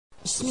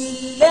بسم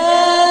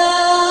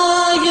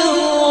الله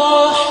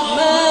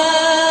الرحمن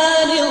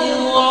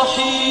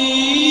الرحيم.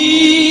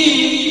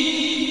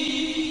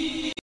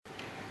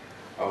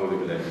 أعوذ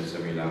بالله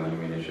السميع العليم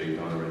من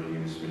الشيطان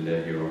الرجيم. بسم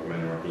الله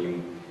الرحمن الرحيم.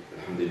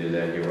 الحمد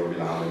لله رب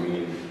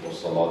العالمين،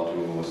 والصلاة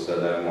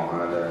والسلام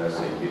على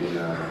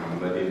سيدنا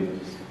محمد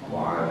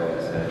وعلى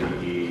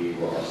آله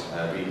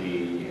وأصحابه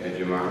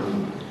أجمعين،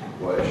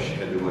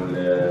 وأشهد أن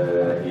لا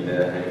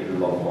إله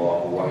إلا الله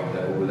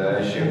وحده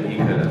لا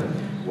شريك له،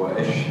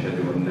 وأشهد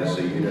أن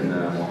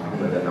سيدنا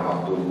محمدا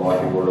عبد الله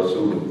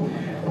ورسوله.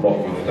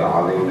 اللهم افتح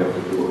علينا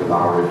فتوح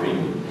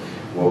العارفين،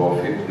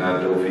 ووفقنا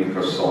توفيق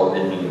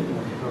الصالحين،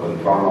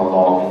 وانفعنا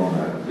اللهم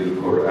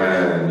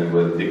بالقرآن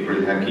والذكر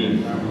الحكيم.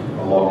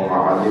 اللهم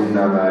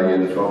علمنا ما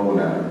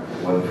ينفعنا،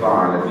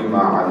 وانفعنا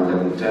بما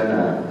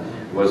علمتنا،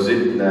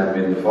 وزدنا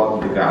من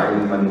فضلك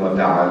علما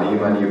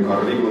وتعليما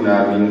يقربنا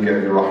منك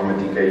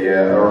برحمتك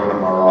يا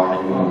أرحم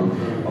الراحمين.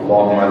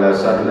 اللهم لا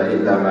سهل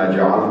إلا ما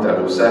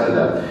جعلته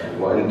سهلا،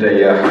 وأنت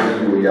يا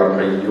حي يا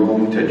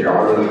قيوم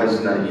تجعل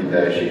الحزن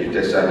إذا شئت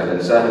سهلا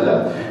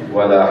سهلا،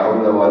 ولا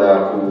حول ولا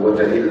قوة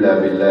إلا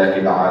بالله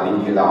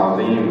العلي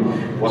العظيم.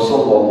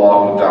 وصلى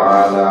الله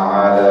تعالى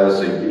على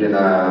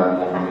سيدنا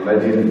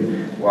محمد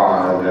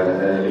وعلى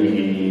آله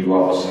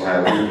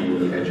وأصحابه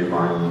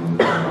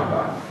أجمعين.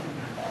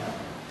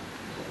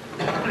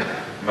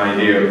 My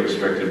dear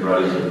respected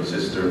brothers and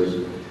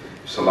sisters,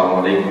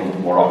 Assalamu alaikum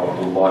wa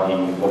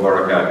rahmatullahi wa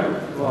barakatuh.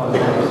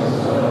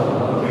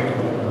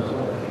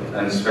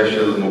 And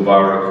special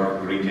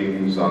Mubarak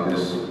greetings on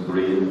this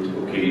great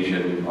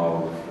occasion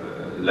of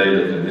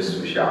Laylat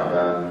al-Nisf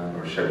Sha'ban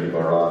or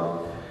Shab-e-Bara'at,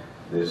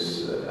 this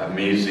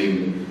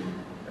amazing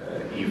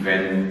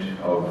event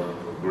of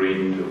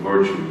great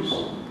virtues.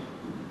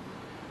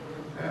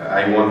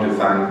 I want to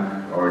thank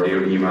our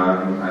dear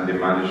Imam and the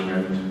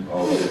management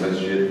of the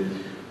Masjid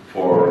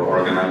for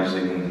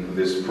organizing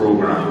this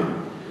program.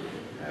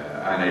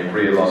 And I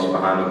pray Allah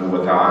subhanahu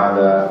wa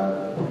ta'ala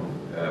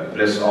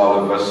bless all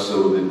of us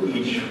so that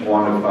each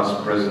one of us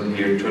present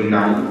here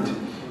tonight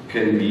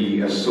can be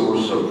a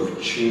source of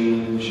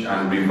change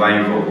and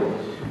revival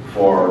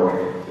for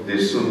the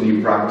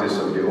Sunni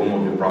practice of the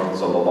Ummah of the Prophet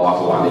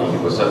sallallahu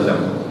alaihi wasallam.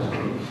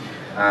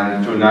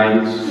 And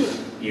tonight's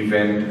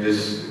event,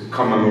 this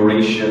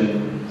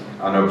commemoration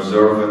and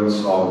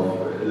observance of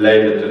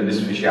Laylat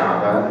al-Nisf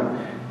Sha'ban,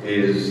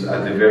 is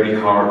at the very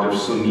heart of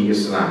Sunni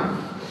Islam.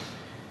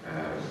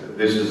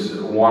 This is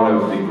one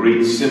of the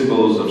great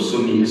symbols of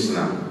Sunni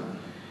Islam.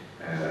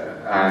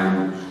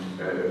 And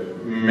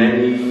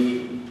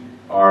many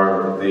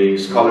are the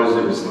scholars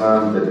of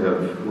Islam that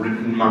have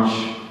written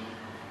much,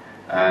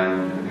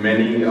 and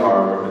many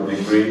are the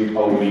great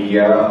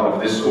awliya of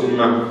this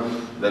ummah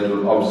that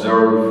will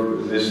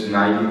observe this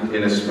night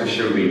in a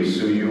special way.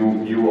 So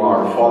you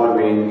are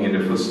following in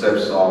the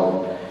footsteps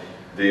of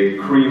the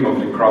cream of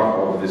the crop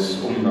of this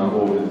ummah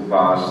over the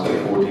past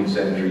 14th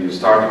century,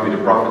 starting with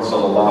the Prophet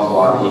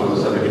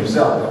ﷺ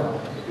himself,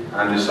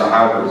 and the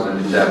Sahabas and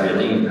the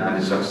Tabi'een and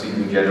the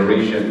succeeding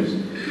generations,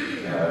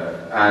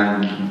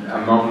 and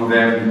among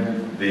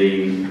them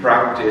the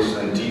practice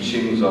and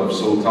teachings of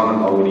Sultan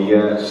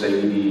al-Awliya,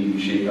 Sayyidi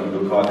Shaykh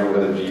Abdur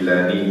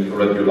al-Jilani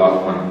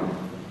radiyallahu anhu.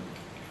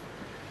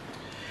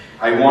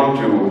 I want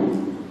to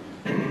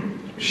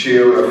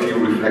share a few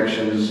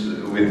reflections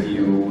with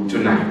you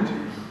tonight.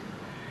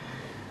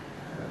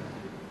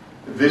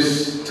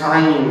 This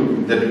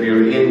time that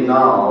we're in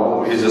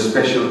now is a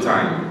special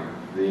time,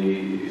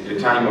 the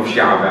time of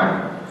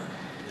Sha'ban.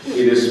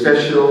 It is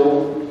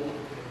special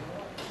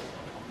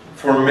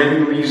for many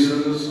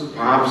reasons,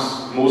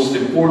 perhaps most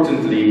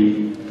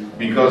importantly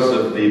because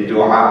of the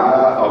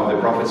dua of the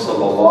Prophet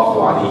sallallahu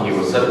alaihi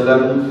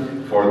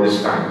wasallam for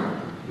this time.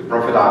 The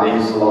Prophet alaihi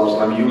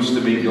wasallam used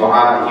to make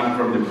dua even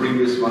from the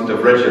previous month of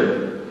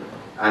Rajab,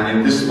 and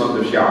in this month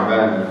of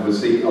Sha'ban he would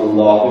say,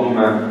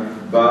 Allahumma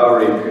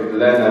barik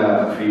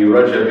lana fi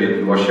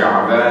Rajab wa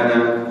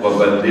Sha'ban wa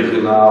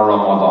ballighna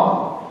Ramadan.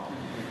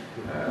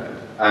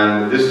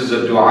 And this is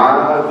a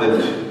dua that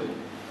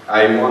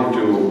I want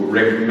to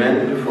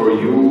recommend for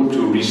you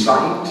to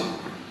recite,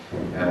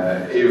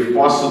 if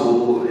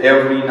possible,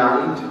 every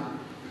night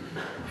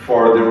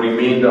for the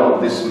remainder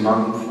of this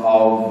month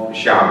of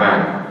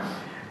Sha'ban.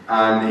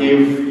 And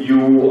if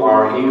you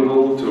are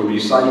able to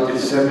recite it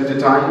 70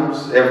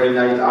 times every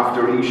night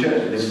after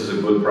Isha, this is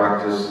a good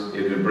practice.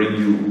 It will bring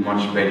you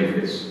much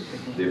benefits.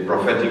 The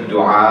prophetic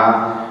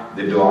dua,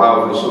 the dua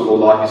of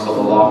Rasulullah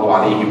sallallahu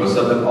alayhi wa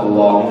sallam,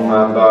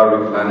 Allahumma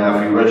barik lana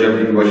fi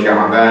Rajab wa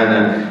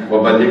Sha'ban wa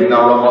ballighna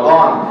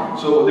Ramadan.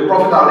 So the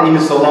Prophet alayhi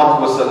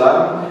salatu wa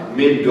sallam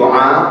made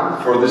dua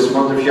for this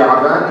month of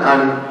Sha'ban,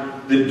 and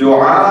the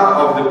dua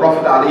of the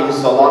Prophet alayhi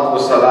salatu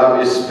wasalam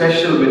is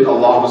special with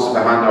Allah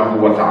subhanahu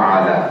wa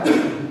ta'ala,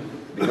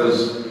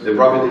 because the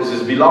Prophet is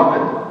his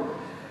beloved.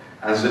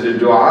 And so the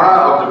dua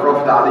of the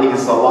Prophet alayhi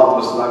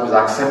salatu wasalam is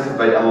accepted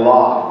by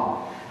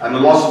Allah. And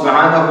Allah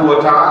subhanahu wa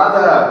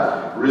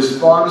ta'ala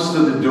responds to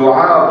the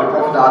dua of the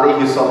Prophet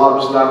alayhi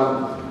salatu wasalam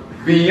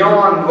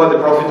beyond what the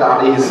Prophet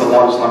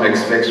ﷺ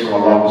expects from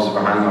Allah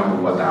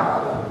subhanahu wa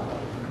ta'ala.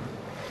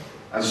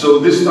 And so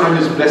this time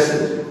is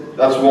blessed.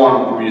 That's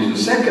one reason.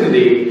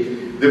 Secondly,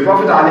 the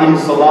Prophet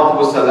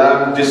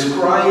ﷺ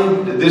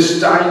described this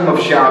time of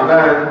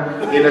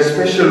Sha'ban in a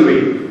special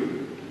way.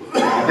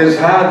 Because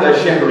هذا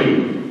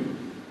شهري.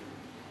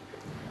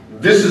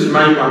 This is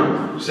my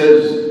month. It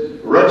says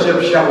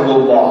رجب شهر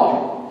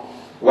الله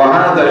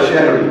وهذا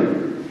شهري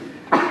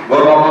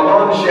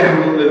ورمضان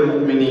شهر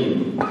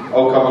للمؤمنين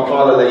أو كما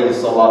قال عليه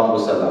الصلاة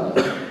والسلام.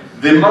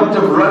 The month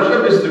of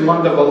Rajab is the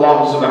month of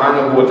Allah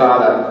subhanahu wa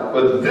ta'ala,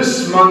 but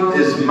this month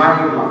is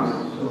my month.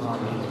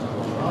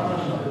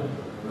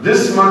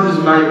 This month is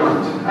my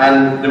month,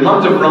 and the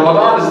month of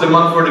Ramadan is the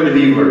month for the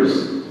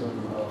believers.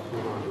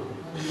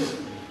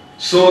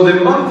 So the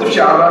month of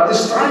Sha'ban,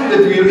 this time that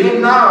we're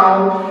in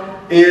now,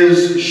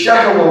 is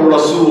Shahr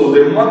al-Rasul,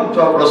 the month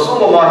of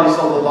Rasulullah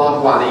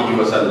sallallahu alayhi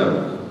wa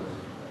sallam.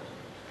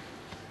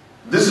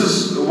 This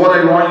is what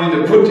I want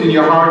you to put in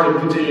your heart and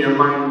put in your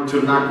mind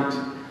tonight.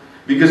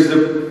 Because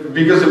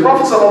the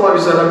Prophet sallallahu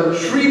alayhi wa sallam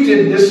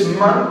treated this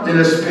month in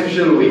a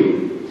special way.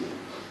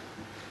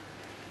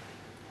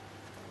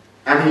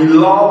 And he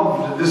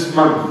loved this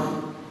month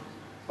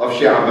of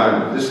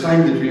Sha'ban, this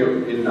time that we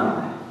are in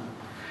now.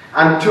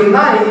 And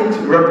tonight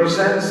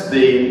represents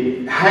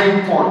the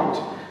high point,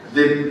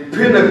 the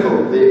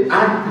pinnacle, the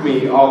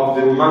acme of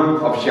the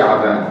month of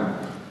Sha'ban,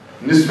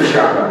 Nisf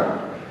Sha'ban.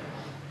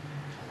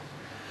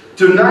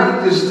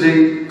 Tonight is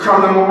the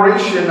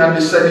commemoration and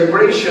the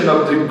celebration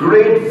of the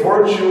great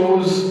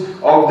virtues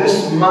of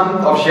this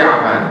month of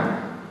Sha'ban,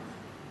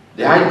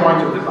 the high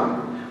point of the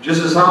month.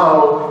 Just as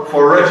how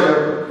for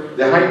Rajab,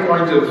 the high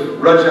point of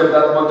Rajab,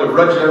 that month of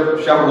Rajab,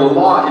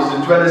 Shahrullah, is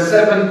the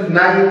 27th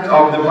night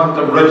of the month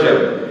of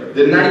Rajab.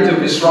 The night of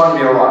Isra and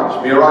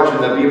Miraj, Miraj and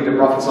Nabi of the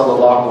Prophet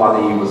sallallahu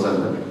alayhi wa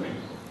sallam.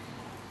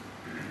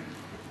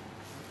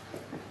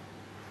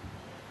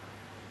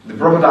 The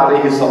Prophet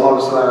alayhi sallallahu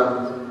alayhi wa sallam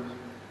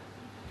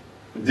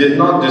did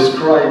not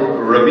describe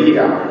Rabi'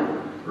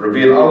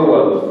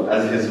 al-Awwal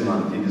as his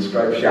month. He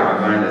described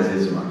Sha'ban as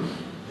his month.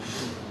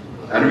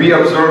 And we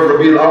observe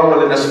Rabi'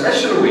 al-Awwal in a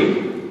special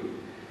way,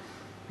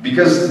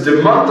 because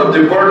the month of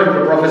the birth of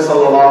the Prophet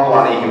sallallahu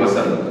alayhi wa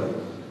sallam.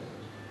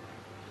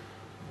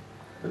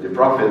 But the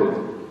Prophet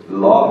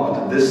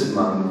loved this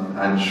month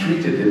and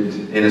treated it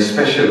in a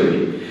special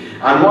way.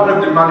 And one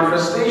of the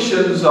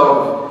manifestations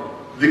of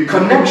the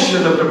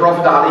connection of the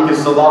Prophet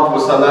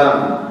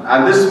ﷺ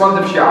and this month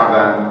of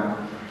Sha'ban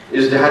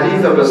is the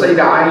hadith of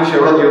Sayyidah Aisha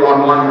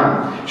radiallahu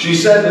anha. She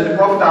said that the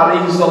Prophet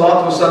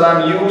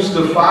ﷺ used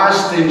to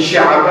fast in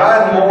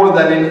Sha'ban more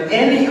than in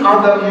any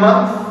other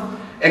month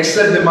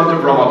except the month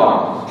of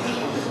Ramadan.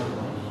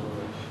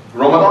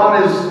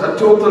 Ramadan is a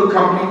total,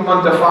 complete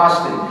month of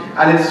fasting.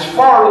 And it's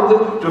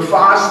farad to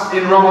fast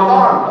in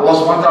Ramadan. Allah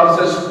subhanahu wa ta'ala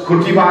says,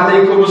 كُتِبَ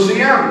عَلَيْكُمُ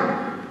الصِّيَامِ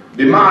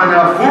بِمَعْنَا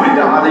فُرِدَ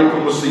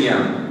عَلَيْكُمُ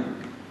الصِّيَامِ.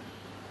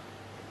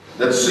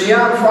 That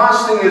Siyam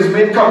fasting is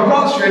made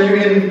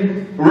compulsory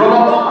in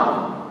Ramadan.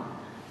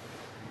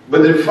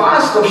 But the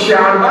fast of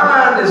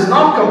Sha'ban is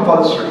not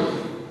compulsory.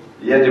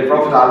 Yet the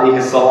Prophet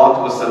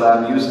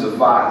ﷺ used to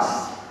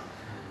fast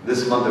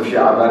this month of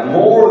Sha'ban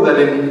more than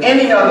in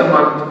any other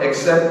month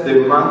except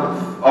the month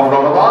of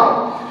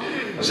Ramadan.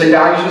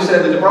 Sayyidah Aisha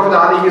said that the Prophet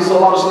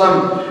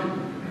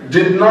ﷺ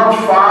did not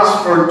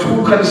fast for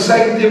 2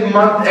 consecutive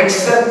months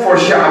except for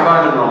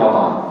Sha'ban and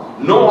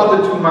Ramadan. No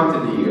other 2 months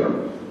in the year.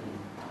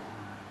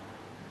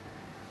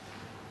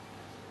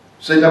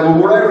 Sayyidina Abu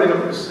Hurairah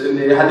in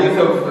the hadith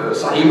of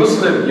Sahih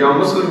Muslim,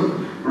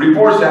 Muslim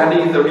reports the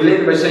hadith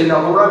related by Sayyidina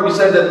Abu Hurairah. He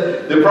said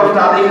that the Prophet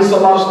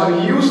ﷺ,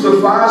 he used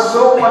to fast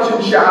so much in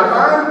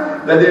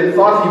Sha'ban that they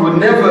thought he would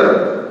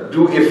never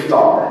do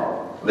iftar,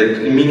 like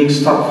meaning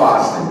stop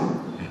fasting.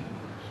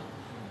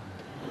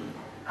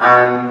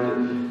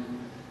 And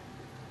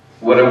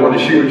what I want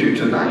to share with you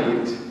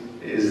tonight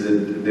is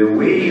that the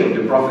way of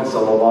the Prophet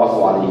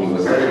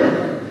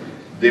ﷺ,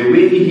 the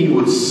way he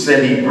would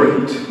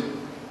celebrate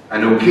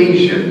an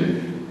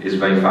occasion is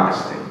by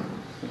fasting.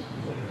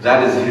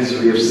 That is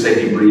his way of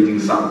celebrating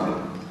something.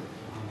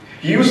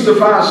 He used to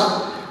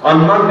fast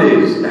on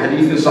Mondays. The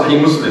hadith in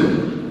Sahih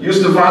Muslim. He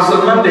used to fast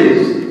on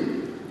Mondays.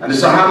 And the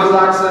Sahabas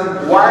asked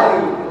him, why,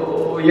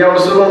 Ya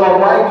Rasulullah,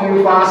 why do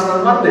you fast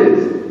on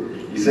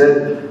Mondays? He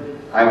said,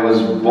 I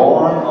was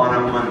born on a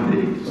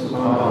Monday.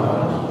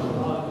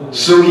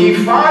 So he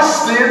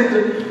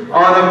fasted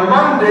on a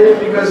Monday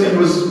because he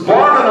was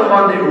born on a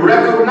Monday,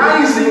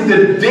 recognizing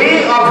the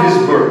day of his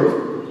birth.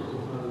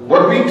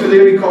 What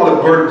today we call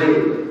a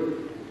birthday.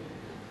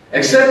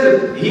 Except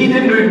that he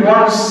didn't do it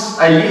once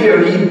a year,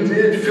 he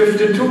did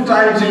 52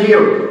 times a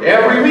year.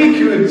 Every week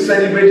he would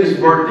celebrate his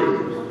birthday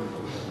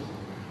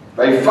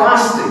by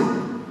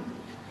fasting.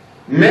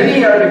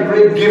 Many are the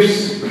great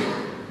gifts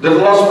that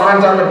Allah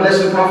subhanahu wa ta'ala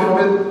blessed the Prophet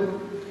with,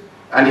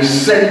 and he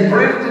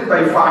celebrated it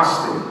by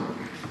fasting.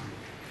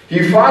 He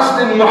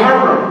fasted in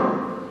Muharram,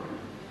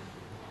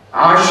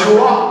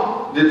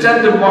 Ashura, the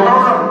 10th of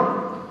Muharram,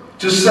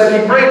 to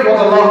celebrate what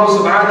Allah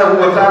subhanahu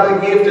wa ta'ala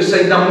gave to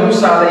Sayyidina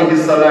Musa alayhi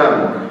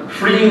salam,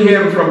 freeing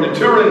him from the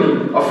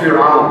tyranny of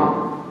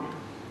Fir'aun.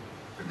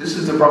 This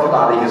is the Prophet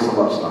alayhi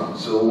salam.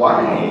 So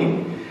why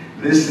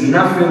this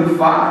Nafil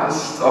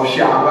fast of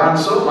Sha'ban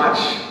so much?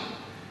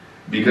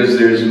 Because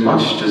there's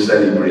much to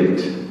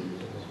celebrate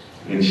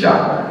in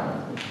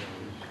Sha'ban.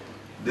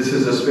 This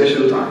is a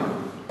special time.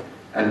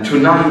 And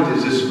tonight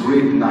is this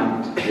great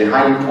night, the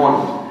high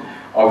point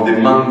of the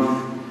month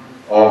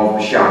of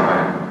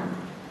Sha'ban.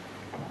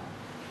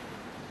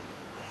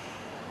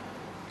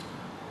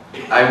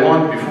 I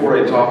want, before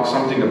I talk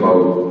something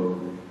about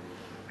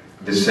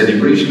the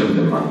celebration of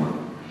the month,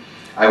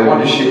 I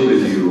want to share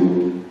with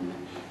you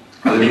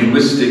a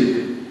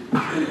linguistic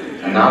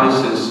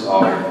analysis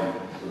of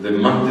the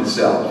month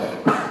itself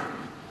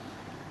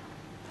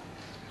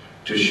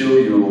to show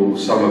you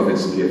some of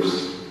its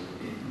gifts.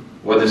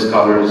 What the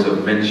scholars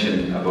have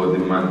mentioned about the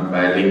month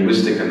by a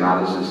linguistic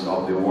analysis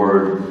of the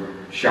word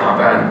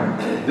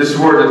Sha'ban. This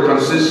word that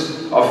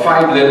consists of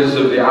 5 letters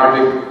of the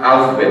Arabic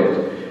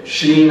alphabet.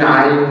 Sheen,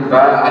 Ayn,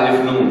 Ba,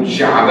 Alif, Nun,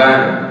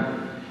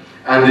 Sha'ban.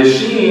 And the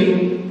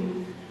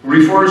Sheen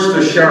refers to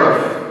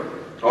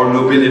Sharaf, or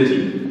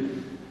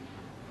nobility.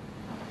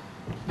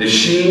 The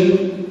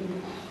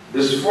Sheen,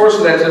 this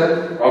first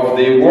letter of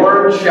the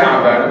word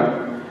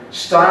Sha'ban,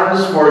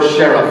 stands for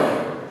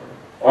Sharaf,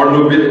 or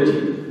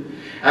nobility.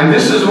 And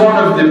this is one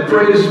of the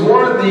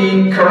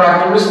praiseworthy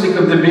characteristics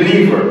of the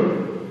believer.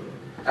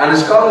 And the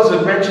scholars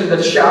have mentioned that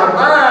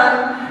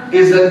Sha'ban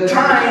is a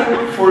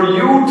time for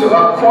you to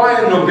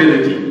acquire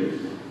nobility,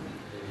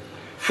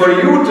 for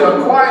you to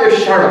acquire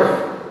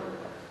sharaf,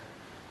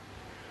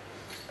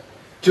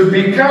 to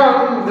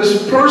become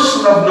this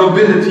person of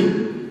nobility.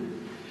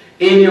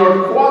 In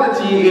your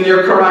quality, in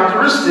your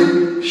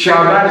characteristic,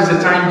 Sha'ban is the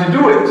time to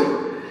do it.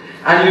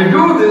 And you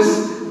do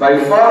this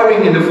by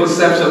following in the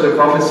footsteps of the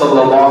Prophet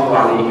sallallahu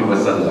alaihi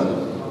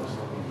wasallam,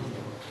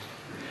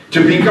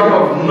 to become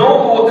of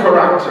noble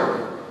character.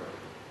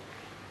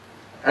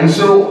 And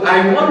so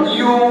I want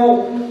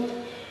you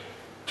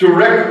to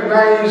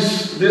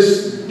recognize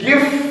this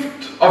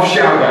gift of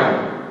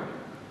Sha'ban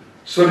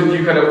so that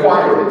you can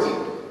acquire it.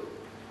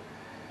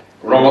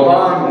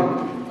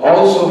 Ramadan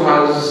also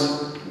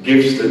has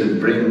gifts that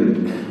it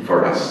brings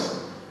for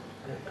us.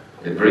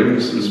 It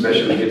brings some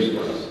special gifts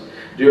for us.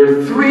 There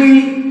are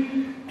 3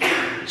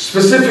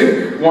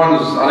 specific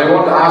ones, and I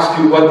want to ask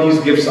you what these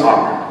gifts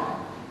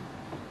are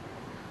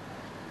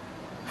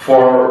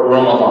for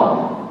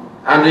Ramadan.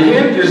 And the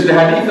hint is the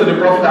hadith of the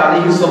Prophet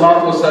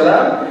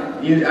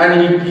ﷺ,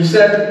 and he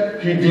said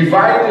he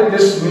divided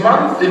this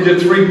month into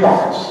 3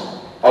 parts.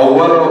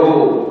 أوله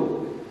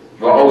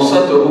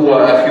وأوسطه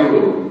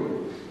وآخره.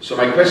 So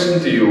my question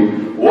to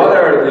you, what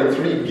are the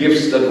 3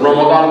 gifts that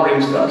Ramadan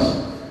brings to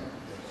us?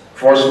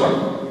 First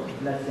one.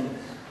 Blessings.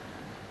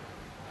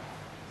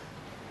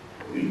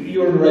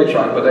 You're on the right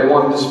track, but I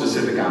want the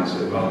specific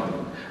answer.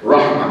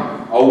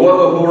 Rahmah.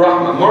 أوله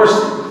rahmah,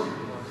 mercy.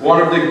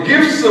 One of the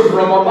gifts of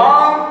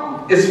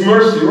Ramadan is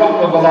mercy,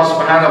 rahmah of Allah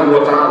subhanahu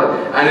wa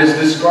ta'ala, and is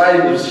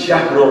described as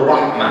Shahrul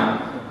Rahmah.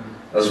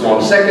 That's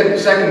one.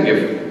 Second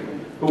gift.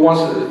 Who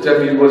wants to tell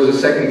me what is the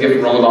second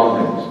gift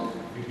Ramadan brings?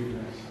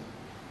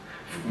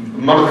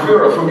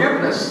 Maghfirah,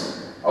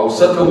 forgiveness.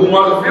 Awsatahu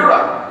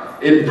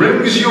maghfirah. It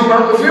brings you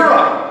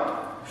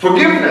maghfirah,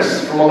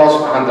 forgiveness from Allah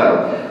subhanahu wa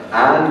ta'ala.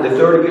 And the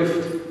third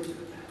gift?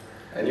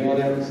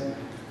 Anyone else?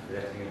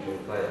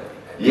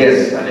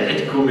 Yes,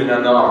 al-'itqu min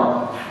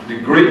an-nar. The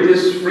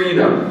greatest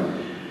freedom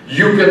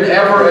you can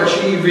ever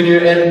achieve in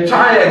your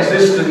entire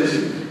existence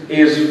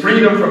is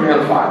freedom from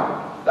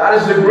hellfire. That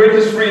is the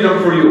greatest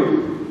freedom for you.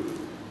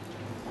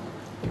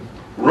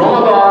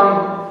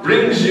 Ramadan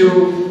brings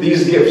you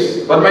these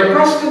gifts. But my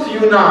question to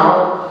you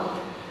now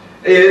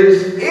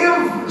is,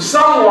 if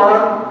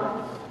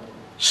someone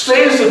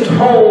stays at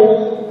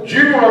home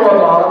during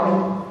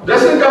Ramadan,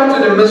 doesn't come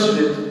to the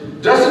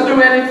masjid, doesn't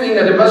do anything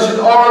at the masjid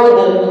or at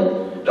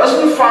home,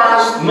 doesn't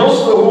fast, no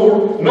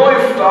suhoor, no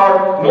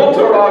iftar, no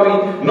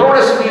tarawih, no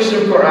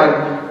recitation of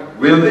Quran,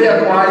 will they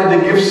acquire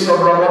the gifts of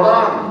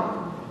Ramadan?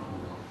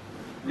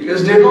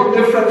 Because they're not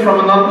different from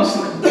a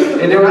non-Muslim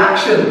in their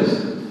actions.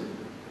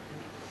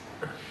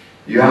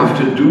 You have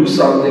to do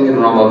something in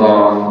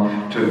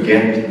Ramadan to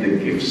get the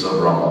gifts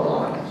of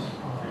Ramadan.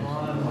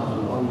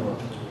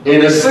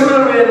 In a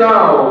similar way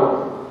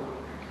now,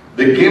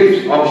 the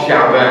gift of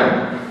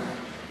Sha'ban.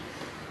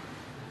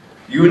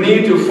 You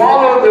need to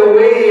follow the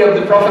way of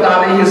the Prophet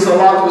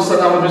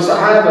ﷺ with the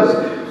Sahabas.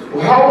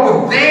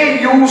 How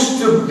they used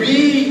to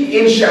be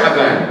in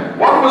Sha'ban.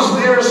 What was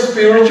their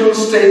spiritual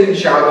state in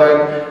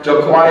Sha'ban to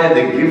acquire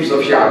the gifts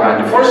of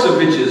Sha'ban? The first of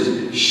which is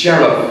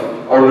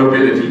Sharaf, or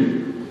nobility.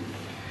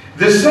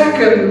 The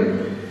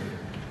second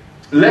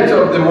letter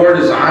of the word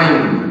is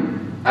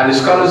Ayn. And the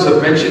scholars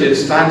have mentioned it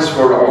stands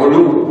for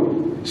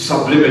Ulu,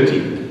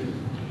 sublimity.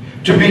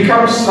 To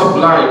become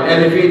sublime,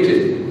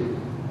 elevated.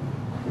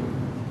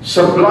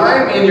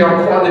 Sublime in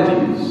your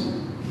qualities.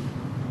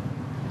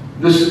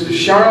 This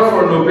sharaf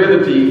or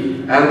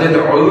nobility, and then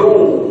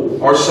ulu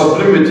or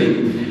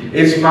sublimity,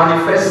 is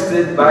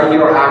manifested by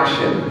your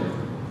action.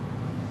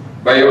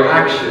 By your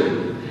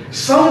action.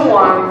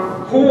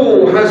 Someone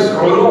who has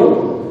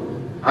ulu,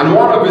 and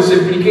one of its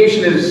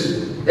implications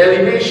is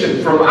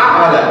elevation from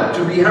a'ala,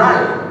 to be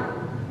high.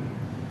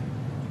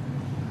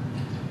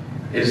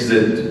 is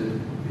that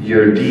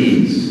your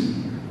deeds,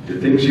 the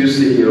things you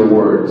say, your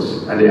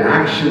words, and the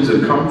actions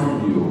that come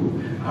from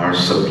you are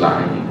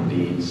sublime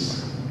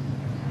deeds.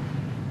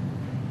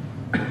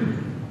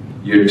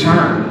 Your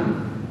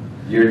tongue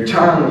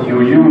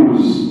you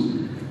use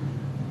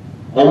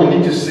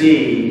only to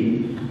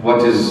say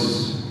what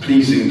is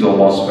pleasing to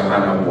Allah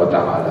subhanahu wa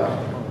ta'ala.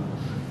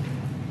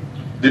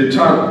 The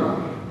tongue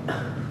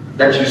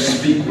that you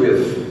speak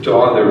with to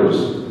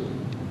others,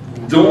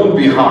 don't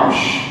be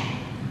harsh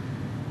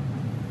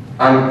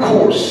and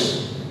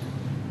coarse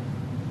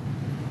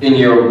in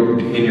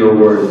your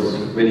words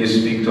when you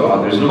speak to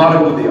others, no matter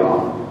who they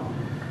are,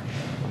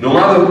 no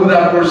matter who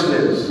that person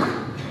is.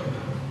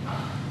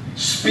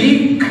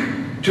 Speak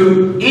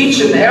to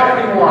each and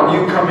every one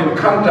you come in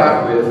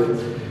contact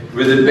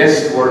with the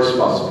best words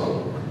possible.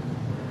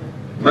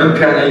 من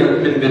كان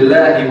يؤمن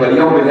بالله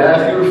واليوم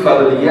الآخر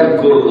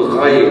فليقل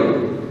خير.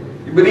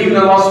 You believe in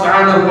Allah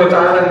subhanahu wa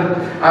ta'ala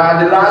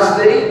and the last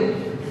day,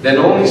 then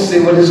only say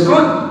what is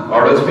good,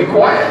 or else be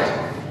quiet.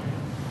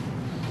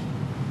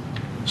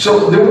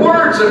 So the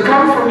words that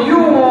come from you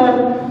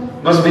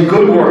must be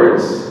good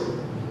words.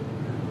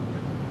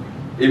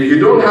 If you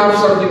don't have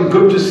something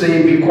good to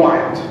say, be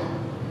quiet.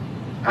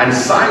 And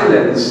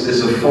silence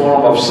is a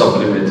form of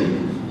sublimity.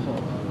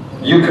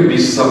 You can be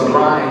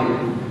sublime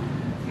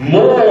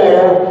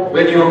more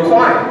when you're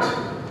quiet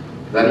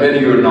than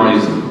when you're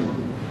noisy.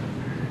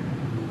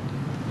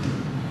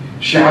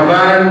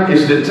 Sha'ban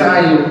is the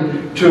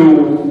time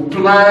to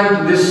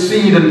plant this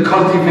seed and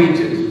cultivate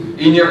it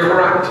in your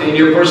character, in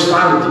your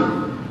personality,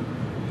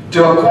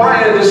 to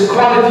acquire this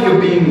quality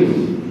of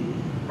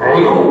being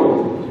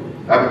ulu,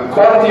 a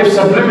quality of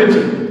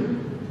sublimity.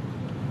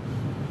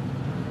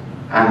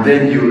 And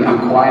then you'll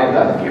acquire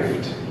that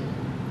gift.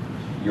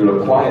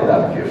 You'll acquire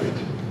that gift.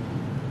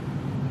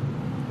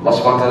 Allah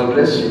subhanahu wa ta'ala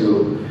bless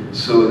you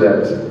so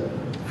that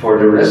for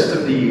the rest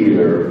of the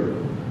year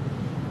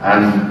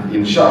and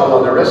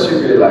inshallah the rest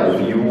of your life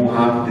you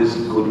have this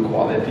good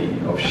quality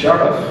of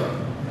sharaf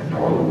and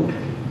ulu.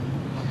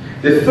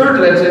 The third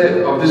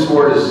letter of this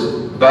word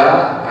is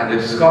ba, and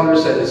the scholar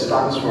said it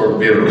stands for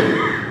bir.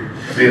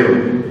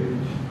 Bir.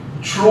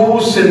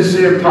 True,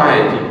 sincere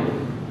piety.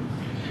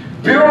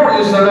 Bir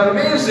is an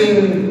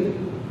amazing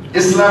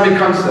Islamic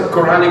concept,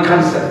 Quranic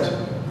concept.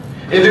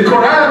 In the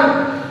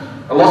Quran,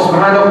 Allah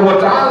subhanahu wa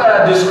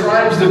ta'ala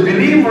describes the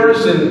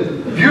believers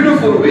in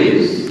beautiful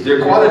ways,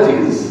 their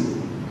qualities.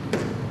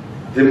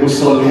 The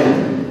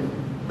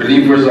Muslimun,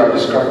 believers are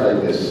described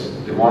like this,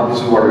 the ones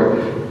who are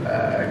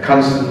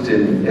constant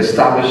in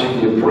establishing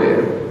their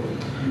prayer.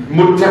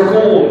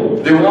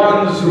 Muttaqun, the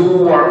ones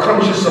who are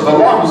conscious of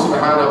Allah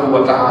subhanahu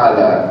wa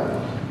ta'ala.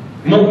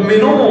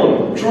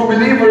 Mu'minun, true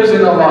believers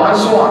in Allah, and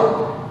so on.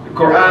 The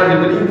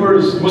Quran, the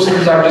believers,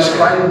 Muslims are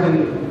described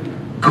in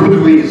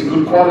good ways,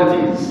 good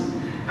qualities.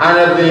 And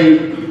at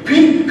the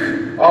peak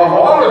of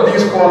all of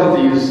these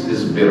qualities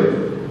is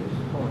bir.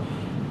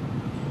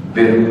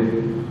 Bir.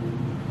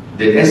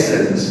 The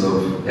essence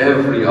of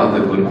every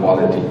other good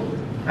quality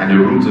and the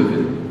root of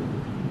it.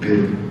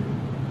 Bir.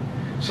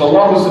 So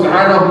Allah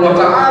subhanahu wa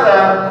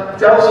ta'ala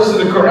tells us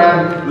in the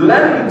Quran,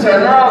 لَن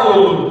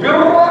تَنَالُوا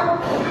الْبِرَّ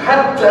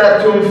حَتَّى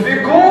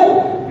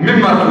تُنْفِقُوا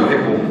مِمَّا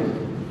تُحِبُّونَ.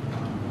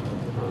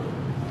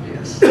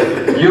 Yes.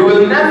 You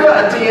will never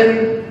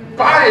attain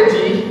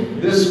piety,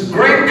 this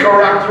great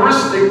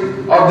characteristic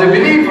of the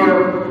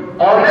believer,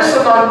 unless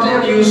and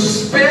until you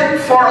spend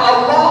for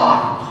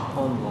Allah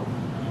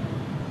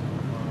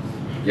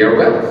your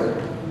wealth,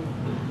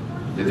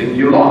 the thing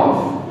you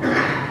love.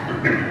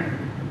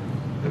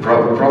 The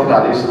Prophet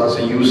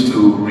ﷺ used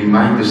to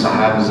remind the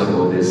Sahabas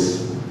about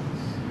this.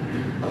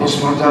 Allah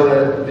subhanahu wa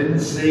ta'ala didn't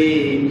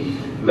say,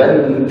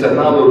 لَن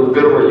تَنَالُوا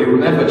الْبِرَّ, you will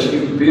never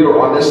achieve bir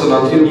unless and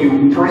until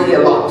you pray a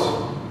lot.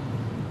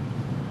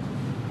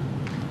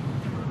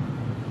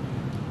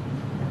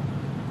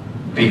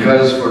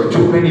 Because for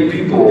too many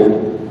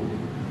people,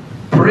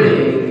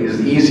 praying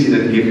is easier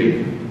than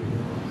giving.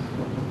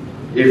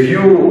 If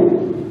you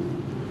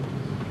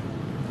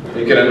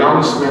make an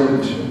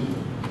announcement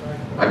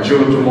at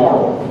June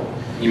tomorrow,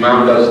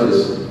 Imam does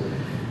this,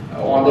 I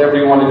want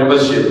everyone in the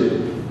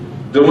masjid,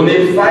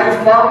 donate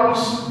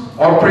 £5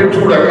 or pray 2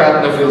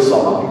 rakat nafil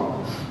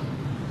salah.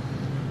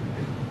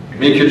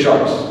 Make your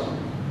choice.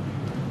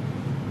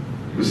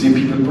 You see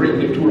people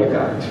praying in 2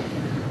 rakat.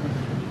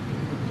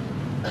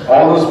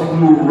 All those people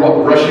who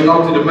are rushing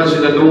out to the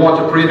masjid and don't want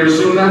to pray their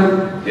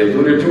sunnah, they'll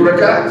do their 2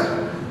 rakat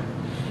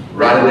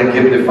rather than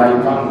give the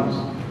 £5.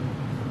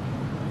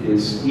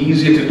 It's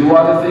easier to do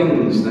other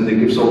things than the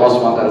gifts. So Allah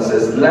subhanahu wa ta'ala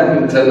says,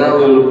 لَن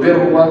تَنَالُوا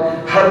الْبِرَّ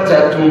حَتَّى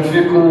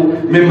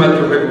تُنْفِقُوا مِمَّا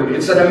تُحِبُّونَ.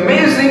 It's an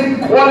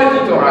amazing quality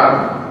to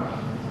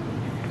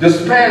have, to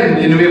spend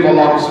in the way of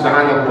Allah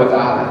subhanahu wa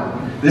ta'ala.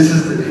 This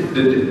is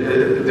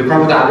the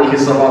Prophet alayhi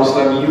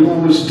sallam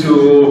used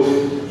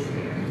to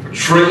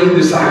train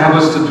the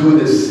Sahabas to do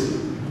this.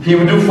 He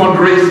would do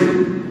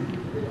fundraising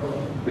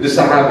with the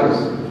Sahabas.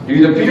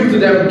 He would appeal to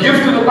them, give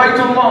to the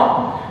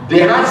Baytullah.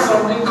 They had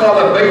something called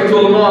a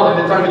Baytul Mal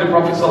in the time of the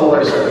Prophet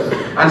ﷺ.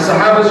 And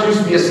Sahabas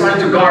used to be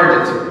assigned to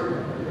guard it.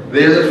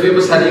 There's a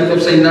famous hadith of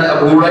Sayyidina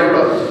Abu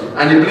Hurairah,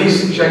 and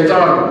Iblis,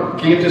 Shaitan,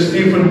 came to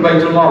steal from the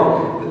Baytul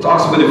Mal. It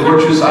talks about the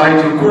virtuous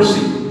Ayatul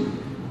Kursi,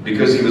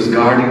 because he was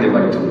guarding the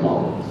Baytul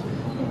Mal.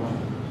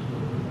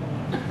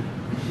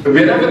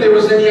 Whenever there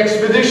was any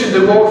expedition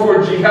to go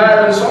for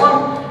jihad and so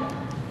on,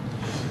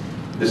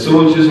 the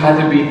soldiers had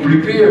to be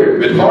prepared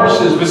with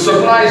horses, with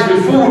supplies,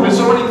 with food, with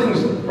so many things.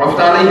 Prophet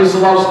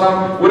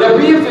ﷺ would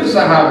appeal to the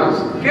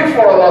Sahabas, give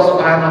for Allah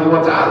subhanahu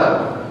wa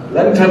ta'ala.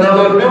 لن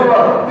تنالوا البر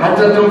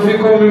حتى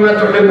تنفقوا مما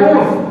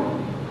تحبون.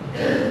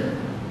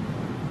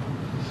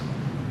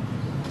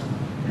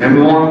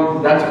 Remember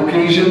on that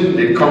occasion,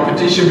 the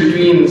competition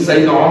between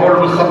Sayyidina Umar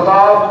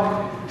al-Khattab,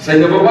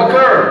 Sayyidina Abu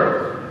Bakr.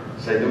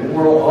 Sayyidina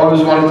Umar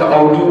always wanted to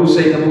outdo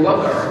Sayyidina Abu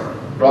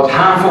Bakr. Brought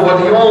half of what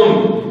he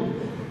owned.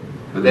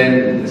 But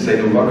then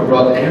Sayyidina Abu Bakr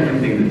brought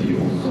everything that he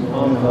owned.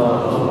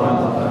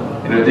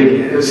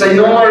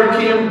 Sayyidina Umar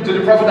came to the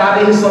Prophet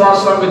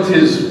ﷺ with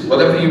his,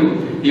 whatever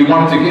he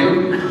wanted to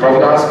give. The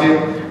Prophet asked him,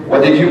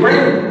 what did you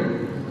bring?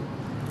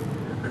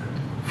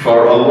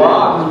 For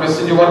Allah, His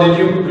Messenger, what did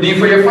you leave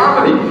for your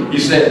family? He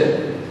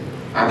said,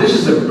 and this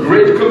is a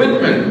great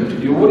commitment.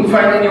 You wouldn't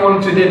find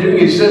anyone today doing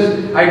it. He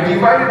says, I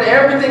divided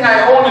everything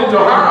I own into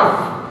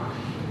half.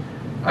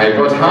 I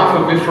brought half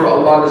of it for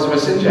Allah, His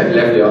Messenger, and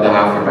left the other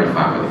half for my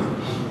family.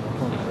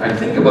 And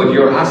think about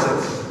your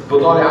assets.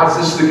 Put all the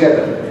assets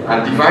together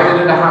and divide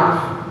it into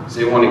half. So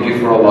you want to give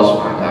for Allah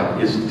subhanahu wa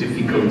ta'ala. It's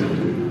difficult to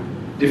do.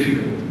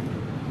 Difficult.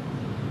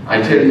 I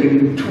tell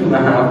you,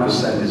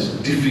 2.5% is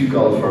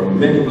difficult for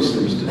many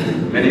Muslims to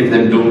do. Many of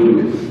them don't do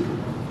it.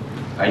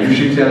 I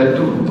usually tell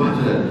them,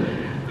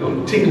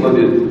 don't think about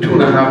the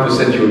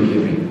 2.5% you're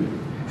giving.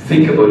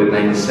 Think about the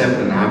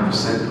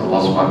 97.5%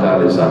 Allah subhanahu wa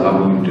ta'ala is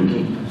allowing you to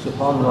keep.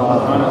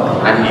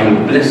 And He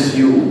will bless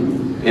you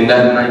in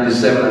that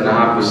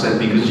 97.5%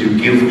 because you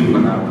give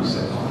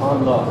 2.5%.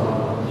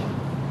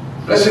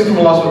 Blessing from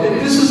Allah.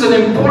 This is an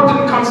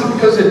important concept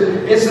because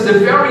it's the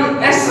very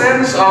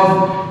essence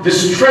of the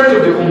strength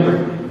of the Ummah.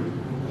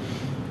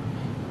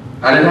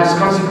 And it has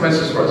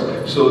consequences for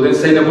us. So then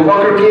Sayyidina Abu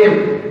Bakr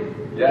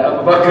came. Yeah,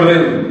 Abu Bakr,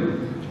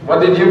 what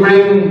did you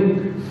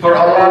bring for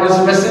Allah and His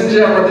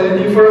Messenger? What did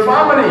you do for a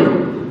family?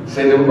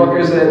 Sayyidina Abu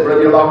Bakr said,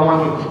 radiallahu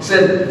anhu, he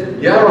said,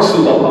 Ya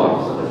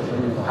Rasulullah,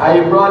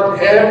 I brought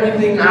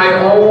everything I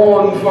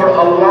own for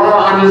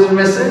Allah and His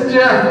Messenger,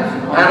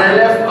 and I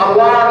left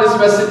Allah and His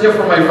Messenger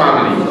for my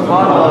family.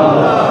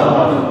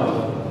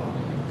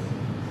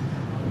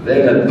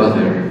 Then at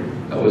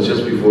Badr, that was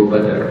just before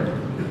Badr,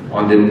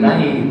 on the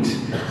night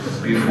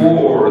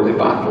before the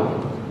battle,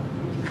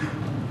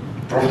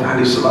 Prophet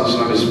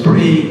ﷺ is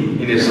praying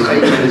in his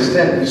khayr, in his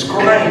tent, he's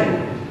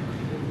crying.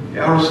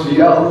 Ya Rasul,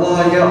 Ya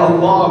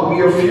Allah,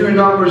 we are few in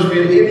numbers, we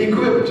are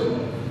ill-equipped.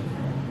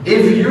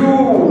 If you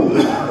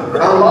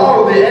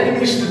allow the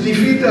enemies to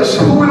defeat us,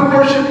 who will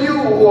worship you,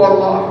 O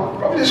Allah?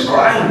 Prophet is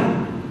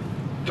crying,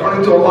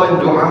 turning to Allah in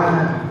dua.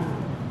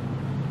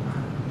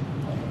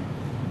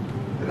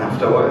 And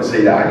after a while,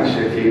 Sayyidah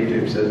Aisha came to him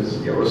and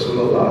says, Ya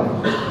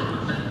Rasulullah,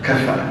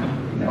 kafa,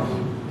 enough.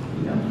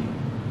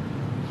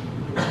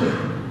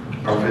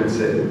 Prophet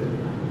said,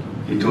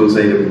 he told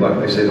Sayyidina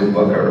Abu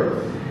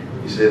Bakr,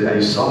 he said, I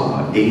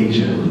saw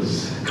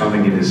angels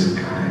coming in the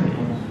sky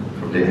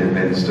from the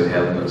heavens to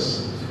help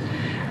us.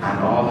 And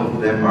all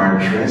of them are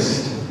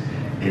dressed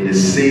in the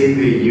same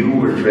way you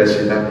were dressed,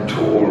 in that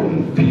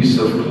torn piece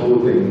of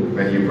clothing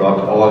when you brought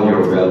all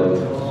your wealth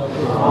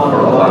for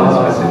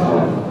Allah's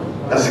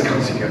Messenger. That's the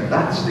consequence.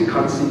 That's the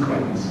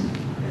consequence.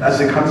 That's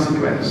the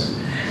consequence.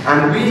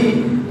 And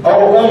we,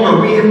 our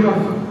Ummah, we have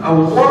a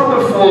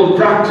wonderful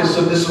practice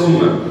of this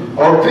Ummah.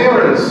 Our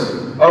parents,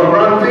 our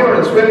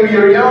grandparents, when we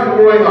are young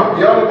growing up,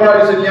 young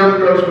boys and young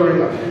girls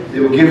growing up, they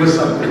will give us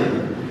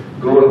something.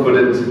 Go and put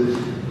it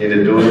in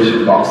a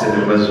donation box in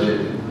the masjid.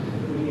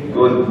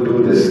 Go and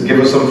do this. Give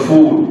us some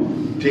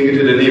food. Take it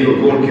to the neighbor.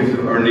 Go and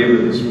give our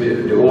neighbors,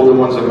 the older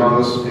ones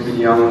among us, maybe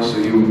young, so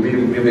you may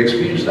have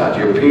experienced that.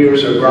 Your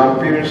peers or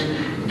grandparents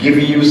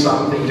giving you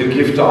something to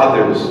give to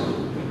others,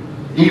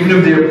 even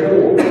if they're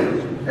poor.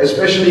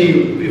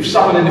 Especially if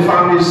someone in the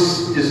family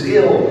is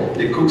ill,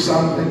 they cook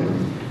something.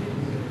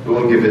 Go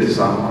and give it to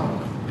someone.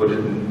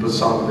 Put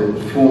something,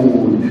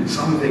 food,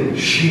 something.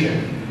 Share.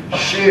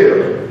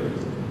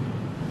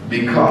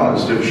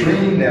 Because to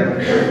train them,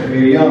 when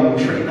we're young,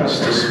 train us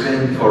to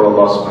spend for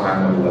Allah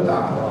subhanahu wa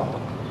ta'ala.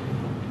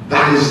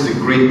 That is the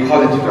great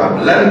quality of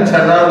God. لَن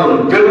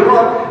تَنَالُوا الْبِرَّ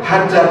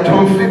حَتَّى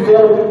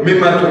تُنْفِقُوا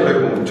مِمَّا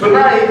تُحِبُّونَ.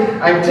 Tonight,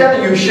 I'm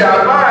telling you,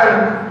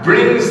 Sha'ban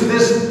brings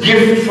this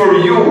gift for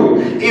you.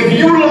 If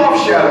you love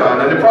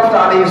Sha'ban, and the Prophet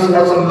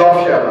ﷺ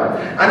loved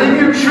Sha'ban, and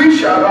if you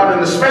treat Sha'ban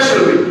in a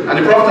special way, and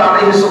the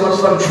Prophet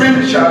ﷺ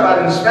treated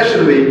Sha'ban in a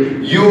special way,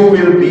 you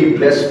will be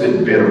blessed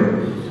with birr.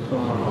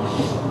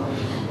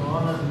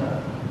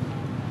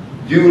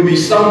 You will be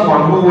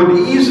someone who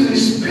would easily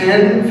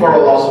spend for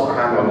Allah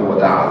subhanahu wa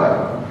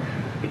ta'ala.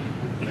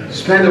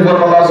 Spend what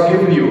Allah has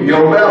given you,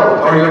 your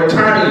wealth, or your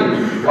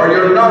time, or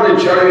your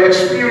knowledge, or your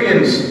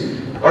experience,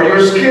 or your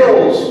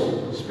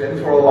skills. Spend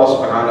for Allah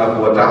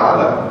subhanahu wa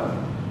ta'ala.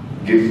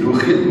 do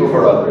khidmah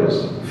for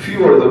others.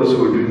 Few are those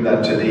who are doing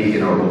that today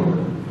in our ummah.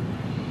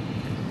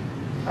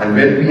 And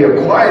when we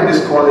acquire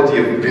this quality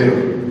of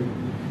birr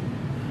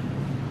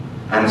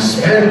and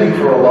spending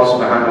for Allah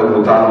subhanahu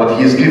wa ta'ala what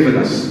He has given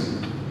us,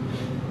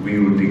 we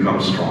will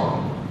become strong.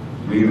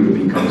 We will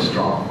become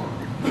strong.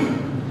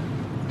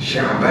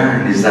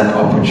 Sha'ban is that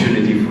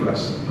opportunity for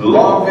us.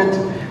 Love it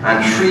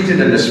and treat it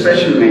in a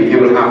special way. It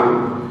will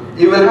happen.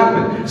 It will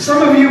happen.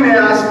 Some of you may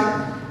ask,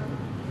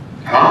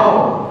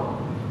 how?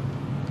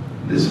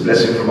 This is a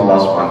blessing from Allah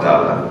subhanahu wa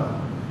ta'ala.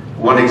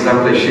 One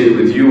example I shared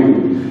with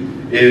you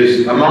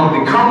is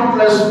among the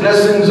countless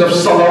blessings of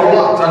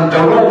salawat and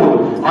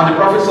darood on the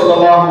Prophet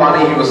sallallahu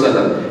alaihi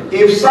wasallam.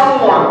 If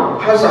someone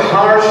has a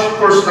harsh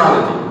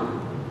personality,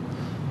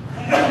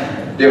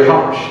 they're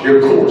harsh,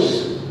 they're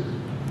coarse,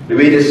 the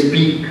way they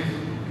speak,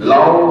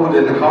 loud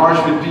and harsh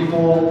with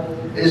people,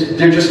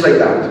 they're just like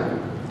that.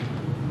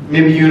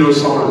 Maybe you know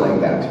someone like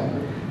that.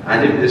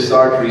 And if they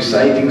start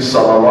reciting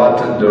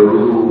salawat and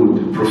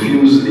darood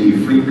profusely,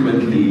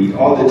 frequently,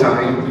 all the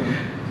time,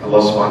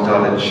 Allah subhanahu wa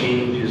ta'ala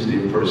changes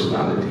their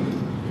personality.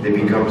 They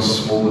become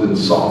smooth and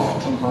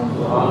soft.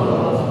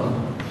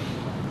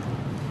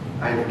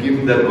 I've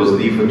given that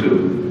wazifa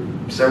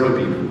to several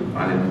people,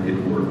 and it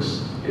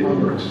works. It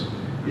works.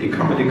 They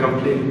come and they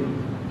complain.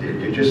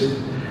 They're just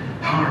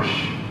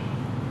harsh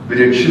with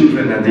their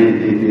children, and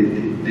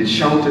they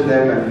shout at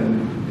them,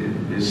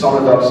 and they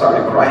sounded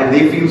outside crying.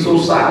 They feel so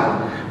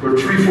sad. For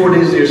 3-4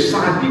 days they're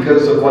sad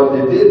because of what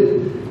they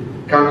did.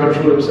 Can't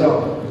control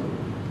themselves.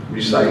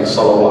 Recite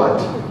salawat.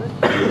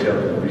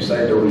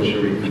 Recite Dawud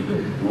Sharif.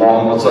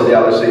 Allahumma salli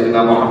ala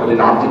Sayyidina Muhammadin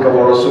abdika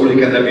wa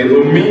rasulika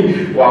nabiyil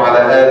ummi wa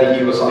ala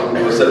alihi wa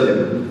sahbihi wa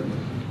sallim.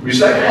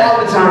 Recite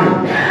all the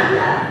time.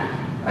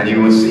 And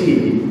you will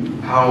see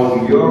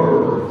how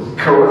your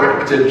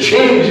character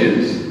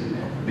changes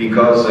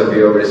because of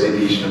your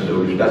recitation of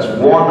Dawud. That's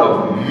one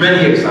of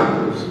many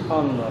examples.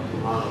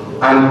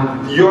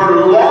 And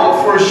your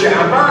love for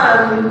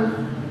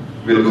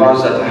Sha'ban will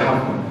cause that to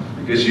happen.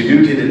 Because you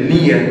do it in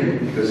niyyah.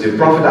 Because the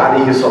Prophet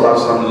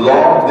ﷺ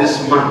loved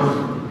this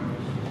month.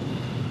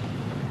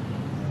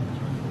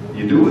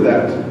 You do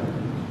that,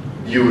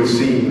 you will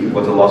see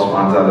what Allah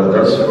subhanahu wa ta'ala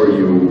does for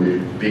you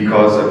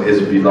because of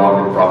His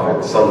beloved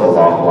Prophet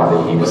sallallahu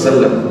alaihi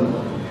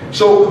wasallam.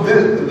 So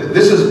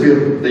this is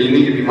that you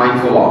need to be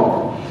mindful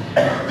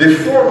of. The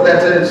fourth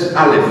letter is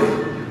Alif.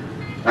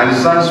 And it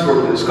stands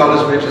for, the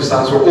scholars mention, it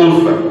stands for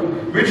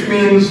ulfa, which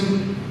means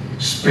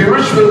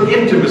spiritual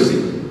intimacy.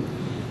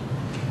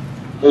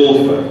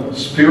 Ulfa,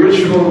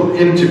 spiritual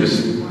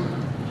intimacy,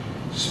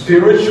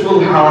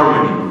 spiritual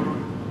harmony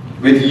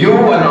with you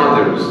and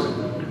others.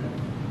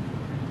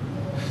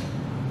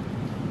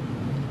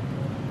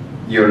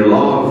 Your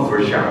love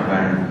for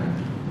Sha'ban,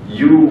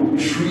 you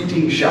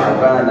treating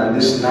Sha'ban and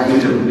this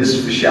night of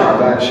Nisf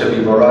Sha'ban,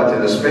 Shab-e-Bara'at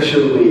in a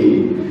special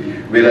way,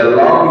 will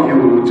allow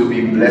you to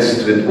be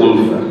blessed with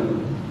ulfa,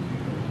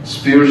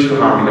 spiritual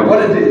harmony. Now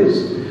what it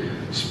is,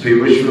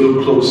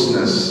 spiritual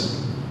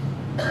closeness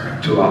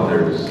to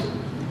others.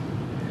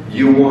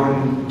 You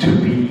want to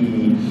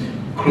be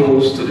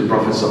close to the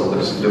Prophet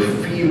ﷺ, to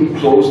feel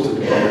close to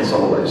the Prophet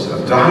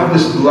ﷺ, to have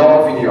this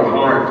love in your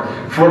heart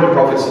for the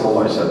Prophet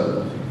ﷺ.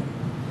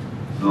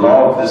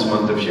 Love this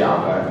month of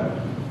Sha'ban.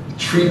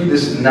 Treat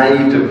this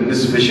night of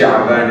Nisf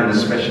Sha'ban in a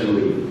special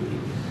way.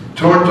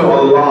 Turn to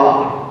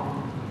Allah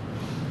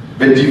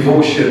with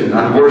devotion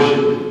and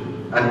worship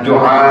and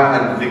dua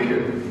and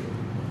dhikr.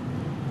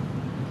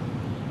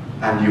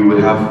 And you will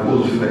have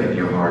ulfa in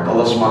your heart.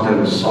 Allah subhanahu wa ta'ala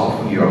will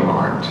soften your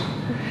heart.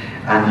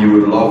 And you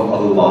will love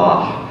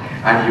Allah.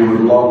 And you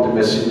will love the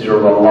Messenger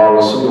of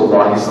Allah,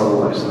 Rasulullah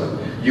sallallahu alaihi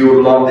wasallam. You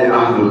will love the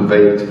Ahlul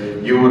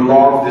Bayt. You will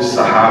love the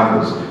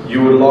Sahabas.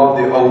 You will love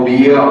the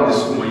awliya of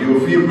this ummah. You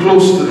will feel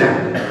close to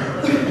them.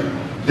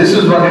 This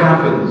is what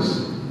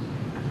happens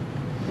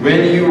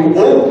when you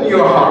open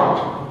your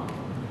heart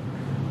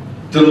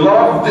to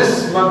love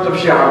this month of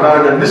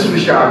Sha'ban and Nisf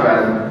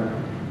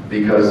Sha'ban,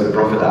 because the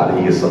Prophet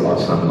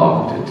ﷺ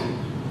loved it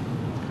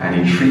and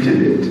he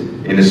treated it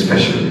in a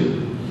special way.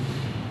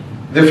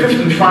 The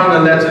fifth and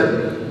final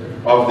letter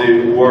of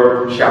the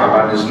word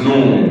Sha'ban is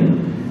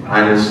Noon,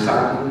 and it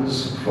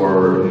stands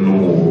for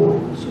Noor,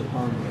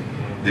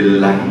 the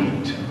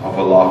light of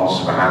Allah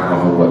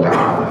subhanahu wa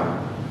ta'ala.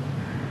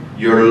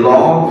 Your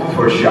love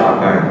for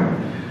Sha'ban,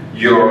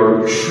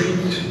 your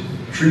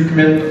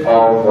treatment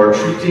of or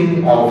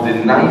treating of the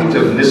night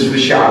of Nisf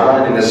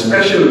Sha'ban in a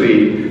special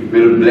way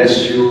will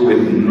bless you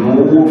with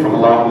Noor from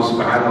Allah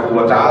subhanahu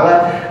wa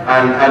ta'ala,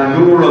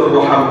 and Noor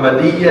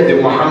al-Muhammadiyya,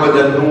 the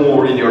Muhammadan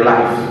Noor in your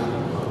life.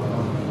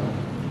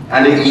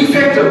 And the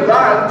effect of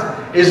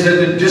that is that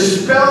it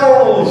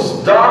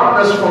dispels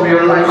darkness from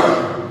your life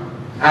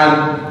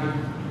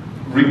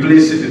and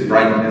replaces it with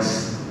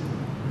brightness.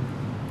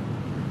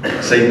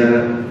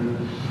 Sneina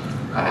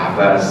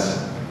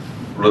al-Abbas,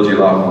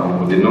 radiallahu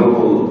anhu, the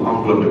noble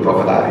uncle of the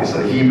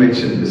Prophet, he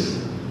mentioned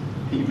this.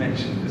 He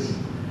mentioned this.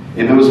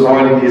 In those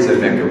early days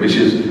of Mecca, which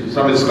is,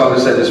 some of the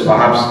scholars said is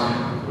perhaps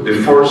the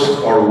first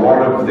or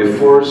one of the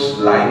first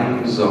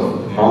lines of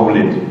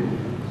Mawlid.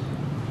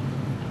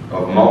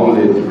 of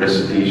Mawlid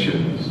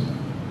recitations,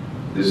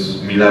 this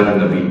Milad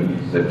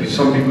al-Nabi, that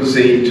some people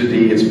say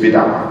today it's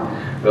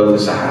bid'ah. Well, the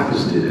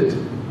Sahabas did it.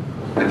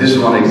 And this is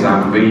one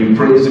example where he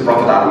praised the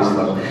Prophet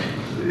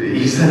ﷺ.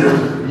 He said,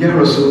 Ya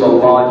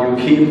Rasulullah, you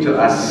came to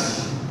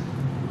us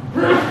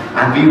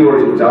and we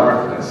were in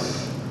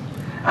darkness,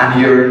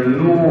 and your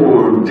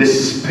nur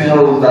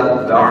dispelled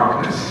that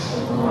darkness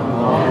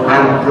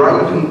and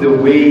brightened the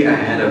way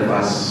ahead of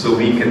us so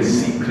we can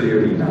see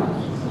clearly now.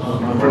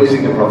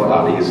 Praising the Prophet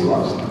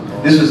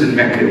ﷺ. This was in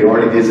Mecca, the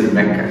early days in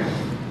Mecca.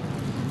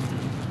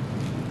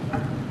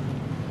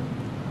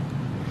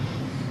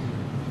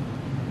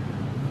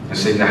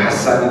 Sayyidina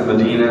Hassan in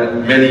Medina,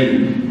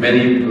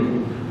 many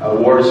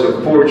words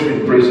of poetry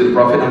in praise of the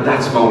Prophet, and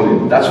that's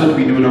Mawlid. That's what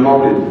we do in a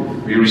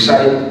Mawlid. We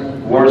recite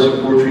words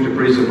of poetry to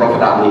praise the Prophet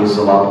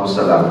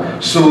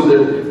ﷺ, so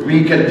that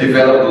we can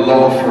develop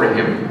love for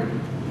him.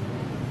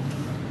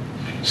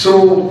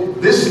 So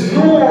this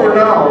nur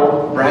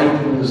now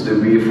brightens the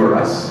way for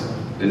us,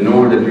 the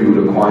nur that we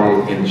will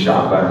acquire in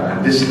Sha'ban,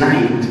 and this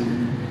night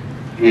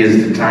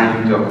is the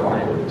time to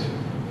acquire it.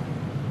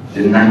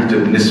 The night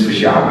of Nisf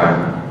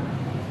Sha'ban,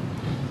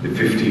 the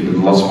 15th that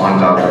Allah subhanahu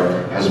wa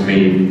ta'ala has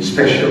made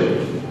special.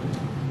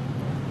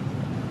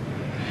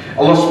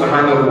 Allah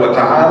subhanahu wa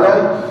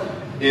ta'ala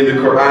in the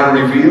Quran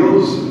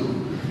reveals,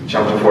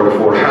 chapter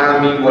 44,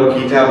 Hamid wal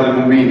kitab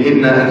al-mubin,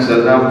 inna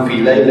anzalnahu fi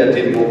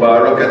laylatin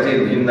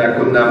mubarakatin, inna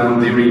kunna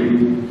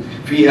mundhirin,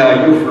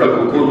 fiha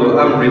yufraku kullu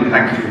amrin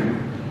hakim,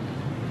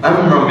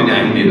 amran min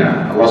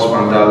indina. Allah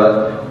subhanahu wa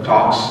ta'ala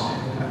talks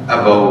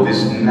about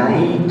this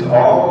night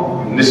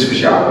of Nisf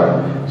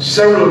Sha'ban.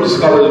 Several of the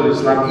scholars of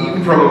Islam,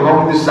 even from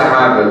among the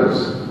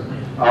Sahabas,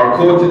 are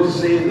quoted to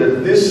say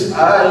that this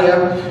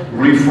ayah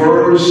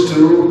refers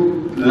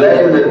to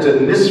Laylat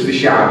al-Nisf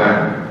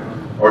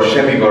Sha'ban, or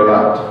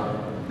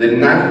Shab-e-Bara'at, the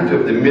night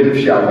of the mid of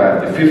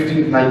Sha'ban, the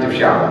 15th night of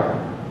Sha'ban.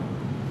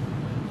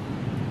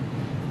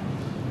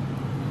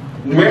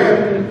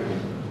 When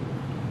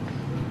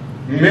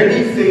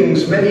many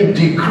things, many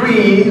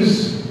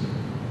decrees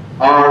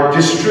are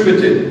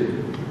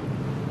distributed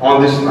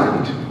on this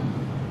night,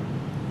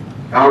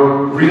 are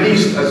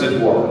released as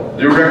it were.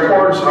 The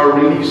records are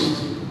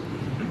released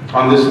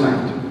on this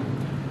night.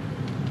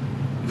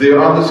 There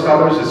are other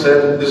scholars that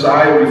said this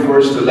ayah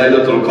refers to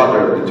Laylatul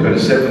Qadr, the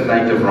 27th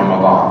night of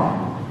Ramadan.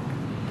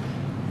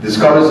 The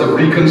scholars have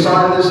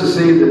reconciled this to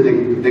say that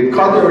the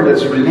Qadr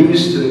that's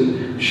released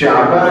in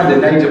Sha'ban,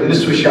 the night of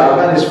Nisf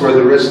Sha'ban, is for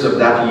the rest of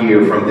that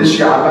year, from this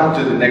Sha'ban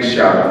to the next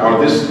Sha'ban, or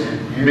this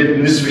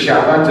Nisf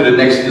Sha'ban to the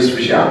next Nisf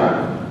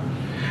Sha'ban.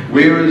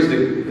 Whereas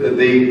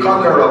the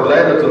Qadr of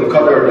Laylatul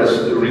Qadr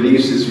that's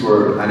released is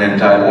for an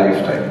entire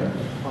lifetime.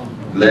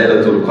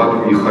 Laylatul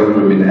Qadr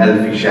khayrun min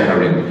alfi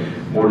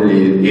shahrin, more than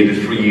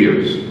 83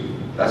 years.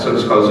 That's what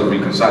the scholars have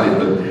reconciled.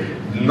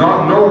 But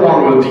no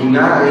one will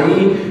deny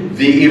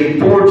the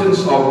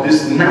importance of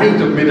this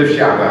night of mid of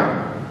Sha'ban.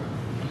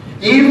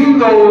 Even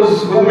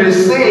those who may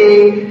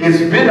say it's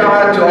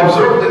bid'ah to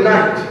observe the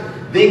night,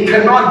 they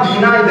cannot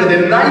deny that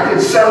the night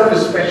itself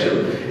is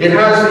special. It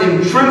has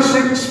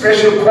intrinsic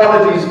special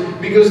qualities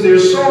because there are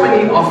so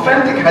many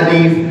authentic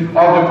hadith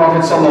of the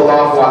Prophet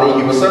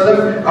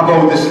ﷺ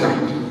about this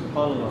night.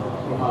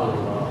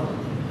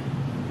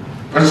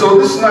 And so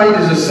this night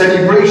is a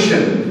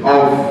celebration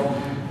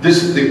of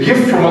the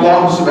gift from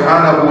Allah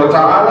subhanahu wa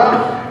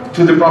ta'ala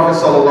to the Prophet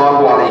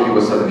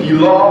ﷺ. He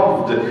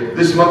loved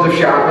this month of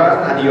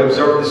Sha'ban and he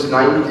observed this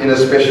night in a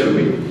special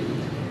way.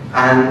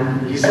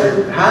 And he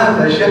said,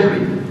 "Hada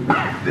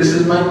shahri, this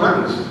is my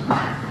month."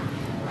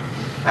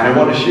 And I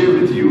want to share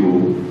with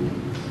you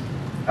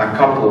a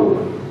couple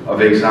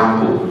of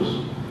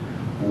examples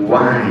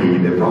why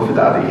the Prophet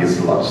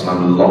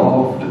ﷺ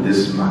loved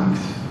this month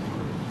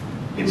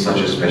in such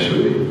a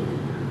special way.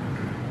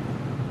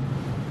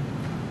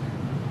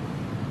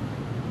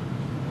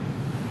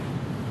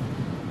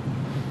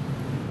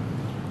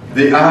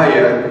 The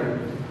ayah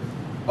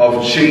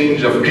of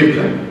change of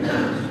Qibla.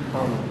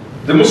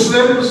 The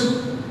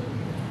Muslims,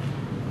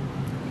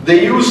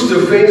 they used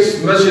to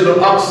face Masjid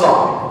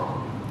al-Aqsa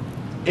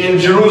in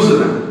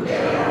Jerusalem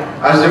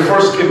as their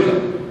first Qibla.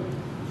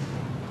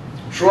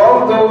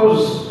 Throughout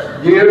those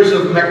years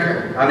of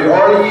Mecca and the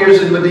early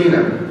years in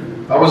Medina,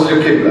 that was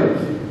their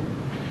Qibla.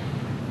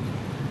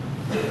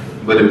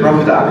 But the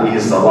Prophet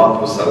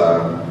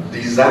ﷺ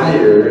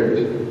desired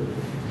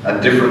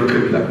a different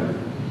Qibla.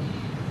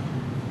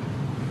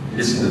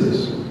 Listen to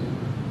this.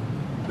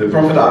 The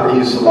Prophet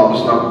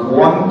ﷺ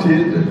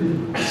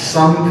wanted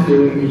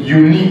something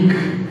unique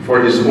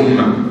for his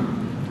ummah.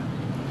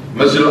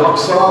 Masjid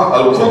al-Aqsa,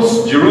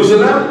 Al-Quds,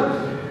 Jerusalem,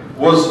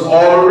 was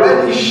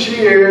already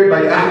shared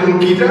by Ahlul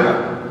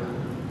Kitab,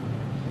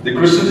 the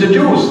Christians and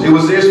Jews. It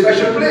was their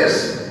special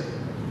place.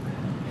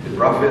 The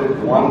Prophet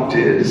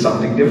wanted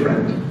something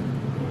different,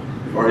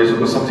 or it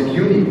was something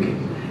unique.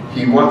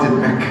 He wanted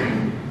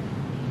Mecca.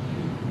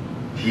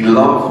 He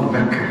loved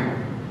Mecca.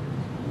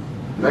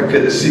 Mecca,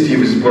 the city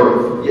of his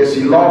birth. Yes,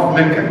 he loved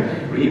Mecca.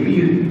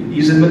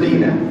 He's in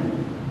Medina.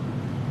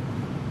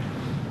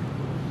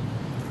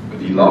 But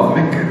he loved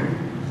Mecca.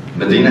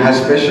 Medina has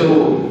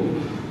special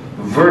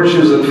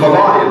virtues and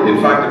fadail.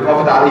 In fact, the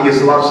Prophet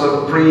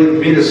ﷺ prayed,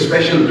 made a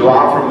special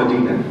dua from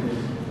Medina.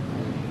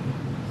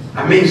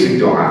 Amazing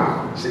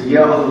dua. Say,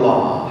 Ya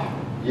Allah,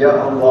 Ya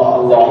Allah,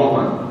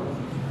 Allahumma,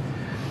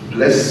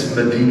 bless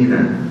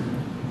Medina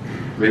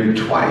with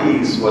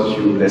twice what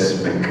you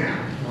bless Mecca.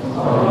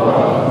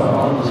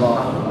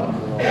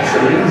 It's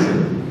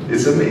amazing.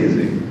 It's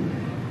amazing.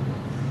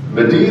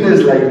 Medina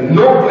is like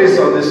no place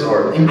on this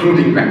earth,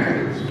 including Mecca.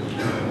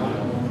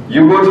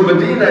 You go to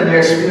Medina and you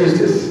experience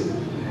this.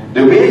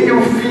 The way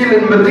you feel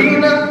in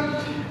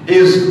Medina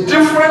is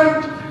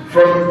different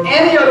from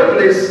any other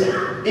place,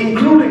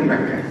 including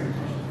Mecca.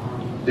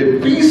 The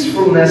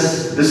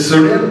peacefulness, the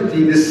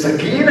serenity, the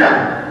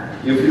sakina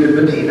you feel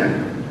in Medina,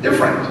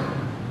 different.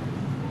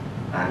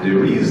 And the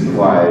reason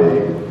why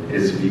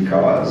is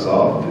because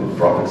of the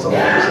Prophet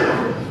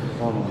ﷺ.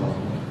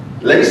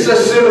 ليس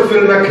السر في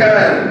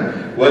المكان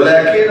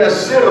ولكن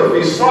السر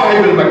في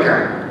صاحب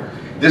المكان.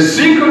 The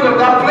secret of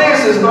that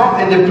place is not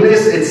in the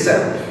place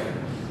itself.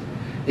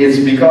 It's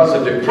because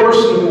of the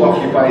person who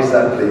occupies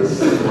that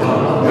place.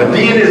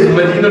 Medina is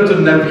Medina to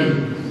Nabi,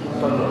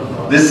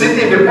 the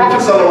city of the Prophet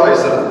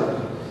ﷺ.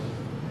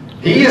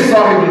 He is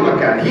Sahib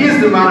al-Makan. He is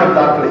the man of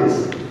that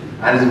place.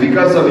 And it's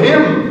because of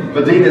him,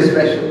 Medina is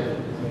special.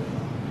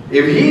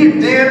 If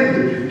he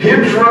did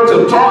hijrah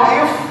to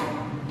Ta'if,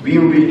 we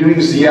will be doing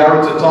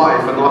ziyarah to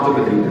Ta'if and not to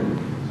Medina.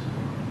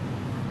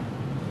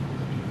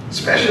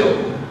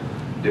 Special.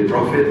 The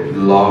Prophet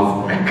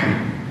loved Mecca.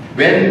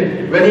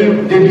 When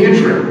he did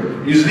hijrah,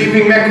 he was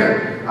leaving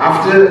Mecca.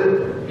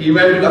 After he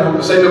went with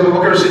Sayyidina Abu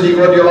Bakr Siddiq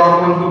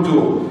radiallahu anhu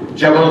to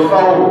Jabal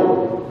Thawr,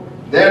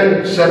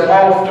 then set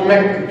off to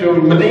Mecca,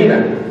 to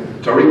Medina,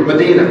 to reach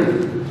Medina.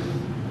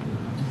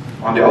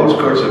 On the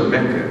outskirts of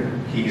Mecca,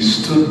 he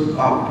stood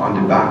up on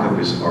the back of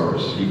his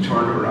horse. He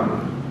turned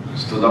around,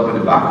 stood up on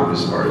the back of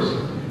his horse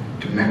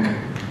to Mecca.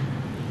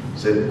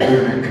 Said,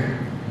 "Oh Mecca,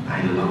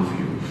 I love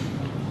you."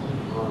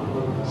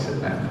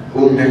 Said that.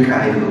 "Oh Mecca,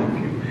 I love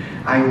you.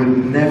 I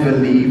would never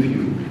leave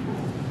you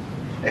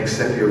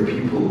except your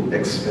people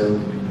expelled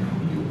me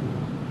from you."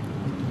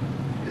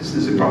 This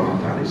is the Prophet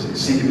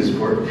seeking his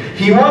word.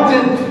 He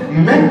wanted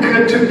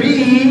Mecca to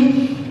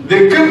be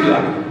the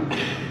Qibla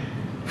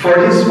for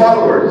his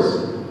followers.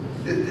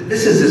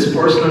 This is his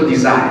personal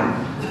desire.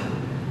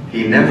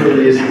 He never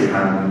raised his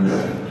hand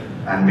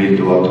and made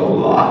dua to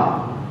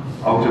Allah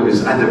out of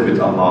his adab with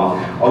Allah,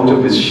 out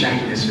of his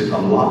shyness with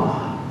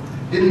Allah.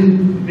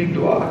 Didn't make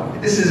dua.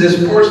 This is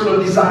his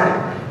personal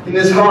desire in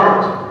his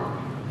heart.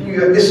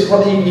 This is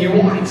what he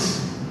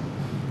wants.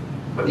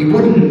 But he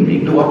wouldn't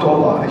make dua to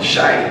Allah. He's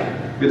shy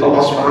with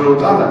Allah subhanahu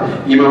wa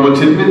ta'ala. Imam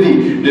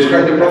al-Tirmidhi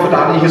described the Prophet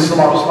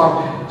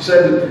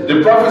said,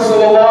 the Prophet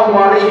sallallahu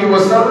alayhi wa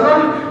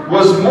sallam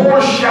was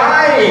more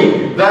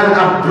shy than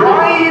a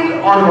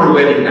bride on her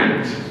wedding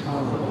night.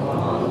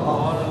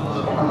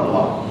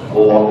 SubhanAllah.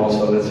 Allahumma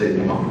salli ala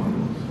Sayyidina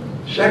Muhammad.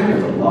 Shy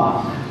with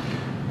Allah.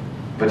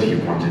 But he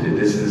wanted it.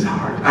 This is his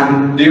heart.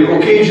 And the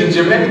occasions,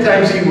 many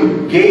times he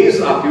would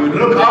gaze up, he would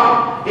look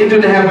up into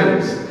the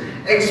heavens,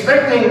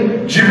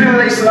 expecting Jibreel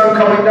alayhi salam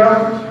coming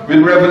down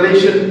with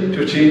revelation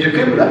to change the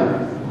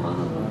Qibla.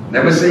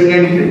 Never saying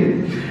anything.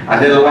 And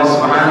then Allah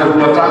subhanahu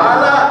wa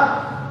ta'ala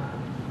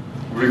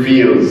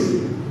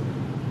reveals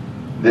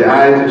the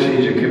ayah to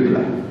change the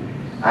Qibla.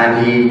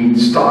 And he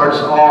starts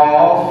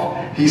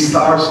off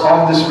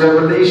this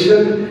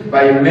revelation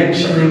by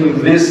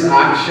mentioning this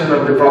action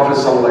of the Prophet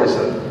sallallahu alaihi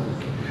wasallam.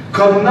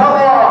 قَدْ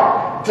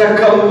نَرَى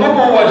تَكَلُّبُ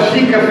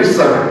وَجْهِكَ فِي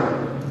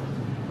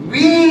السَّمَاءِ.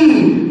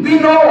 We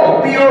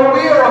know, we are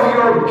aware of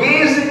your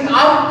gazing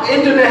up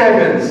into the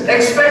heavens,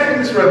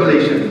 expecting this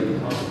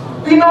revelation.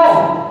 We know.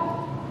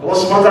 Allah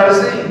subhanahu wa ta'ala is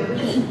saying,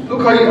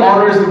 look how he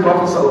honors the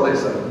Prophet sallallahu alaihi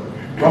wasallam.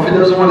 The Prophet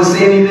doesn't want to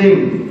say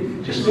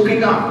anything, just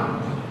looking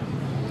up.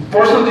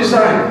 Personal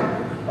desire.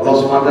 Allah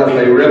subhanahu wa ta'ala,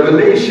 by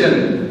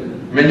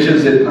revelation,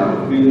 mentions it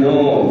now. We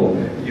know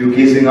you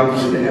gazing up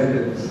to the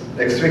heavens,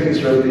 expecting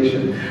this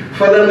revelation.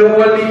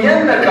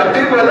 فَلَنُوَلِّيَنَّكَ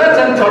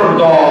قِبْلَةً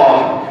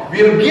تَرْضَاهَا.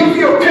 We'll give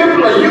you a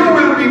qibla you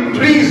will be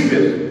pleased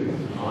with.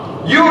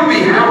 You will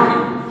be happy.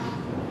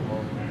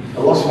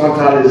 Allah subhanahu wa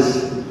ta'ala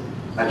is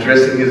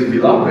addressing his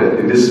beloved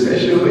in this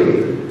special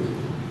way.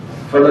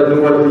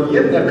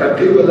 فَلَنُوَلِّيَنَّكَ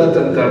قِبْلَةً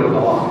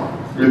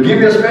تَرْضَاهَا. We'll give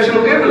you a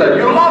special qibla.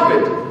 You love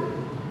it.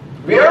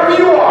 Wherever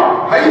you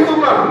are,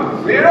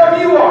 حَيْثُمَا, wherever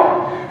you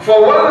are.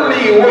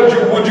 فَوَلِّي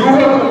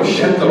وُجُوهَكُمْ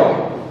شَطْرَهُ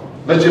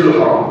مَسْجِدُ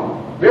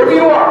الْحَرَامِ. Wherever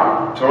you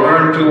are,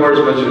 turn towards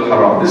Masjid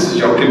al-Haram. This is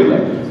your Qibla.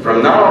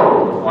 From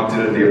now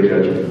until the day of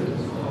judgment.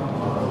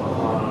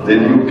 The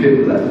new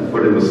Qibla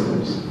for the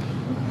Muslims.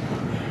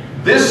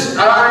 This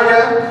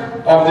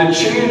ayah of the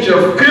change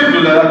of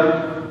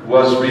Qibla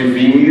was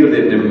revealed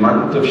in the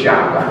month of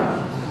Sha'ban.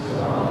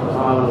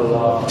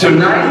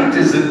 Tonight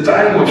is the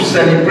time of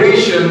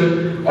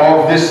celebration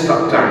of this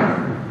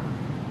time.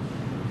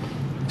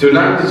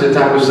 Tonight is the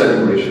time of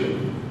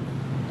celebration.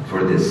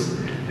 For this,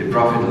 the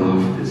Prophet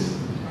loved this.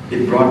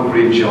 It brought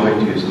great joy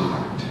to his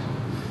heart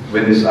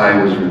when this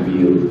ayah was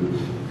revealed.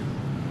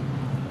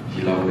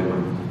 He loved it.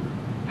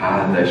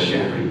 هذا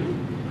شهري.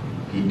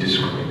 He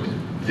described,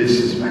 this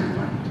is my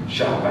month,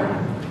 Sha'ban.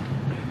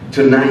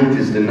 Tonight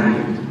is the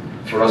night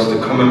for us to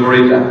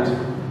commemorate that.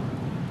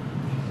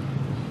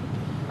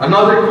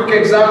 Another quick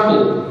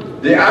example,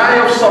 the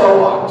ayah of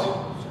salawat.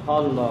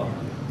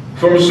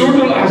 From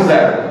Surah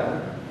Al-Ahzab,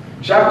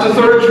 chapter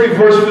 33,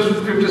 verse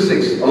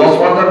 56. Allah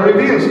SWT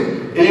reveals,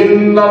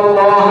 إِنَّ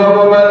اللَّهَ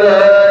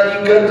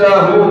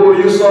وَمَلَائِكَتَهُ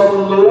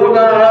يُصَلُّونَ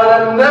عَلَى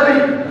النَّبِيِّ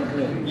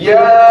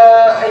يَا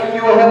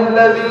أَيُّهَا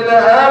الَّذِينَ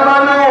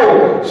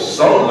آمَنُوا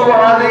صَلُّوا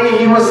عَلَيْهِ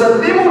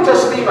وَسَلِّمُوا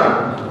تَسْلِيمًا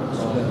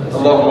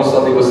اللهم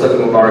صل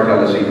وسلم وبارك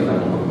على سيدنا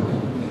Muhammad.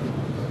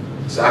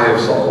 It's ayah of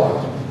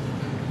salawat.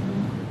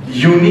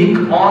 Unique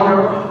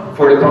honor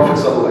for the Prophet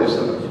sallallahu alaihi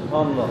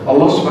wasallam.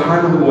 Allah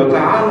subhanahu wa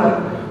ta'ala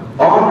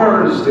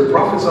honors the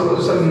Prophet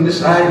in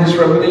this ayah, in this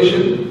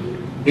revelation,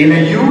 in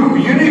a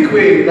unique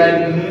way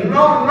that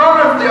none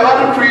of the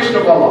other creation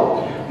of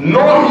Allah,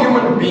 no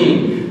human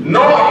being,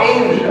 no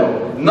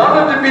angel, none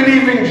of the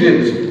believing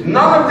jinns,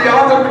 none of the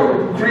other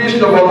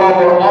creation of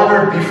Allah were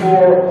honored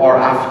before or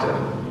after.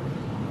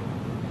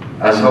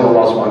 As how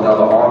Allah subhanahu wa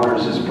ta'ala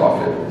honors His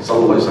Prophet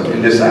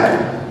in this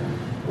ayah.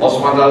 Allah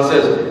subhanahu wa ta'ala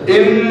says,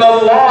 Inna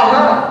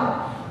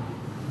Allah,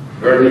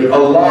 verily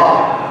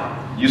Allah,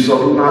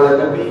 Yusalluna ala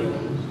Nabi,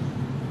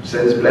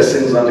 sends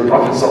blessings on the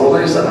Prophet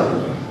sallallahu alaihi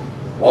wasallam.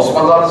 Allah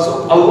subhanahu wa ta'ala says,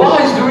 Allah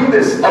is doing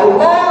this.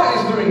 Allah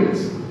is doing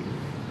this.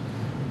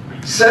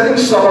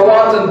 Sending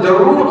salawat and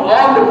darood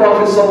on the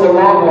Prophet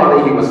sallallahu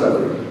alaihi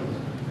wasallam.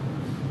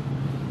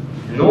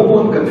 No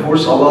one can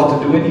force Allah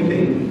to do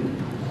anything.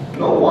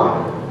 No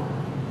one.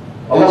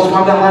 Allah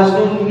subhanahu wa ta'ala has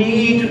no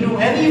need to do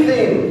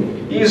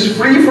anything. He is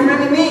free from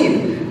any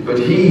need. But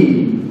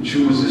He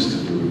chooses to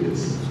do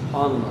this.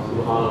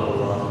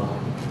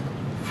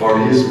 For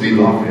His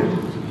beloved.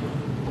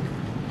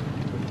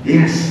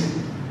 Yes.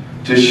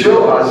 To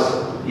show us,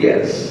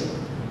 yes,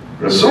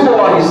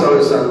 Rasulullah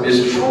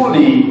is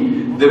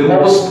truly the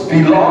most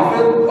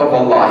beloved of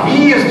Allah.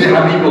 He is the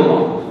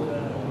Habibullah.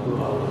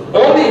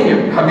 Only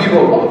Him,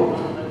 Habibullah.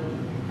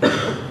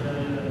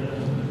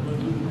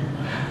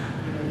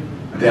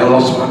 Then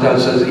Allah subhanahu wa ta'ala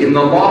says, Inna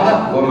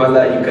Allah wa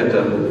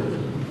malaikatahu.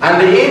 And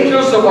the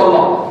angels of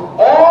Allah,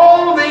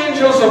 all the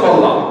angels of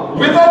Allah,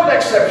 without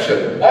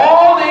exception,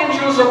 all the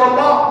angels of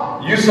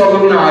Allah,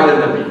 yusalluna ala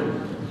nabi.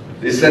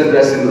 They send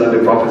blessings on the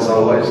Prophet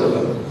sallallahu alaihi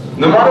wasallam.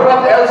 No matter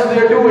what else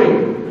they're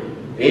doing,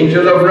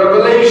 angel of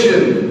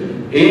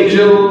revelation,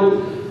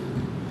 angel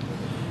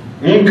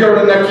Munkar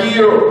and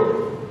Nakir,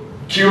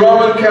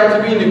 Kiram and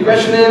Katibin, the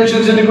question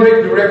angels and the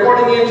great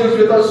recording angels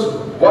with us,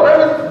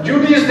 whatever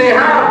duties they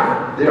have,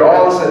 they're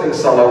all sending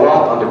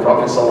salawat on the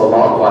Prophet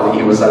sallallahu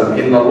alaihi wasallam.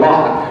 Inna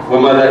Allah wa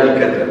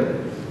malaikatahu.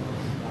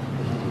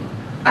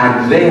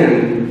 And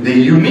then the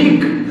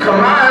unique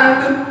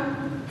command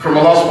from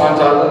Allah subhanahu wa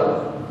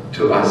ta'ala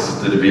to us,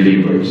 to the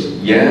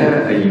believers.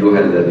 Ya ayyuha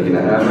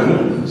alladhina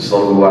amanu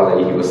sallu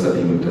alayhi wa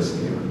sallimu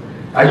taslima.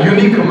 A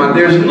unique command.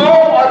 There's no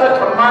other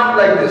command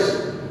like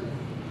this.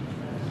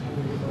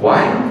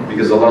 Why?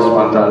 Because Allah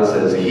subhanahu wa ta'ala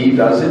says He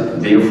does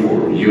it,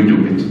 therefore you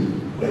do it.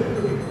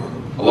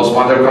 Allah subhanahu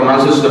wa ta'ala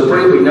commands us to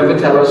pray, but never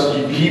tell us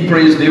He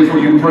prays, therefore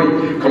you pray.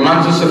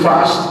 Commands us to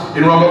fast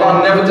in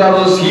Ramadan, never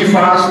tells us He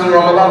fasts in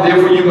Ramadan,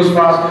 therefore you must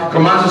fast.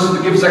 Commands us to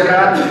give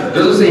zakat,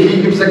 doesn't say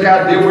He gives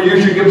zakat, therefore you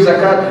should give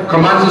zakat.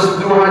 Commands us to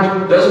do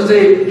hajj, doesn't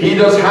say He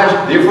does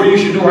hajj, therefore you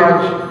should do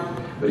hajj.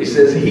 But He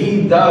says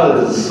He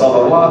does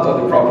salawat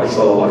on the Prophet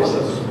sallallahu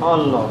alaihi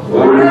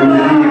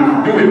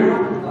wasallam. Do it.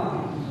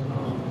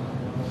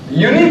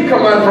 Unique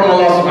command from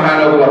Allah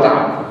subhanahu wa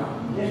ta'ala.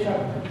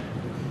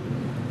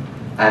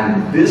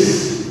 And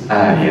this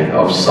ayah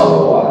of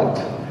salawat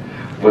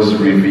was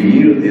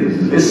revealed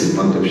in this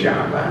month of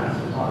Sha'ban.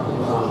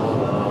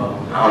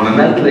 On a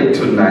night like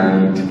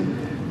tonight,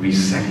 we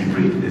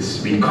celebrate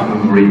this, we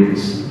commemorate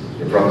this.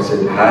 The Prophet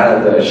said,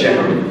 Hada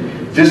shahri.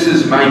 This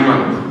is my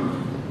month.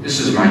 This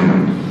is my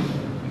month.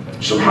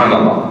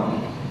 Subhanallah.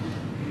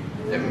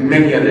 There are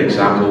many other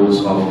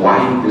examples of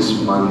why this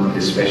month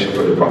is special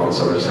for the Prophet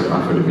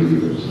and for the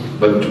believers.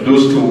 But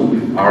those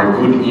two are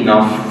good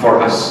enough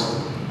for us.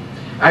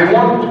 I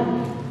want,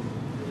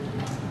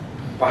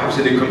 perhaps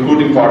in the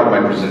concluding part of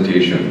my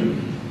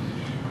presentation,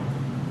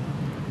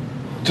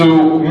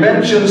 to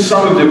mention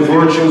some of the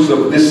virtues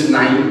of this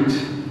night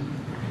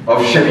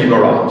of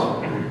Shab-e-Bara'at,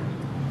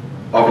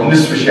 of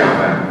Nisf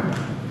Sha'ban.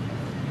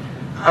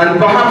 And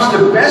perhaps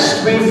the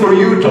best way for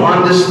you to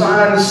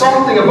understand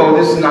something about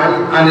this night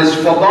and its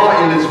fada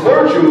and its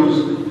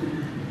virtues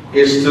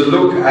is to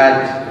look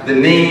at the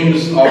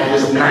names of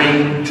this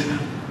night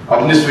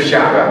of Nisf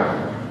Sha'ban,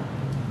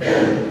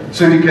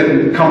 so we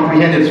can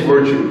comprehend its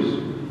virtues.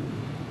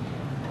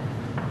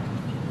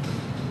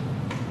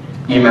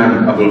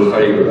 Imam Abul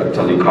Khair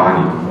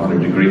al-Taliqani, one of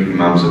the great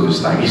imams of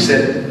his time, he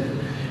said,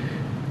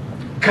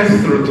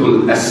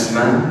 Kathratul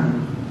asma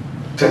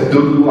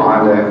tadullu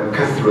ala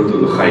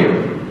kathratul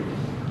khair.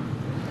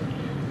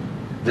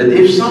 That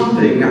if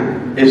something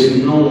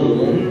is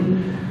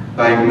known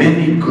by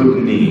many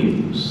good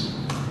names,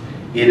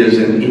 it is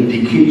an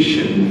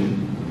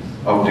indication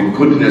of the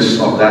goodness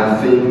of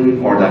that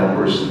thing or that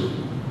person.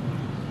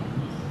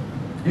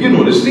 You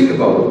notice, think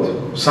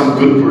about some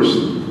good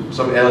person,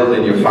 some elder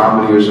in your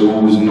family or so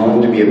who is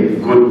known to be a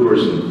good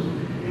person.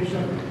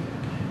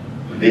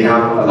 They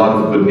have a lot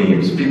of good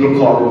names. People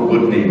call them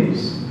good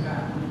names.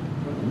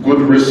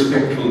 Good,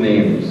 respectful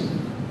names.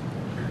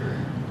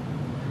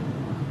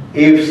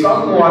 If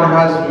someone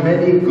has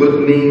many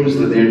good names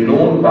that they're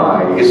known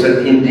by, it's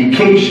an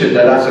indication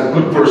that that's a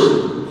good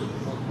person.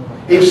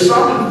 If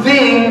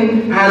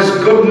something has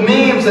good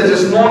names that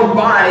is known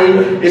by,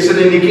 it's an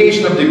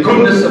indication of the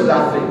goodness of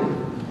that thing.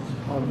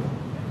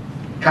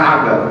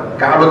 Kaaba,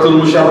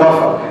 Kaabatul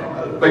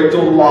Musharrafa,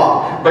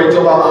 Baytullah,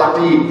 Baytullah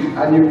Atiq,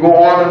 and you go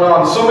on and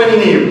on. So many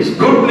names,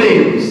 good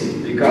names,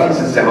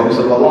 because it's the house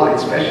of Allah,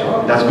 it's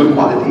special. That's good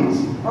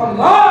qualities.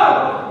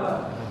 Allah!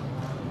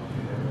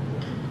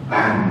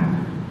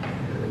 And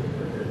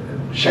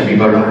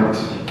Shab-e-Bara'at,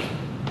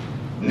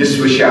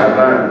 Nisf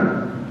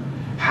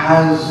Sha'ban,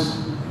 has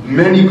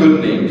many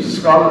good names.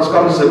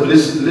 Scholars have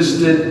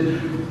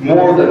listed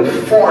more than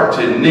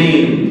 40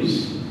 names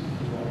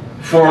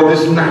for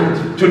this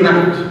night,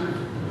 tonight,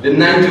 the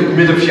night of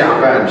mid of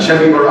Sha'ban,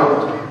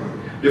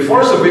 Shab-e-Bara'at. The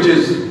first of which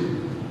is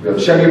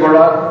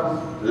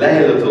Shab-e-Bara'at,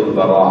 Laylatul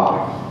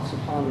Bara'at,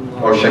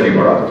 or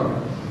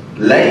Shab-e-Bara'at,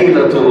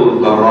 Laylatul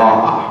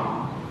Bara'at.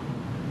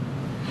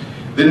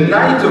 The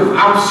night of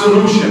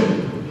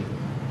absolution,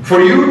 for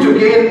you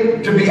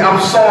to be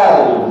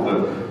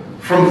absolved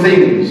from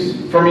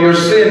things, from your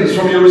sins,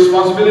 from your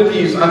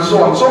responsibilities, and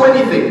so on, so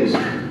many things,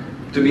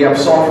 to be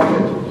absolved from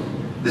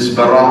it. This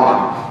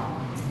bara'ah,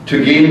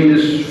 to gain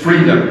this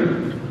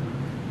freedom.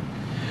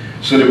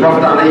 So the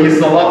Prophet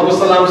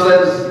ﷺ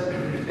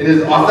says in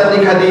his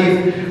authentic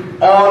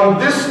hadith, on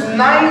this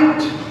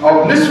night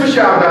of Nisf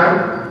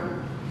Sha'ban,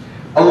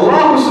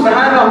 Allah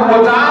subhanahu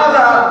wa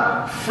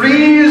ta'ala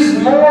frees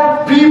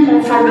more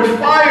people from the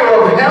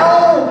fire of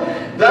hell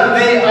than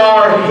they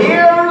are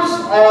hairs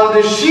on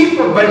the sheep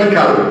of Bani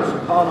Kalb.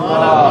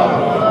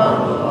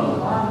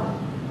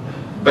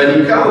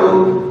 Bani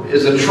Kalb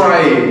is a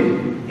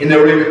tribe in the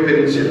Arabian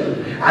Peninsula,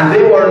 and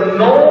they were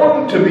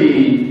known to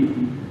be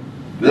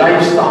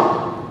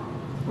livestock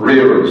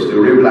rearers. They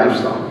rear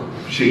livestock,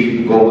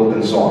 sheep, goat,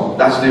 and so on.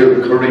 That's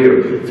their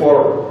career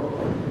for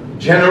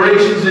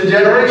generations and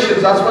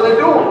generations. That's what they're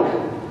doing.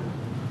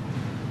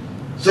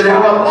 So they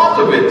have a lot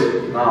of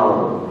it.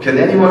 Now, can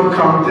anyone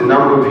count the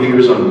number of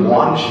hairs on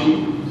one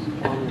sheep?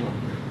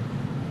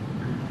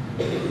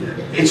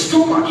 It's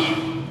too much.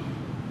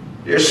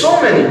 There's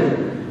so many.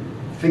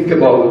 Think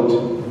about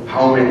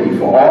how many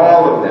for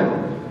all of them.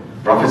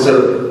 Prophet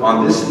said,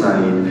 on this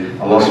night,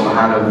 Allah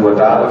subhanahu wa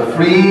ta'ala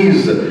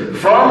frees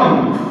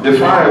from the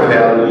fire of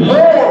hell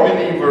more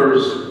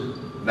believers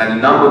than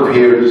the number of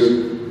hairs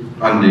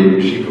on the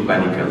sheep of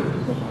Bani Kalb.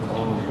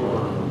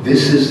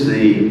 This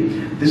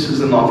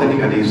is an authentic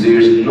hadith. There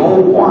is no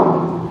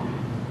one,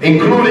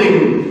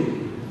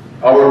 including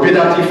our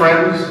bid'ati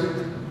friends,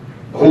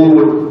 who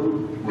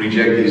would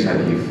reject these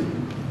hadith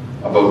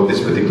about this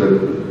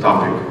particular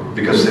topic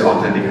because they're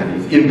authentic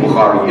hadith in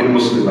Bukhari, in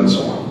Muslim, and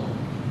so on.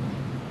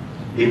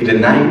 If the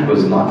night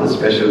was not a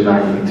special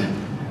night,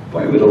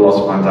 why would Allah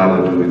subhanahu wa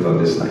ta'ala do it on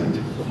this night?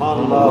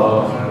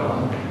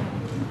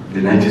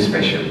 The night is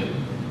special.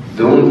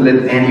 Don't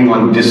let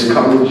anyone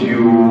discourage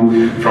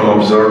you from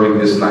observing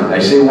this night. I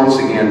say once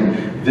again,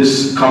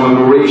 this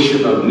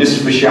commemoration of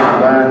Nisf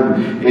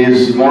Sha'ban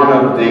is one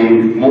of the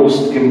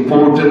most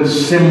important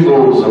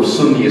symbols of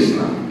Sunni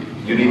Islam.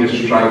 You need to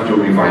strive to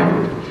revive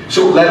it.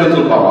 So,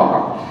 Laylatul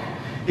Bara'ah.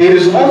 It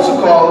is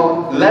also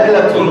called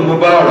Laylatul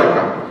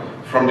Mubarakah.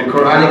 From the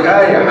Quranic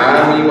ayah,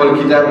 Hamid wal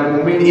Kitab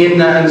al-Mubin,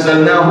 Inna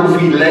anzalnahu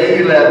fi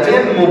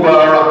laylatin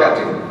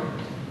mubarakatin.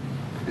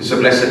 It's a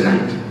blessed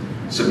night.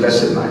 It's a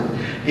blessed night.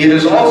 It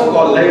is also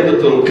called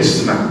Laylatul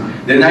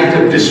Qismah, the night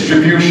of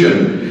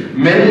distribution.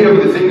 Many of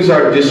the things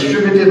are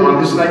distributed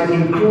on this night,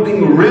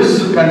 including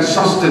rizq and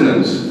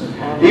sustenance.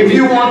 If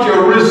you want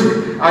your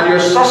rizq and your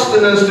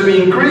sustenance to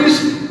be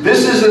increased,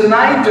 this is a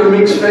night to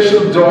make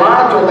special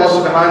dua to Allah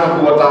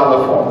subhanahu wa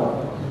ta'ala for.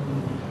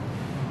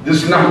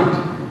 This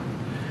night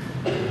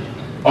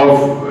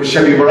of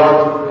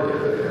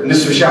Shab-e-Bara'at,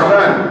 Nisf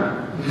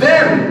Sha'ban.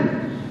 Then,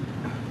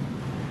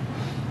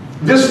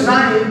 this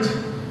night,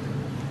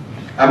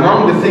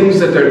 among the things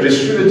that are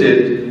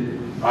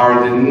distributed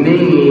are the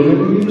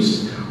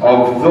names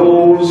of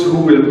those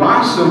who will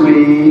pass away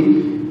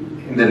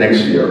in the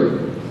next year.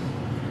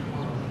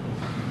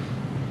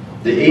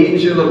 The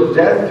angel of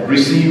death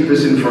received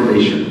this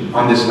information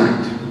on this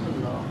night.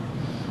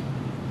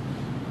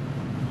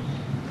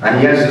 And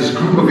he has this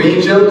group of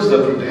angels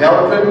that would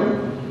help him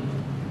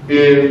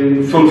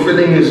in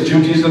fulfilling his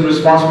duties and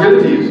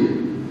responsibilities.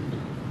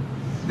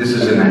 This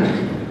is the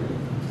night.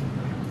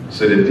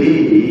 So the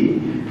day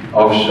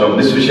of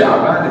Nisf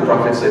Sha'ban, the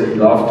Prophet said he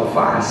loved to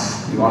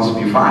fast. He wants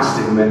to be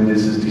fasting when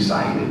this is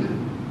decided.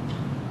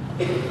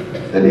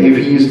 That if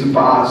he is to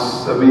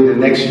pass away the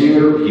next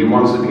year, he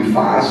wants to be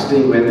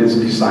fasting when it's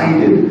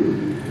decided.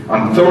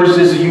 On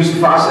Thursdays he used to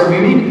fast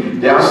every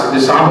week. The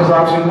Sahabas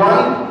asked him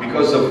why?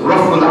 Because of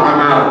Raful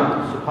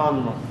Amal.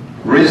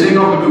 Raising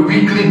up the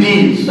weekly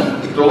deeds to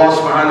Allah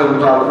subhanahu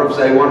wa ta'ala. Prophet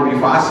said, I want to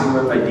be fasting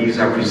when my deeds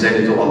are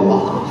presented to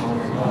Allah.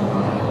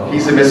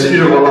 He's the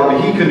messenger of Allah,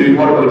 but he can do it.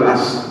 What about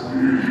us?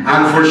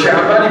 And for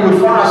Sha'ban he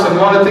would fast, and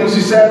one of the things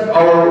he said,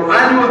 our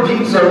annual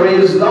deeds are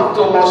raised up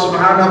to Allah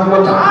subhanahu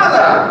wa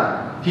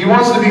ta'ala. He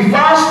wants to be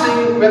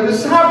fasting when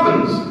this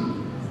happens.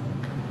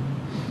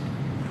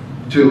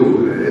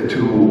 To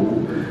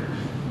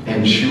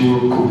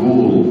ensure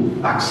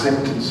Qabul,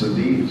 acceptance of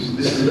these.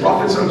 This is the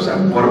Prophet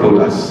ﷺ. What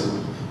about us?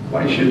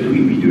 Why should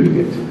we be doing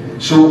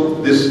it? So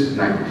this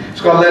night,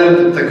 it's called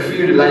Laylat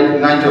al-Takfir, the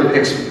night of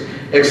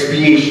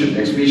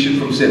expiation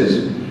from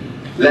sins.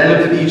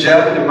 Laylat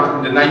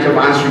al-Ijab, the night of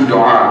answering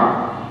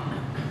dua.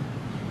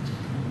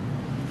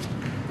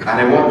 And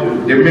I want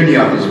to, there are many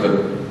others, but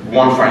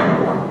one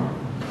final one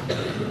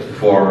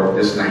for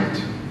this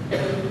night.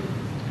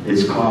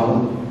 It's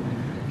called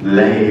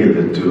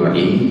Laylatul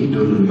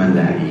Eidul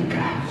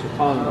Malaika,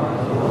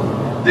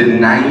 the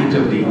night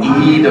of the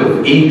Eid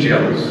of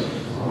Angels.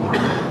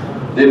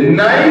 The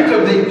night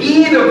of the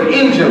Eid of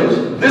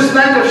Angels. This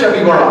night of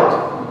Shab-e-Bara'at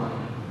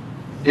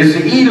is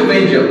the Eid of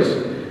Angels.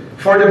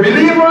 For the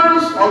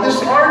believers on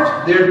this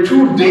earth, there are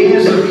 2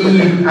 days of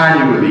Eid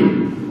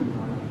annually.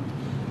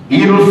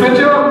 Eid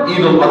al-Fitr,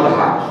 Eid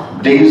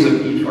al-Adha, days of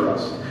Eid for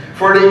us.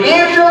 For the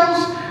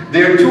angels,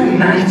 there are 2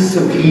 nights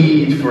of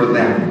Eid for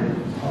them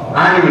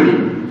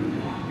annually.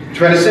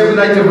 27th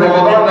night of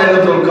Ramadan,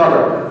 Laylatul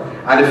Qadr,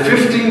 and the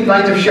 15th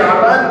night of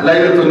Sha'ban,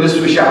 Laylatul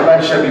Nisf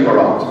Sha'ban,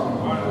 Shab-e-Bara'at.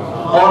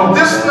 On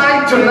this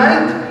night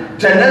tonight,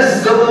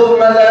 تنزل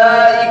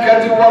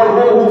الملائكة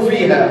والروح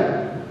فيها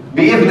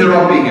بإذن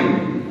ربهم.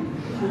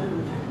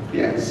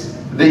 Yes,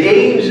 the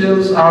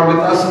angels are with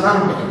us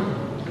now.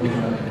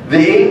 The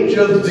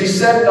angels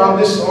descend on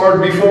this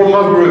earth before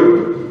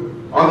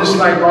Maghrib, on this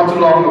night not too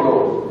long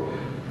ago,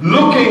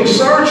 looking,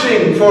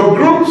 searching for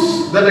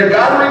groups that are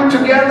gathering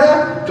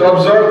together to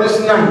observe this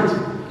night,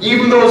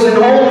 even those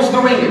in homes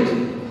doing it.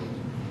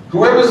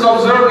 Whoever is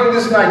observing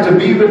this night, to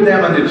be with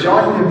them and to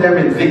join with them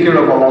in dhikr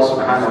of Allah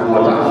subhanahu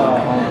wa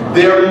ta'ala.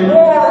 There are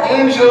more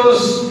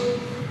angels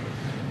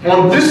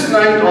on this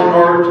night on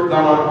earth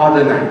than on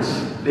other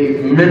nights.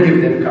 Many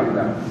of them come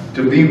down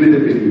to be with the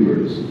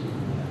believers.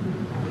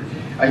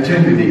 I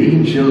tell you, the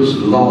angels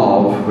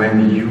love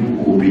when you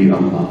obey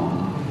Allah.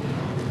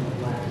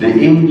 The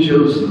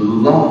angels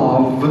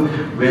love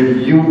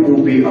when you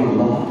obey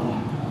Allah.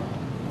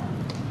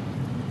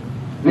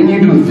 When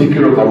you do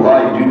dhikr of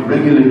Allah, you do it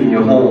regularly in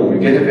your home. You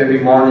get up every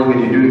morning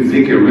and you do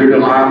dhikr, wird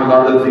al-am and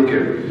other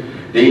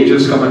dhikr. The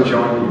angels come and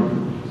join you.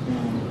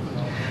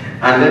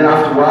 And then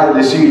after a while,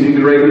 they see you do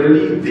it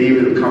regularly, they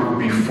will come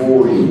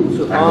before you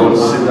and go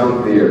sit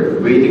down there,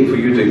 waiting for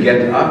you to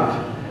get up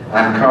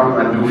and come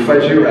and do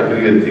fajr and do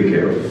your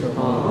dhikr.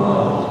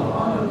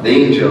 The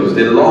angels,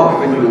 they love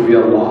when you obey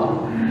Allah.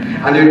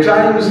 And there are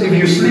times, if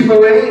you sleep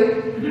away,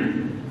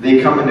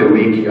 they come and they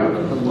wake you up.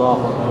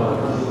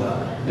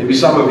 Maybe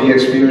some of you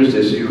experienced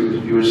this.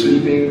 You're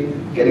sleeping,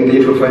 getting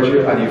late for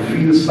Fajr, and you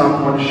feel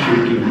someone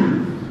shaking you.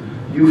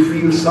 You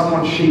feel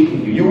someone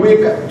shaking you. You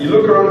wake up, you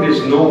look around,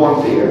 there's no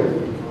one there.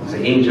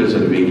 The angels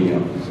are waking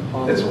up.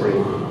 Let's pray.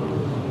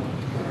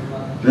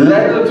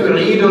 Laylatul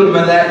Eidul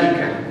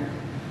Malaika.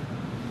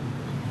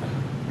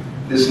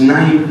 This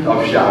night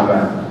of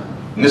Sha'ban,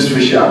 Nisf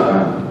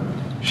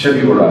Sha'ban,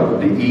 Shab-e-Bara'at,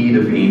 the Eid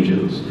of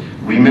Angels.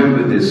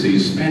 Remember this, so you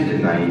spend the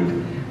night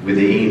with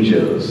the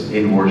angels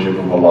in worship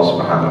of Allah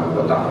subhanahu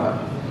wa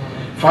ta'ala.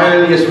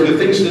 Finally, as for the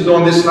things to do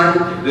on this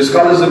night, the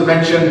scholars have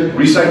mentioned,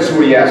 recite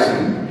Surah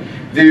Yasin.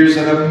 There's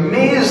an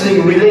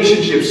amazing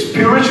relationship,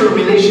 spiritual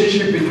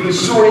relationship between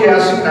Surah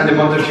Yasin and the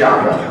month of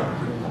Sha'ban.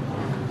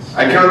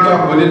 I can't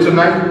talk about it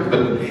tonight,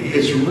 but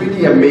it's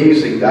really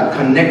amazing, that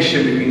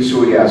connection between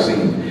Surah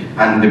Yasin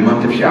and the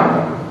month of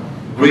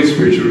Sha'ban. Great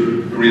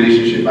spiritual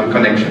relationship and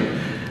connection.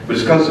 But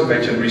the scholars have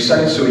mentioned,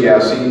 recite Surah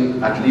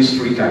Yasin at least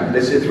 3 times.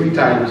 Let's say 3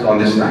 times on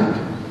this night.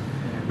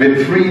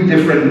 With 3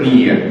 different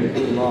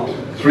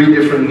niyyah. 3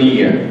 different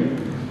niyyah.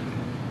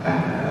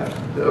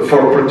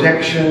 For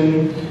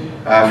protection,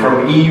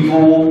 from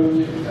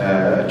evil,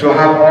 to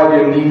have all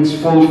your needs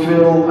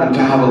fulfilled, and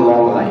to have a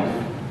long life.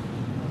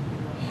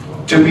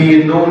 To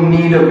be in no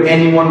need of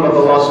anyone but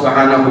Allah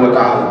subhanahu wa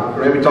ta'ala.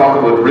 When we talk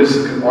about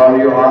risk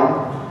earlier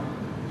on,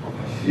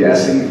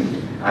 Yasin.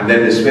 And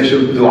then the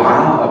special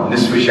dua of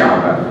Nisf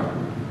Sha'ban.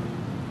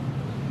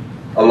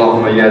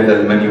 Allahumma ya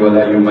dal mani wa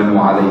la yumanu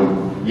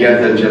alayhi, ya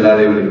dal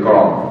jalali wal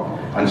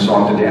ikram, and so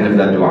on to the end of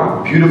that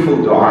dua. Beautiful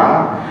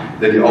dua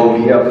that the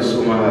awliya of this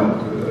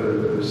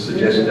ummah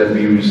suggested that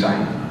we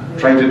recite.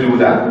 Try to do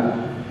that.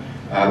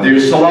 There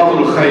is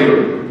Salatul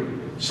Khair.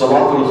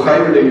 Salatul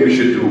Khair that you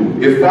should do.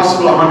 If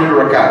possible,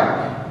 100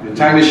 rakat. The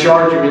time is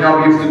short, you may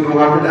not be able to do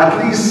 100,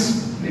 at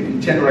least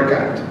maybe 10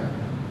 rakat.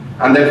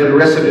 And then for the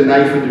rest of the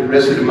night, for the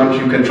rest of the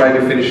month, you can try to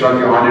finish on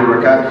your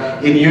 100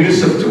 rakat in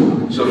units of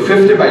 2. So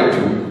 50 by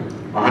 2,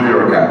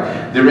 100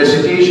 rakat. The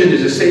recitation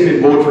is the same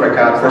in both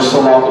rakat for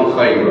Salatul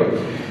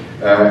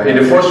Khair. In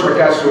the first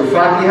rakat, Surah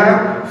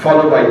Fatiha,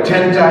 followed by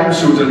 10 times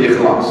Surah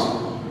Al-Ikhlas.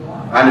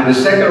 And in the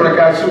second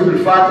rakat, Surah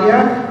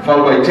Al-Fatiha,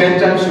 followed by 10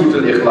 times Surah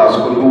Al-Ikhlas.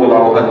 Qul huwa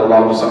Allahu ahad,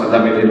 Allahu samad,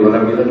 lam yalid wa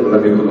lam yulad wa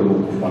lam yakul lahu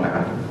kufuwan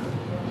ahad.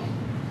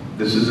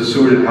 This is a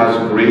surah that has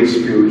great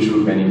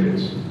spiritual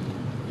benefits.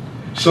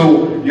 So,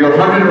 your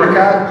 100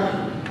 rakat,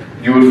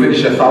 you will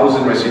finish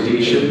 1,000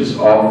 recitations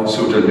of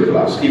Surah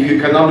Al-Ikhlas. If you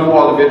cannot do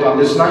all of it on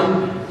this night,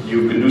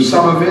 you can do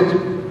some of it,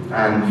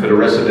 and for the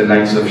rest of the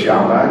nights of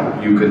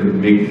Sha'ban, you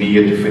can make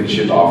niyyah to finish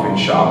it off,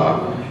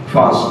 inshallah.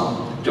 Fast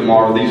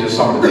tomorrow. These are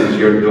some of the things,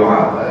 your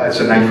dua. It's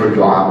a night for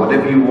dua.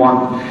 Whatever you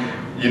want,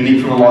 you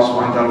need from Allah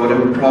subhanahu wa ta'ala,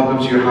 whatever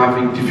problems you're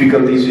having,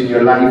 difficulties in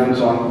your life and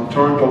so on,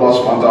 turn to Allah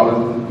subhanahu wa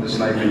ta'ala this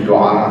night with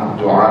dua,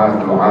 dua,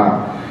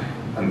 dua,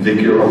 and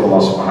dhikr of Allah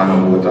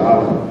subhanahu wa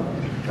ta'ala.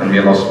 And may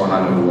Allah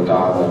subhanahu wa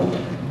ta'ala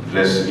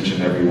bless each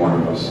and every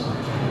one of us.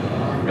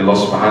 May Allah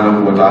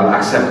subhanahu wa ta'ala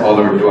accept all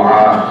our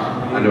dua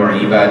and our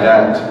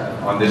ibadat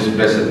on this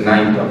blessed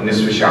night of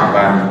Nisf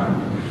Sha'ban.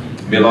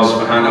 May Allah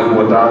subhanahu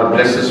wa ta'ala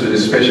bless us with the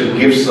special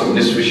gifts of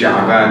Nisf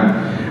Sha'ban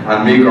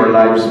and make our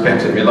lives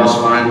better. May Allah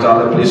subhanahu wa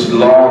ta'ala place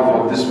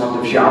love of this month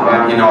of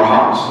Sha'ban in our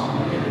hearts.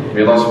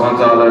 May Allah subhanahu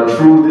wa ta'ala,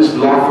 through this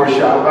love for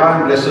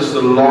Sha'ban, bless us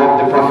to love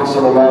the Prophet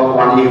sallallahu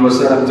alayhi wa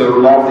sallam, to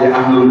love the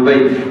Ahlul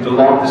Bayt, to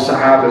love the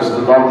Sahabas, to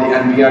love the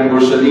Anbiya and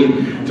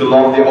Mursaleen, to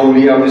love the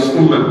awliya of this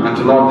ummah, and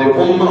to love the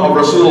ummah of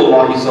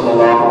Rasulullah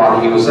sallallahu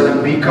alayhi wa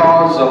sallam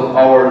because of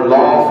our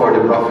love for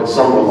the Prophet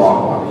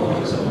sallallahu alayhi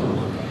wa sallam.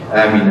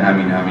 Ameen,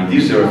 ameen, ameen.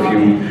 These are a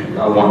few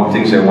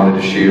things I wanted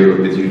to share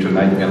with you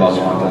tonight. May Allah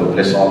subhanahu wa ta'ala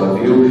bless all of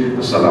you.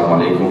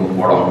 Assalamu alaikum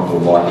wa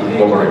rahmatullahi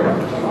wa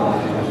barakatuh.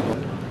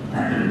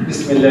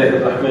 بسم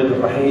الله الرحمن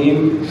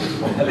الرحيم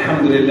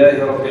الحمد لله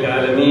رب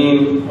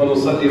العالمين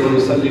ونصلي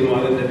ونسلم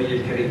على النبي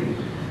الكريم.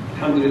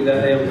 الحمد لله.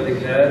 I am very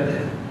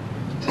glad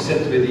to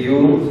sit with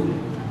you,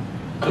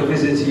 to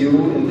visit you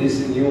in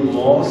this new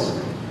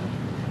mosque.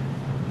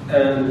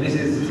 And this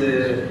is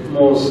the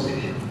mosque,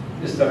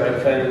 Mr.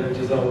 Irfan,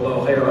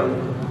 Jazahullah khairan.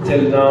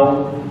 Till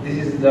now, this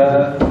is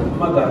the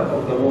mother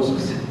of the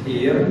mosques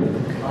here.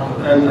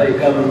 And I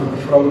come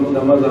from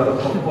the mother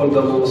of all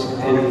the mosques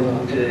in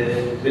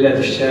Bilad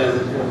al-Sham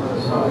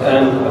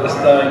and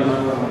Palestine,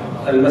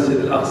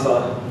 Al-Masjid al-Aqsa.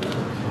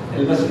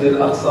 Al-Masjid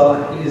al-Aqsa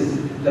is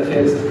the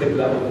first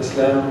Qibla of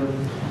Islam.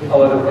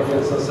 Our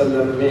Prophet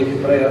ﷺ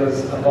make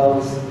prayers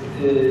about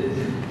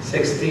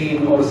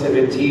 16 or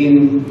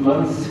 17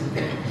 months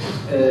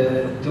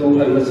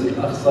to Al-Masjid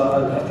al-Aqsa,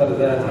 and after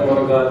that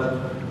our God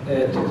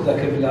took the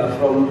Qibla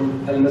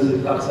from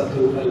Al-Masjid al-Aqsa to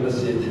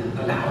Al-Masjid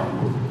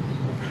al-Haram.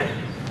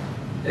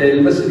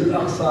 Al-Masjid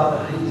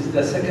al-Aqsa is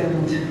the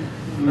second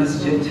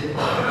masjid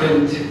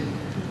built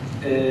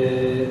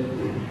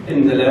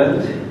in the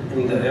land,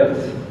 in the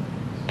earth.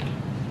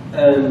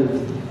 And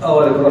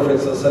our Prophet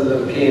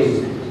ﷺ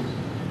came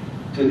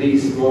to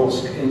this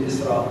mosque in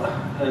Isra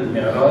and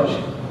Mi'raj.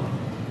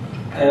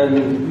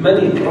 And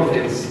many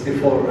prophets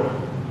before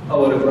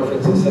our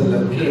Prophet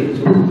ﷺ came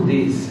to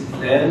this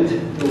land,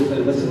 to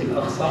Al-Masjid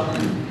al-Aqsa.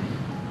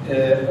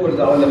 All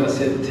the ulama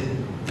said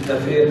the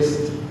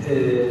first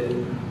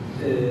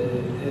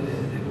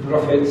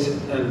prophet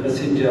and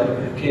messenger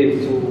came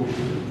to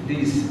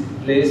these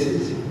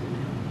places,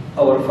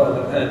 our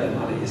father Adam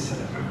alayhi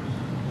salam.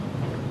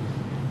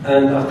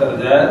 And after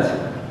that,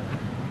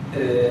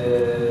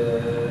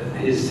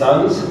 his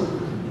sons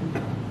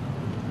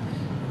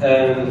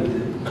and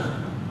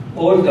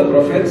all the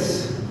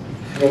prophets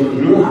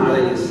from Nuh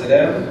alayhi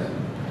salam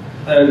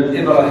and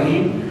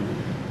Ibrahim,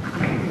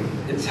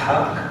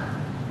 Ishaq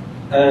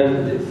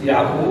and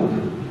Yaqub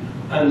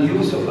and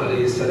Yusuf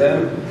alayhi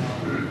salam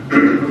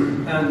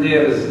and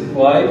their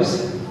wives.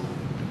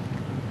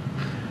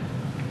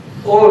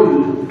 All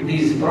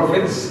these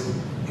prophets'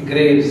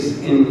 graves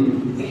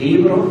in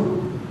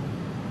Hebrew,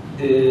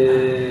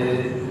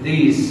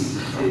 this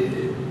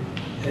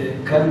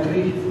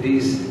country,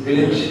 this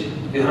village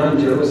behind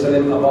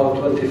Jerusalem, about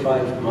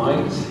 25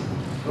 miles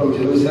from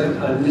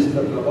Jerusalem, and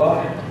Mr.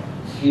 Rabah,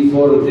 he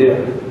born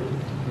there.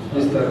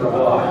 Mr.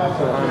 Rabah,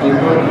 he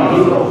born in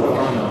Hebrew.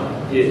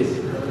 Yes.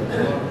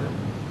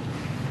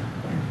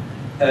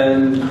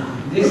 And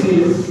this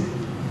is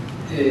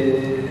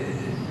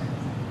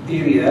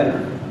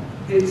area,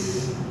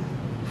 it's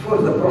for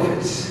the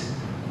prophets,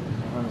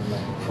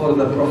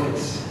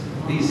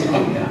 this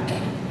area.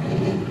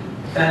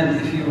 And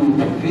if you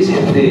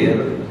visit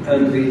there,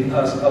 and we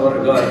ask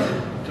our God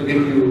to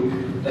give you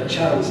the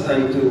chance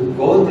and to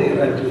go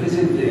there and to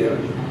visit there,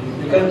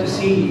 you get to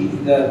see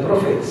the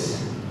prophets,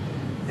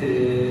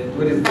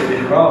 where is the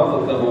mihrab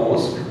of the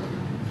mosque,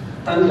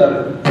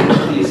 under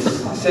these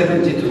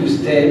 72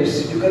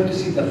 steps, you get to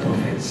see the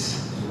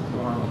prophets.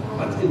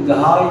 But in the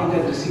high, you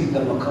get to see the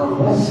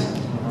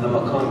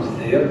maqams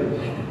there.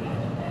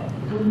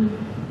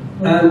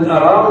 And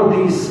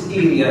around this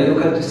area, you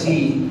get to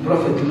see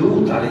Prophet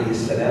Lut alayhi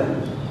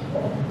salam,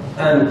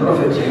 and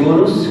Prophet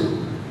Yunus,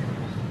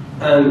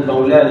 and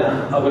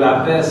Mawlana Abu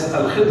al-Abbas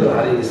al-Khidr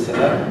alayhi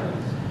salam.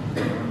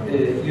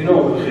 You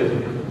know Khidr.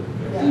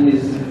 He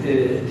is a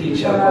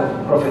teacher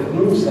of Prophet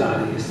Musa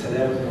alayhi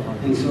salam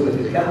in Surah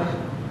Al-Kahf.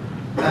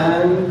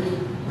 And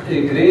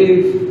a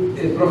grave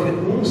Prophet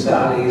Musa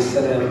alayhi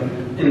salam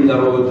in the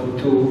road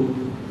to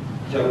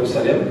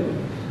Jerusalem.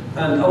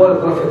 And our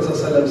Prophet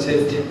ﷺ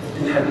said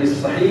in Hadith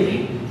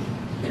Sahih,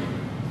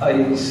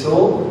 I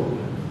saw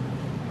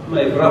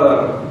my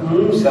brother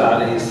Musa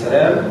alayhi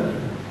salam,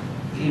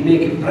 he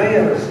make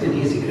prayers in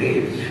his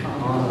grave.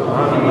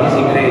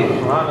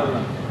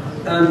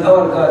 And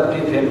our God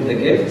gave him the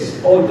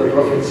gifts, all the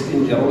prophets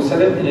in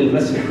Jerusalem, in the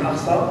Masjid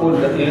al-Aqsa, all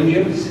the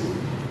angels,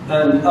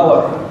 and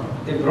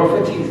the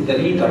prophet is the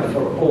leader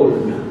for all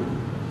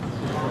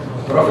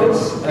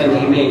prophets, and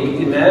he make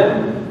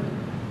Imam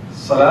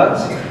Salat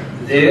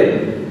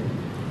there.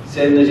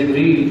 Sayyidina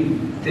Jibreel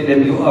tell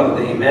him, you are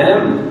the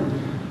Imam,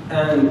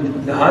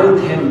 and behind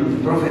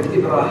him Prophet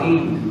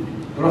Ibrahim,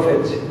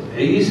 Prophet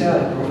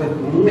Isa, Prophet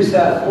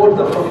Musa, all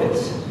the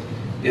prophets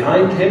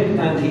behind him,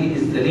 and he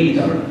is the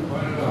leader.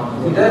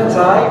 In that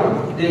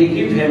time, they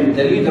give him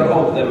the leader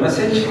of the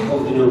message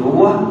of the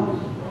Nubuwah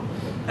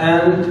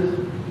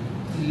and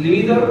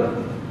leader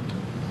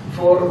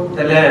for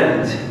the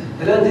land.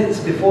 The land is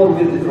before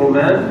with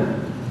Roman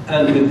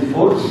and with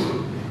Furs,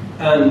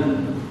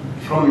 and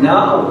from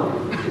now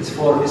it's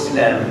for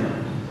Islam.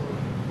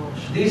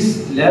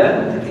 This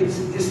land is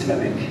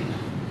Islamic.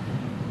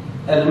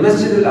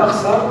 Al-Masjid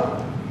al-Aqsa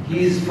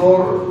is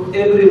for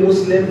every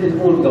Muslim in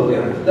all the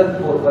world, not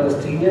for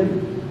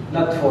Palestinian,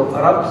 not for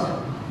Arabs,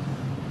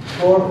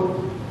 for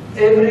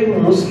every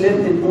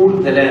Muslim in all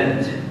the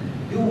land.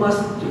 You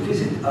must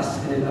visit us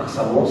in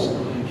Al-Aqsa Mosque.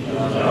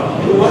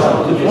 You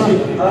must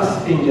visit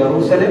us in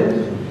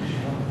Jerusalem,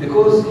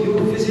 because you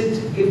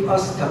visit give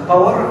us the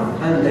power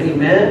and the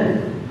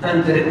iman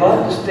and the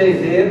reward to stay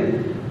there.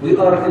 We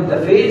are in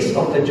the face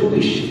of the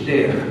Jewish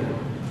there.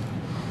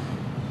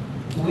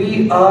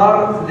 We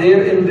are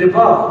there in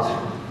Rabat.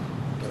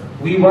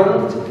 We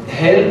want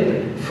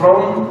help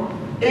from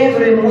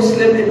every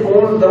Muslim in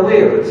all the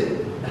world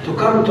to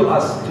come to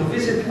us, to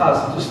visit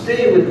us, to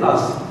stay with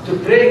us, to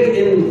pray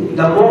in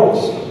the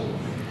mosque.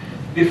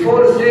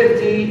 Before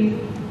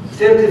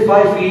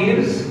 35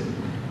 years,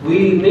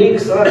 we make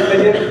Salat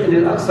Fajr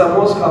in Al-Aqsa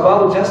Mosque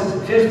about just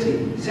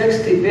 50,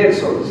 60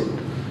 persons.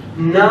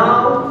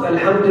 Now,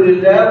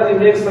 Alhamdulillah, we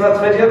make Salat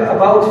Fajr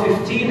about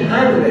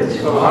 1,500.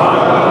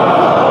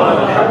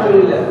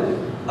 Alhamdulillah.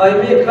 I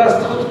make last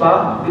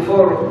khutbah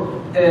before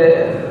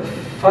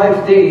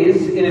 5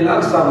 days in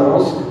Al-Aqsa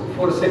Mosque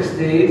for 6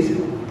 days.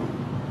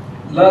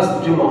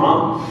 Last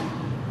Jumu'ah,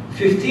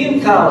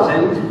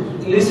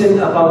 15,000 listen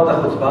about the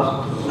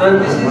khutbah, and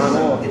this is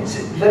it's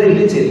very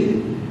little,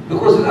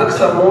 because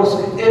Al-Aqsa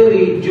Mosque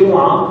every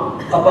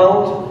Jumu'ah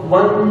about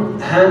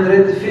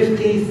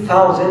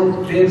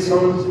 150,000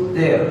 persons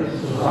there.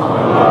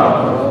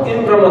 In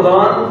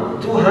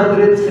Ramadan,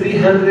 200,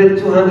 300,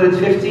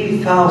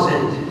 250,000.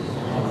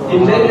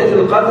 In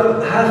Laylatul Qadr,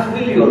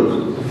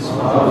 500,000.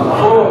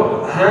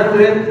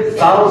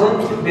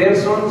 400,000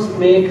 persons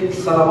make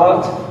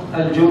Salawat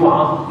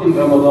Al-Jumu'ah in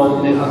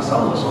Ramadan in Al-Aqsa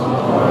Mosque.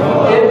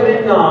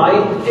 Every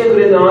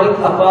night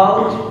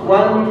about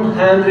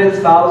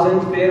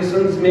 100,000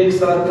 persons make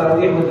Salat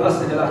Tarawih with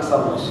us in Al-Aqsa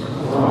Mosque.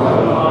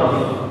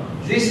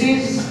 This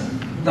is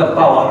the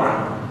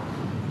power.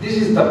 This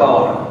is the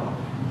power.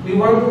 We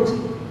want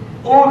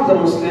all the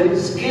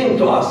Muslims came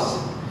to us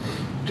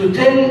to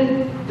tell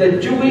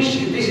the Jewish,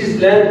 this is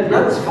land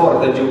not for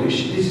the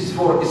Jewish, this is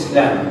for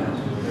Islam.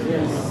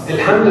 Yes.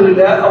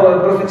 Alhamdulillah, our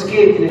prophets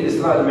came in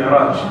Isra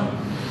al-Mi'raj.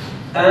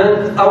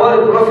 And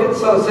our Prophet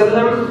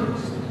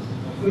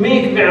ﷺ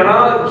make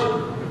Mi'raj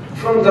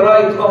from the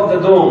right of the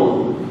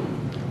dome.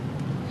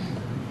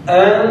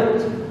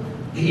 And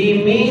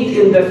he meet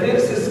in the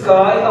first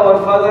sky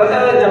our father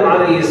Adam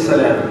alayhi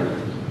salam.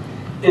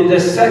 In the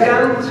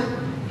second,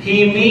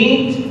 he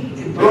meet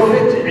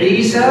Prophet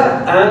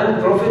Isa and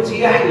Prophet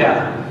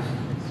Yahya.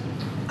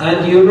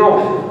 And you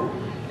know,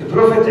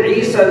 Prophet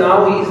Isa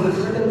now he is the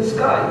second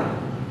sky.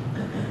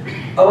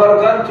 Our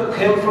God took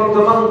him from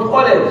the Mount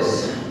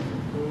Olives.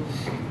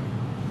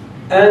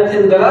 And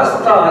in the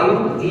last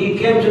time, he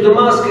came to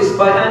Damascus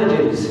by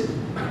angels.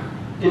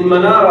 In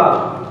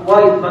Manara,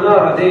 white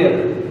Manara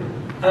there.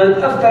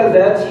 And after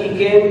that, he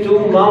came to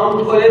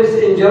Mount Olives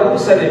in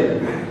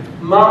Jerusalem.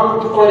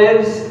 Mount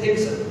Olives,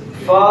 it's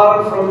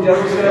far from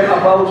Jerusalem,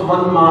 about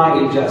 1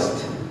 mile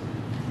just.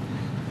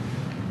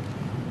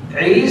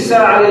 Isa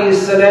alayhi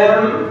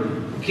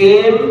salam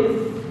came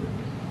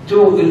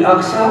to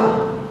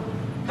Al-Aqsa,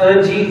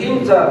 and he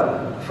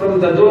entered from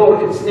the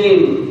door, its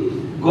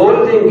name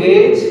Golden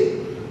Gate,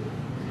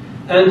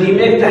 and he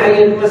made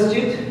Tahiyyat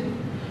Masjid,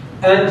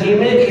 and he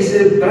made his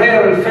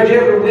prayer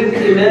al-Fajr with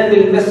Imam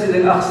al-Masjid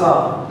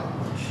al-Aqsa.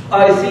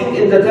 I think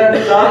in the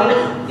third time,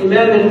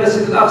 Imam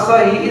al-Masjid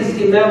al-Aqsa, he is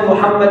Imam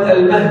Muhammad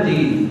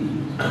al-Mahdi.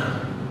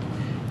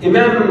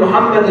 Imam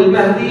Muhammad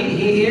al-Mahdi,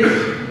 he is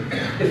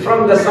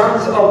from the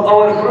sons of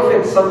our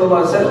Prophet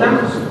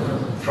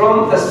ﷺ,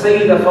 from the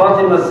Sayyidah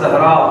Fatima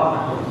al-Zahra.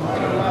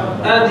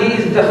 And he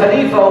is the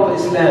Khalifa of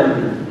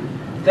Islam.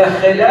 The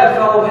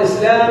Khilafah of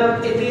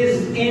Islam, it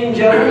is in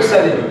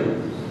Jerusalem.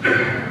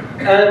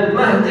 And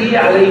Mahdi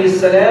alayhi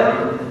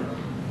salam,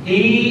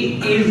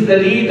 he is the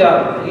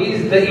leader, he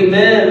is the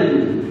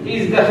Imam, he He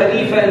is the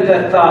Khalifa at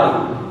that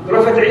time.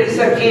 Prophet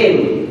Isa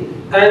came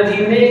and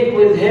he made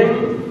with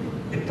him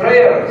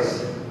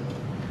prayers.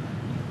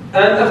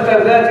 And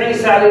after that,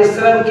 Isa alayhi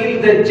salam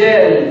killed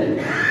Dajjal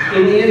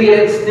in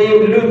area it's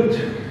named Lud.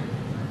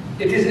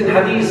 It is in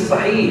Hadith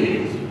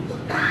Sahih.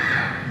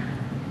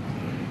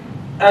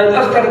 And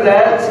after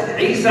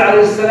that, Isa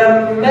alayhi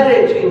salam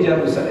married in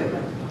Jerusalem.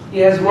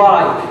 He has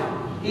wife.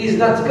 He is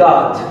not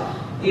God.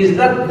 He is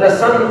not the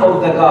son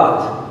of the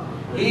God.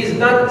 He is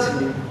not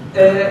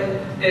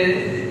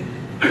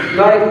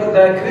like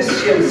the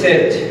Christians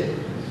said.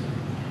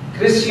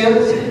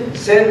 Christians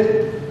said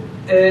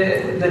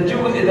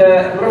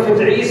the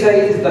Prophet Isa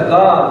is the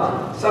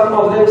God. Some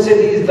of them said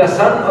he is the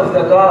son of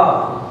the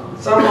God.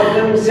 Some of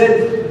them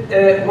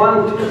said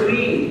 1, 2,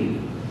 3.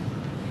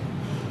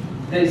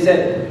 They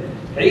said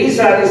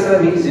Isa alayhi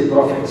salam, he is a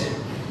prophet.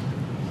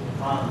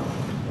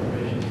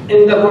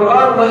 In the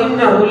Quran,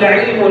 وَإِنَّهُ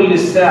لَعِلْمٌ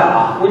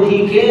لِلسَّاعَةِ. When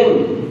he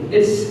came,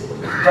 it's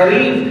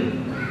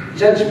qareeb,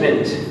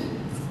 judgment.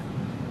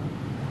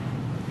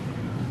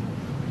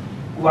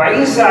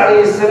 وَعِيسَى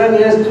alayhi salam,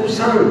 he has 2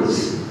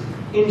 sons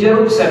in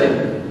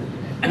Jerusalem.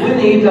 When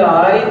he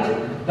died,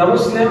 the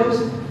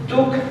Muslims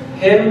took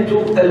him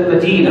to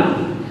Al-Madinah.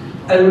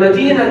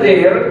 Al-Madinah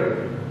there,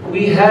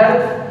 we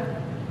have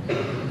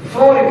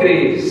 4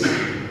 graves.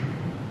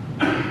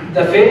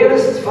 The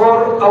first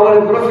for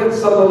our Prophet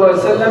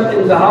ﷺ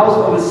in the house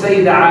of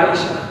Sayyidah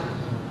Aisha.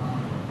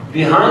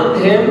 Behind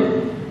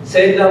him,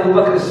 Sayyidina Abu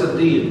Bakr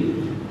as-Siddiq.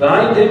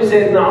 Behind him,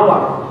 Sayyidina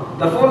Umar.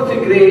 The 4th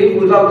grave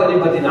without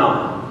anybody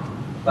now.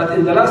 But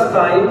in the last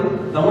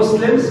time, the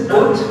Muslims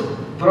put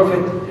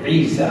Prophet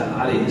Isa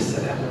alayhi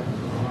salam.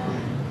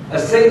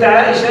 As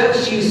Sayyidah Aisha,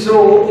 she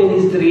saw in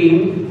his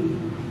dream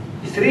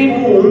 3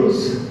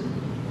 moons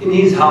in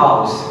his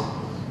house.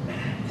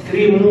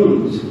 3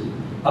 moons,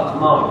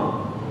 Aqmar,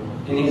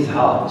 in his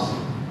house.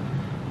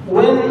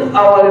 When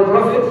our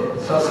Prophet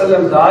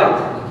ﷺ died,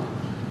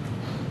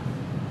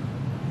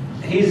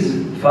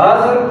 his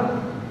father,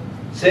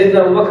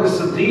 Sayyidina Abu Bakr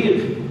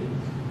as-Siddiq,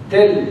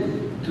 tell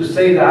to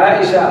Sayyidah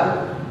Aisha,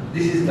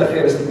 this is the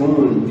first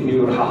moon in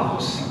your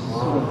house.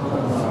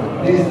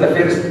 This is the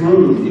first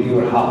moon in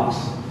your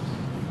house.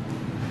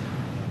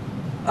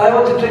 I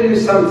want to tell you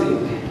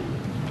something.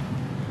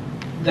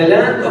 The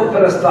land of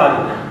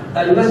Palestine,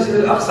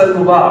 Al-Masjid Al-Aqsa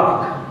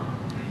Al-Mubarak,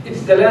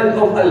 it's the land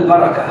of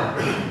Al-Barakah.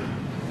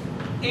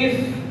 If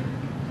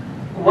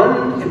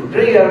one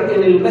prayer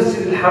in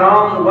Al-Masjid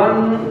Al-Haram,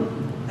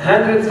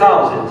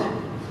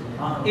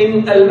 100,000.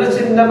 In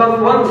Al-Masjid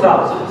Nabawi,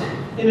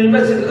 1,000. In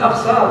Al-Masjid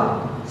Al-Aqsa,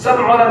 some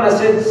ulama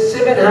said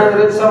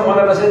 700, some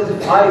ulama said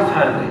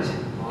 500.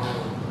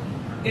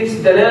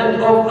 It's the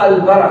land of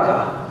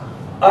Al-Barakah,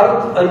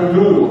 Ard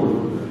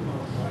Al-Nur.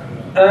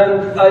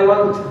 And I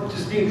want to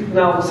speak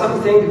now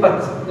something,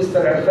 but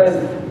Mr.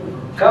 Arfan,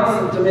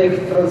 come to make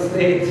it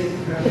translate.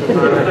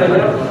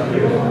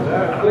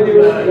 When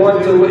you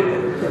want to.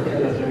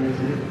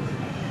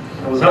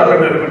 I was hoping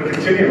that it would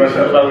continue,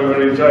 mashallah, we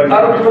were enjoying it.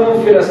 أرض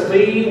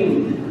فلسطين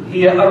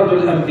هي أرض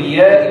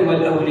الأنبياء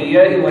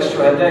والأولياء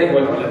والشهداء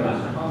والعلماء.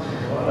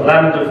 The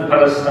land of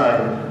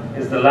Palestine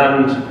is the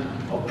land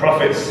of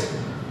prophets,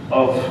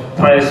 of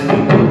pious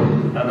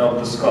people, and of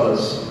the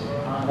scholars.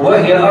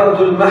 وهي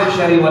أرض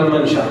المحشر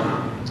والمنشر.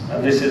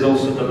 And this is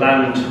also the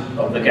land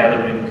of the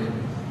gathering.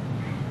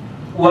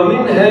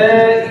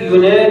 ومنها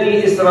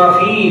ينادي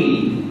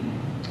إسرافيل.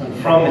 And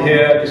from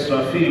here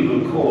Israfil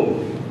will call.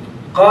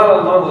 قال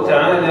الله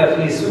تعالى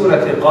في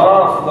سورة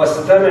قاف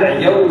واستمع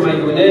يوم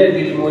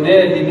ينادي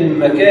المناد من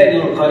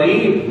مكان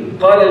قريب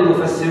قال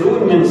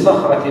المفسرون من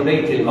صخرة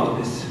بيت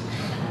المقدس.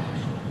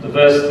 The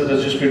verse that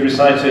has just been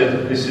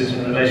recited, this is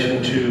in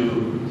relation to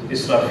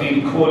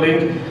Israfil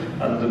calling,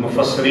 and the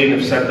Mufassirin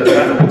have said that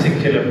that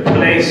particular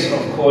place of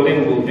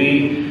calling will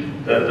be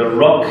the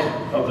rock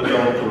of the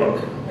Dome of the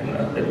Rock in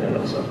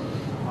Al-Aqsa.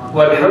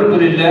 والحمد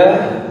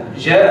لله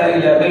جاء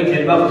إلى بيت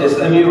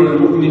المقدس أمير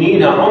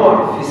المؤمنين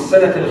عمر في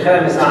السنة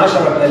 15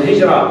 من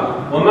الهجرة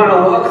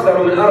ومعه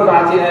أكثر من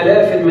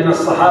 4,000 من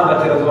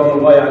الصحابة رضوان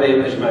الله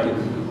عليهم أجمعين.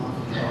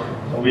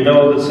 We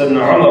know that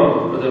Sayyidina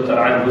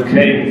Umar who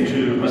came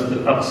to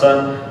Masjid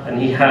al-Aqsa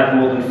and he had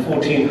more than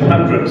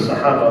 1,400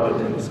 Sahaba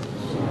with him.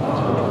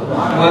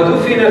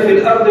 ودفن في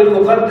الأرض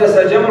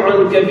المقدسة جمع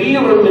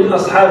كبير من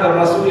أصحاب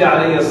الرسول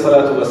عليه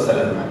الصلاة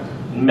والسلام.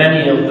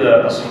 Many of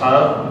the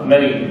Ashab,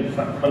 many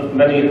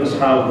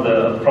Ashab of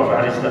the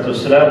Prophet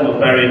ﷺ were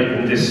buried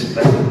in this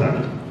blessed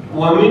land.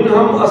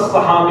 ومنهم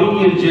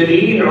الصحابي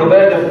الجليل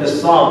عبادة بن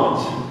الصامت.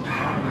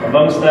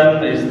 Amongst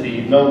them is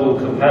the noble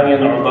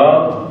companion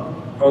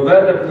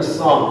عبادة بن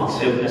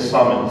الصامت. ibn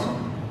Samit.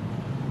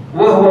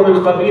 وهو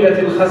من قبيلة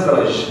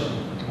الخزرج.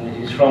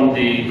 He's from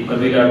the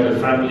Qabila, the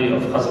family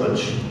of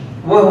Khazraj.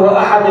 وهو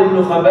أحد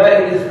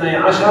النخباء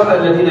 12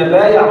 الذين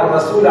بايعوا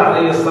الرسول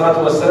عليه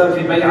الصلاة والسلام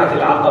في بيعة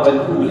العقبة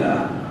الأولى.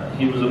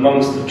 He was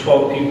amongst the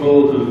 12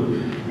 people who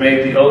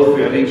made the oath of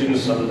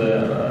allegiance on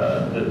the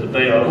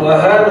bay'ah.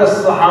 وهذا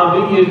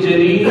الصحابي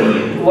الجليل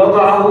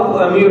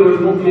وضعه أمير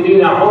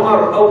المؤمنين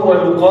عمر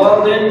أول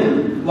قاض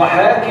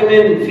وحاكم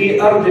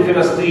في أرض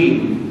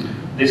فلسطين.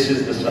 This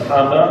is the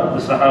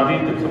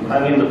Sahabi, the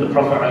companion that the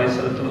Prophet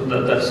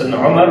that Sayyidina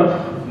Umar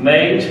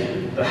made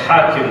the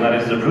Hakim, that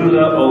is the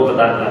ruler over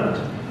that land.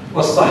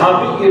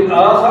 والصحابي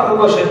الآخر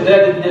هو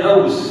شداد بن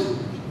أوس.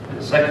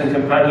 The second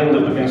companion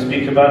that we're going to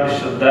speak about is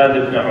Shaddad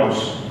ibn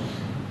Aus.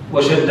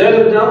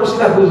 وشداد بن أوس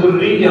له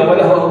ذرية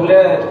وله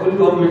أولاد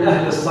كلهم من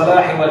أهل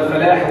الصلاح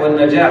والفلاح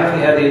والنجاح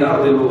في هذه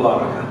الأرض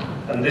المباركة.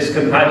 And this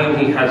companion,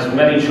 he has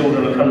many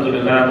children,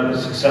 alhamdulillah, that are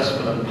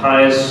successful and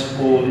pious,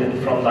 all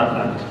from that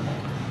land.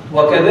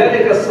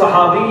 وكذلك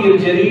الصحابي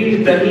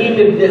الجليل تميم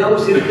بن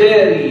أوس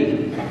الداري.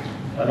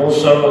 And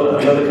also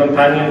another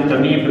companion,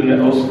 Tamim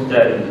ibn Aus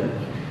al-Dari.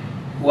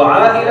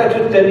 وعائلة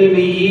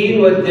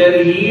التميميين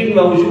والداريين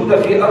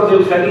موجودة في أرض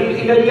الخليل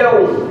إلى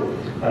اليوم.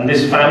 And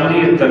this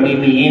family, the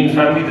Tamimiyin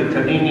family, the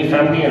Tamimi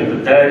family and the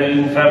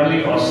Dariyin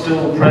family are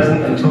still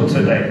present until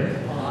today.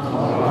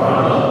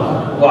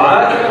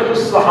 وعائلة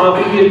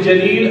الصحابي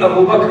الجليل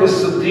أبو بكر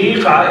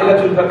الصديق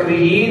عائلة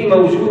البكريين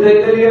موجودة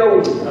إلى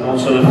اليوم. And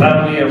also the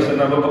family of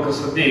Sayyidina Abu Bakr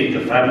Siddiq,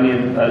 the family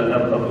of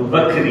Abu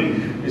Bakri,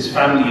 his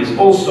family is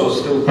also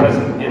still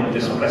present in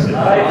this blessed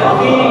land.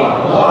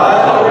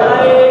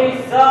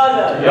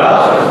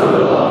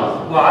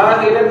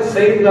 وعائلة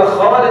سيدنا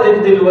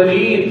خالد بن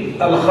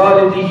الوليد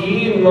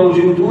الخالديين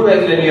موجودون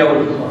إلى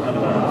اليوم.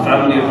 The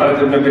family of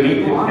Khalid ibn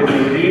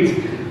Walid,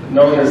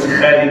 known as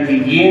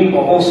Khalidiyin, are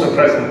also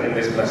present in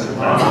this blessed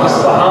land.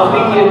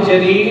 والصحابي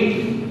الجليل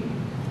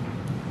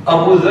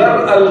أبو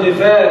ذر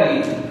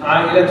الغفاري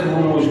عائلته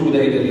موجودة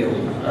إلى اليوم.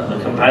 And the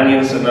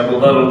companions of Abu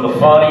Dhar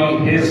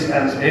al-Ghafari, his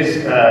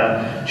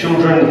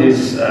children,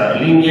 his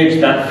lineage,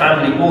 that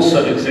family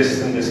also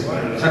exists in this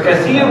land.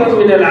 فكثير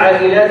من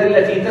العائلات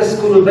التي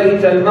تسكن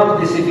بيت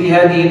المقدس في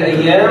هذه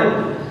الأيام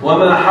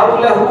وما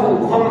حوله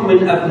هم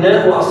من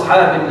أبناء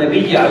وأصحاب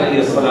النبي عليه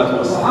الصلاة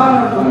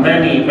والسلام.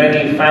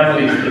 Many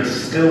families that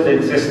still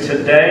exist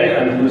today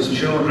and whose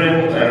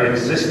children are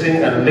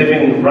existing and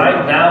living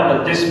right now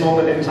at this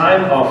moment in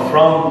time are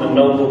from the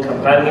noble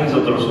companions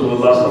of the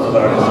Rasulullah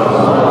sallallahu alaihi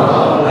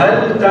wasallam.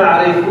 هل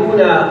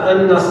تعرفون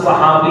أن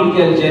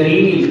الصحابي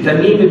الجليل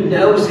تميم بن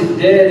أوس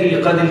الداري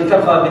قد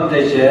التقى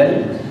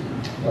بالدجال؟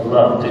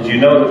 Allah, did you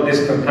know that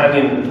this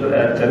companion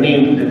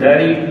Tamim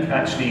al-Dari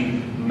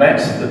actually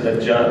met the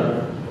Dajjal?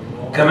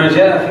 كما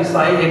جاء في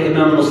صحيح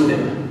الإمام مسلم.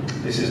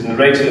 This is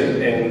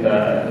narrated in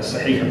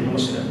Sahih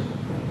Muslim.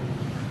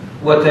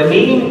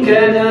 وتميم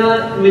كان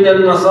من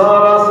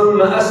النصارى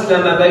ثم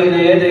أسلم بين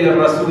يدي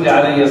الرسول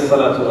عليه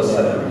الصلاة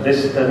والسلام.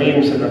 This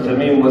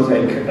Tamim was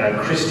a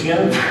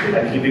Christian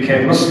and he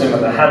became Muslim at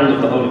the hand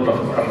of the Holy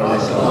Prophet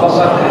Muhammad.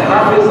 وقد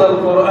حفظ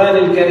القرآن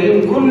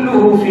الكريم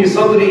كله في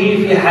صدره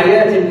في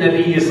حياة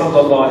النبي صلى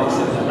الله عليه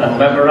وسلم. And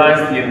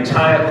memorized the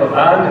entire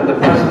Quran in the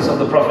presence of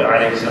the Prophet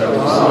عليه الصلاة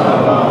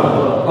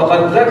والسلام.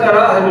 وقد ذكر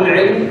أهل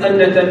العلم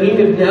أن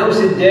تميم بن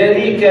أوس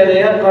الداري كان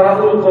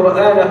يقرأ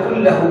القرآن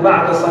كله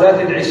بعد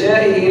صلاة العشاء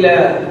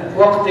إلى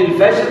وقت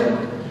الفجر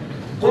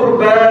قرب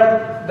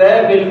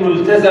باب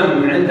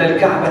الملتزم عند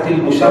الكعبة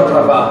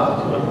المشرفة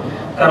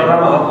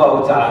كرمها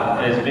الله تعالى.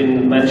 It has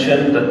been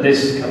mentioned that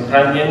this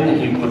companion,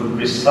 he would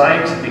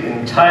recite the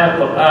entire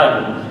Quran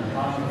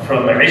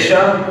from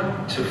Isha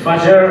to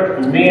Fajr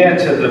near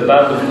to the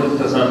Bab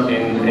al-Multazam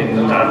in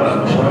the Kaaba.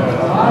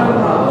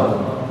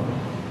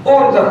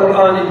 All the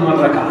Quran in one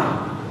rak'ah.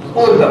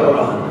 All the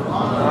Quran.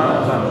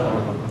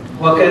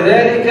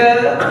 وكذلك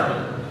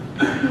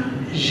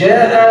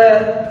جاء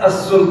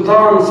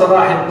السلطان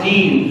صلاح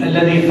الدين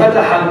الذي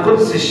فتح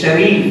القدس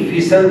الشريف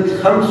في سنة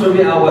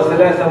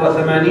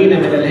 583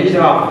 من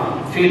الهجرة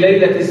في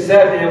ليلة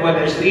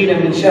 27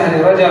 من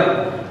شهر رجب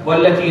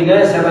والتي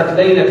ناسبت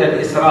ليلة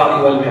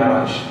الإسراء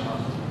والمعراج.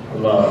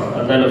 Allah.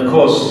 And then of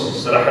course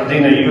Salah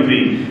ad-Din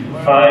Ayyubi,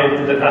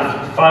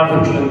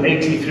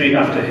 583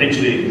 after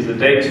Hijri is the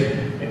date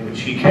in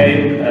which he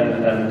came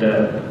and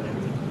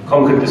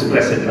conquered this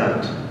blessed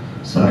land.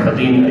 Salah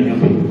ad-Din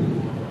Ayyubi.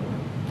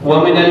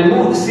 ومن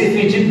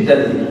المؤسف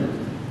جدا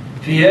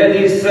في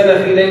هذه السنة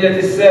في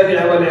ليلة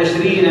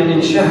 27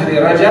 من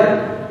شهر رجب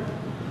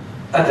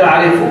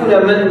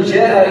أتعرفون من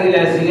جاء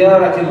إلى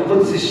زيارة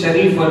القدس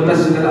الشريف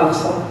والمسجد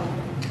الأقصى؟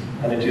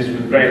 And it is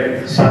with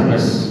great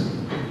sadness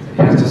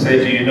he has to say,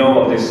 do you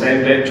know of this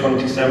same day,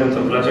 27th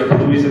of Rajab,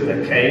 who is it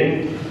that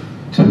came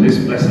to this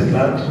blessed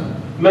land?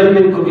 من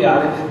منكم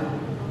يعرف؟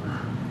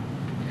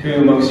 Who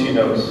amongst you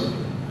knows?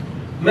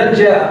 من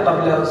جاء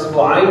قبل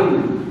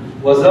أسبوعين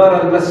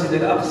وزار المسجد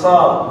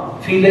الأقصى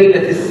في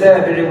ليلة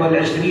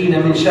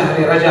 27 من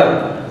شهر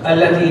رجب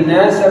التي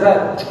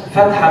ناسبت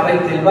فتح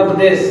بيت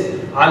المقدس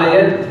على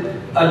يد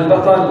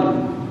البطل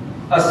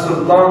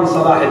السلطان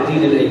صلاح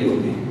الدين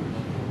الأيوبي.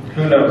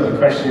 Who knows? The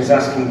question is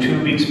asking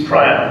 2 weeks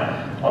prior,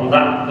 on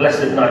that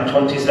blessed night,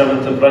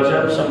 27th of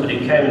Rajab, somebody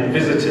came and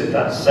visited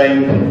that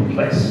same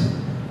place.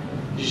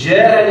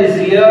 جاء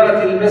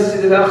لزيارة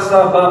المسجد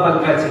الأقصى بابا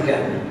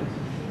الفاتيكان.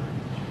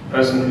 The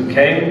person who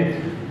came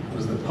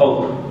was the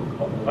Pope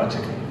of the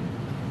Vatican.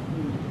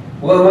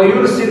 وهو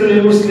يرسل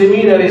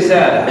للمسلمين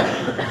رسالة.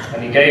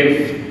 And he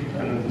gave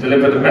and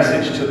delivered a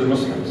message to the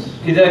Muslims.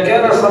 إذا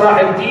كان صلاح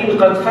الدين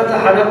قد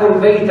فتح لكم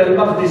بيت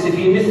المقدس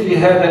في مثل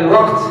هذا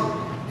الوقت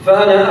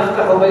فأنا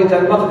أفتح بيت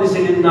المقدس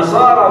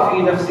للنصارى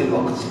في نفس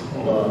الوقت.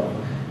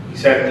 He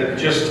said that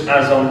just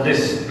as on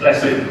this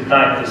blessed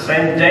night, the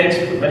same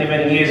date,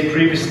 many years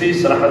previously,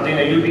 Salah ad-Din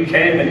Ayyubi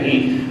came and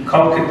he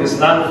conquered this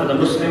land for the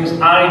Muslims.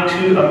 I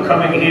too am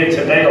coming here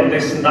today on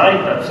this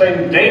night, that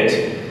same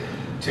date,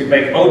 to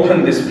make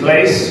open this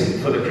place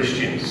for the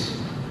Christians.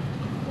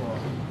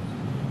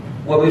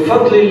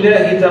 وبفضل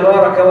الله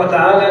تبارك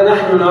وتعالى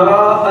نحن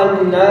نرى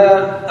أن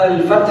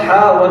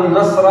الفتح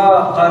والنصر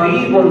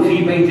قريب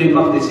في بيت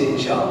المقدس إن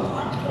شاء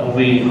الله. And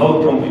we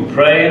hope and we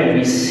pray and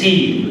we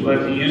see, the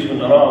word we use,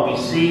 we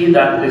see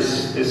that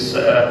this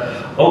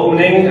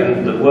opening,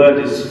 and the word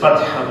is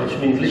fatha, which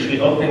means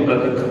literally opening,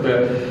 but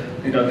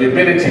the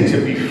ability to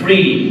be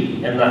free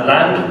in that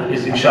land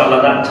is,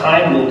 inshallah, that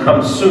time will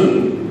come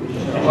soon.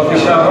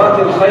 وبشارات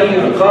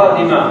الخير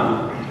قادمة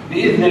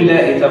بإذن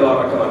الله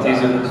تبارك وتعالى.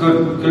 These are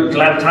good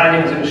glad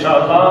tidings,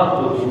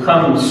 inshallah, will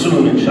come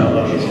soon,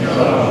 inshallah.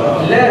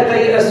 لا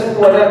تيأسوا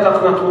ولا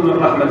تقنطوا من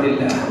رحمة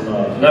الله.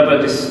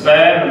 Never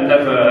despair and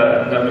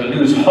never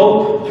lose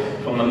hope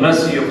from the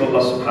mercy of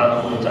Allah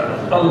subhanahu wa ta'ala.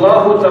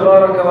 الله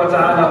تبارك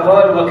وتعالى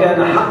قال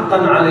وكان حقا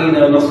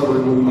علينا نصر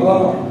المؤمنين.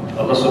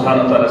 Allah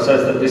subhanahu wa ta'ala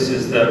says that this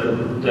is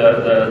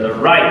the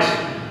right,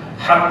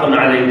 حقا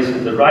علينا, this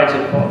is the right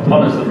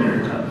upon us that we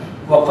have.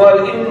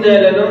 وقال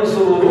إنا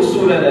لننصر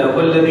رسلنا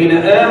والذين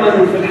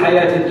آمنوا في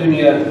الحياة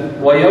الدنيا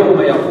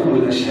ويوم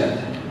يقوم الأشهاد.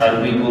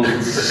 And we will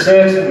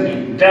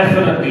certainly,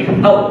 definitely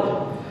help.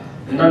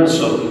 We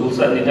will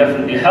certainly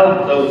definitely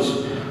help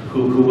those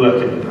who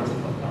work in the path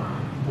of Allah.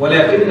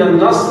 ولكن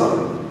النصر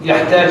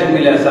يحتاج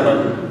إلى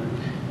ثمن.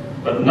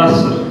 But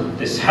Nasr,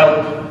 this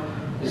help,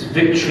 this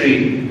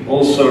victory,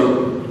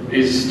 also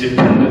is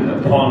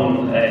dependent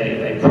upon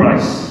a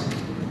price.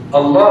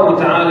 الله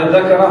تعالى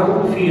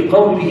ذكره في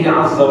قوله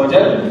عز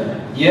وجل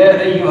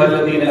يا أيها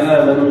الذين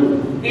آمنوا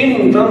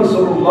إن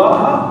تنصروا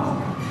الله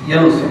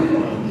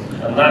ينصركم.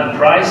 And that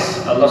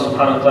price, Allah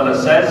subhanahu wa ta'ala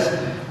says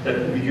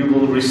that you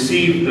will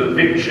receive the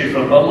victory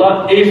from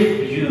Allah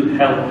if you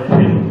help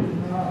Him.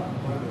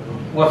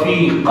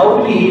 وفي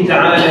قوله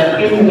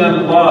تعالى إن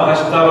الله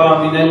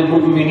اشترى من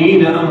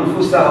المؤمنين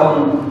أنفسهم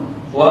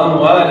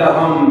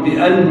وأموالهم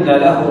بأن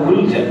لهم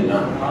الجنة.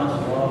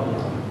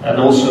 And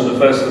also the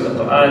verse of the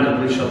Quran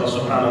in which Allah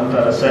subhanahu wa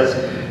ta'ala says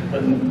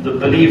that the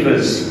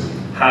believers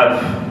have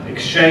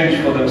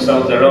exchanged for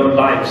themselves their own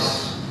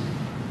lives.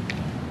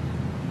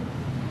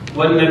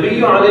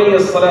 والنبي عليه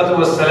الصلاة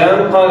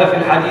والسلام قال في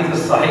الحديث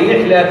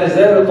الصحيح لا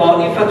تزال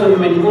طائفة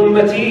من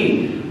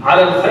أمتي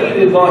على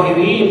الخير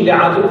ظاهرين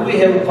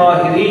لعدوهم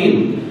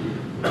قاهرين.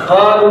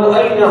 قالوا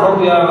أين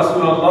هم يا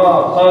رسول الله؟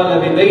 قال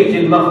ببيت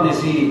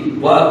المقدس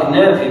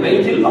وأكناف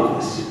بيت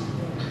المقدس.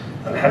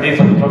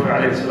 الحديث of the Prophet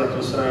عليه الصلاة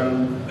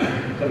والسلام,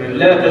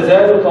 لا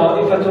تزال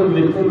طائفة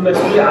من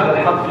أمتي على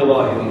الحق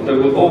ظاهرين. There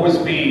will always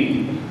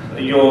be,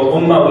 your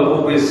ummah will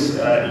always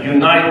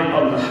unite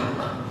on the haqq.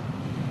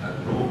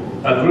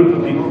 A group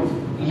of people.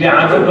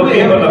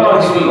 لعدوهم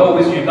amongst you will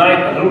always unite.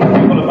 A group of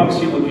people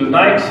amongst you will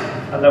unite,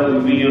 and then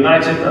will be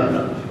united on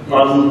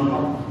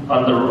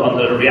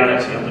the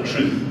reality, on the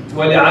truth.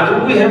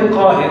 ولعدوهم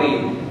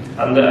قاهرين.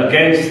 And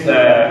against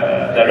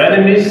their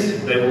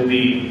enemies, they will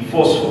be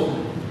forceful.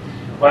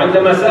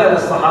 وعندما سأل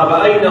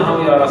الصحابة أين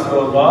هم يا رسول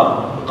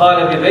الله؟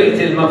 قال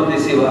ببيت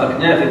المقدس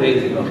وأكناف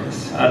بيت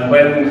المقدس. And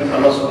when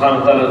Allah subhanahu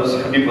wa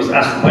ta'ala's Habib was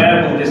asked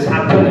where will this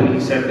happen, and he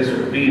said this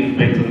will be in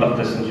Bayt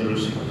al-Maqdis in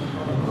Jerusalem.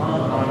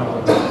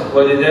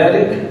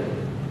 ولذلك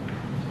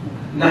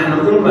نحن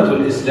أمة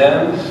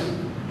الإسلام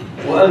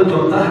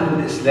وأنتم أهل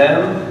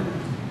الإسلام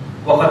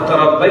وقد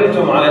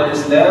تربيتم على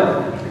الإسلام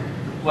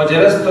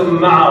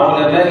وجلستم مع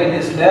علماء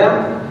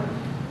الإسلام.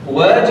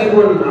 واجب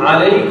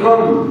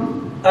عليكم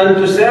أن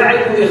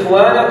تساعدوا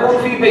إخوانكم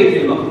في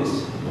بيت المقدس.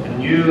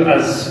 And you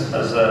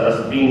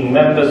as being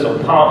members or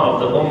part of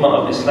the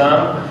Ummah of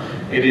Islam,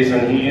 it is,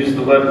 and he used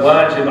the word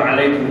wajib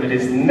alaykum, it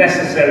is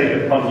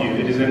necessary upon you,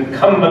 it is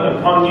incumbent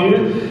upon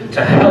you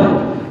to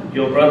help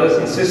your brothers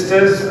and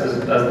sisters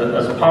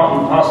as part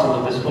and parcel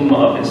of this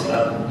Ummah of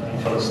Islam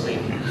in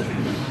Palestine.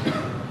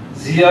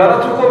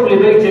 زيارتكم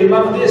لبيت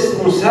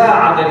المقدس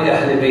مساعدة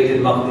لأهل بيت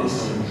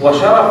المقدس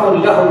وشرف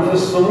لهم في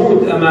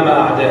الصمود أمام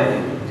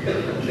أعدائهم.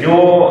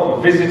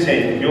 Your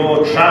visiting,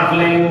 your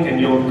traveling,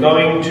 and your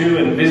going to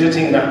and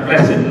visiting that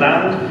blessed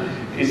land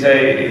is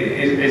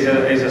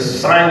a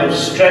sign of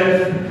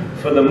strength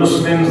for the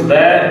Muslims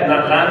there in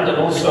that land, and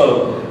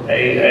also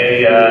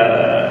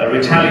a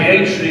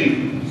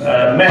retaliatory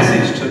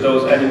message to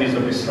those enemies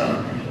of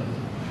Islam.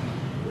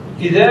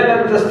 إذا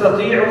لم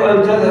تستطيعوا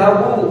أن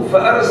تذهبوا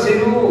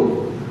فأرسلوا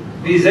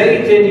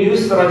بزيت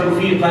يسرج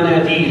في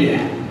قناديله.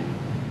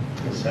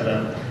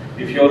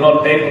 If you're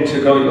not able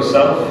to go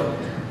yourself,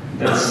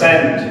 then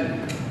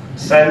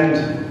send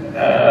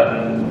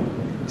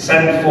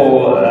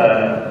for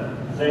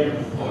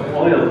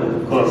oil,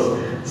 of course.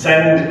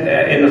 Send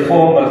in the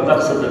form of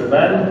taqsad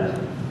al-man,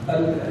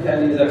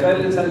 يعني إذا كان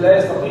الإنسان لا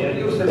يستطيع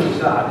يرسل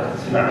مساعدة.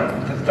 نعم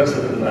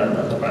تقصد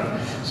طبعا.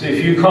 So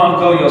if you can't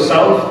go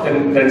yourself,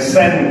 then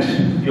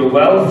send your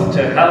wealth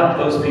to help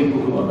those people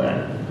who are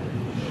there.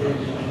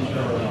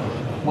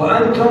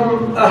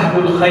 وأنتم أهل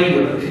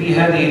الخير في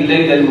هذه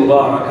الليلة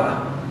المباركة،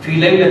 في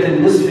ليلة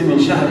النصف من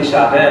شهر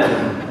شعبان،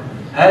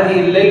 هذه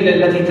الليلة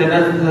التي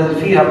تنزل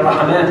فيها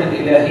الرحمات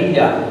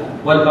الإلهية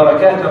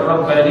والبركات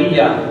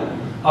الربانية.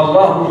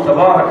 الله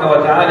تبارك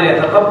وتعالى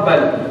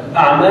يتقبل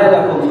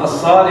أعمالكم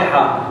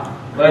الصالحة،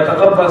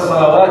 ويتقبل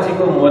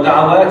صلواتكم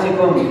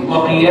ودعواتكم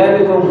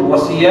وقيامكم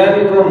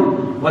وصيامكم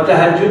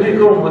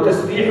وتهجدكم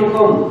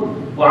وتسبيحكم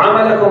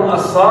وعملكم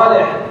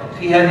الصالح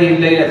في هذه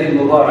الليلة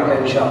المباركة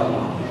إن شاء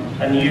الله.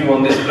 And you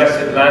on this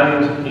blessed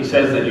land, he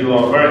says that you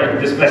are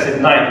this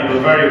blessed night, you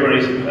are very,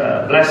 very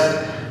blessed,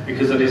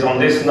 because it is on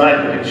this night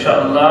that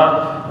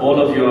inshallah all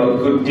of your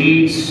good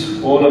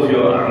deeds, all of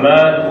your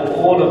a'mal,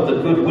 all of the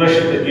good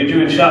worship that you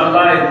do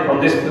inshallah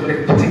on this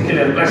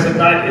particular blessed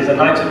night is a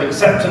night of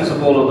acceptance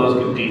of all of those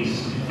good deeds.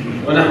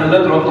 ونحن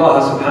ندعو الله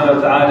سبحانه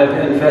وتعالى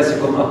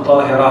بأنفاسكم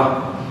الطاهرة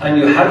أن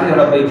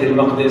يحرر بيت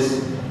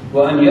المقدس،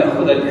 وأن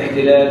يأخذ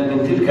الاحتلال من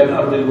تلك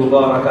الأرض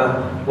المباركة،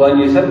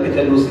 وأن يثبت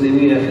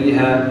المسلمين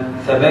فيها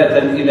ثباتا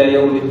إلى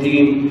يوم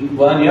الدين،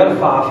 وأن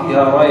يرفع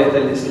فيها راية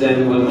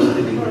الإسلام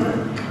والمسلمين.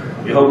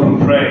 We hope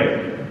and pray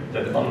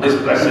that on this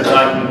blessed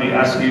night when we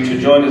ask you to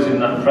join us in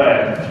that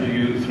prayer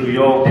through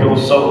your pure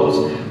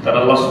souls, that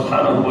Allah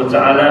subhanahu wa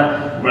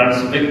ta'ala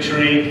grants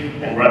victory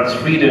and grants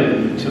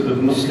freedom to the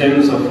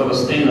Muslims of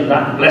Palestine and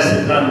that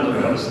blessed land of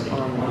Palestine.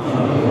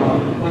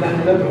 ونحن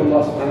ندعو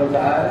الله سبحانه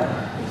وتعالى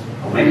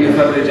أن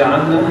يفرج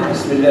عنا.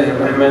 بسم الله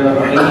الرحمن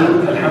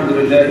الرحيم. الحمد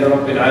لله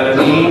رب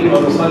العالمين،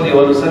 ونصلي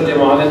ونسلم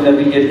على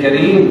النبي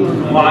الكريم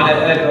وعلى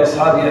آله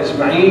وأصحابه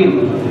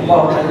أجمعين.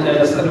 اللهم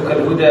إنا نسألك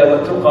الهدى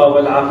والتقى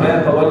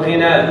والعفاف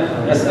والغنى،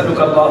 نسألك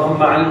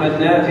اللهم علما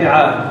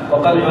نافعا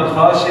وقلبا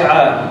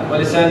خاشعا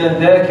ولسانا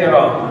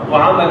ذاكرا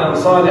وعملا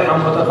صالحا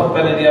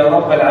متقبلا يا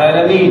رب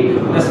العالمين.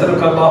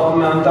 نسألك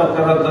اللهم أن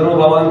تغفر الذنوب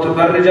وأن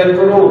تفرج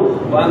الكروب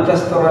وأن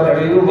تستر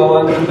العيوب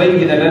وأن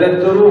تبين لنا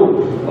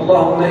الدروب.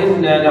 اللهم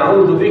إنا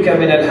نعوذ بك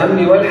من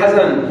الهم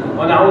والحزن،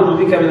 ونعوذ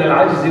بك من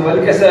العجز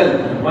والكسل،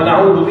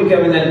 ونعوذ بك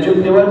من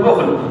الجبن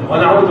والبخل،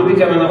 ونعوذ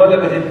بك من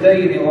غلبة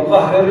الدين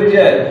وقهر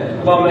الرجال.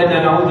 اللهم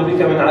إنا نعوذ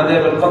بك من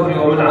عذاب القبر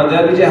ومن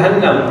عذاب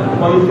جهنم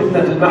ومن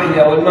فتنة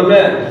المحيا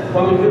والممات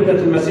ومن فتنة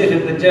المسيح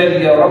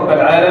الدجال يا رب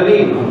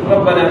العالمين.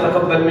 ربنا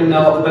تقبل منا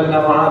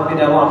واقبلنا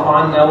وعافنا واعف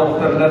عنا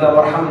واغفر لنا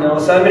وارحمنا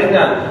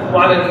وسامحنا،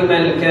 وعلى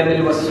الإيمان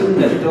الكامل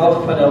والسنة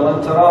توفنا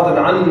وأنت راض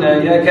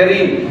عنا يا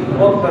كريم.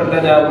 واغفر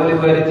لنا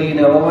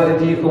ولوالدينا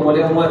ووالديكم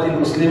ولأموات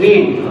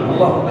المسلمين.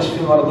 اللهم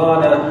اشف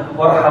مرضانا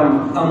وارحم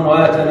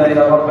أمواتنا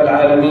يا رب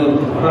العالمين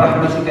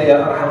برحمتك يا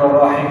أرحم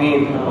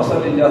الراحمين.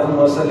 وصل اللهم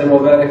وسلم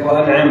وبارك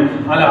وأنعم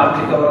على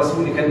عبدك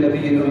ورسولك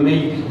النبي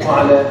الأمي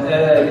وعلى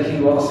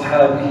آله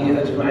وأصحابه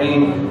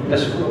أجمعين.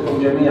 نشكركم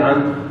جميعا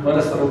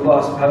ونسأل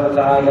الله سبحانه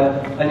وتعالى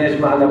أن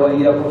يجمعنا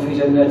وإياكم في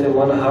جنات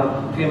ونهر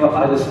في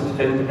مقعد صدق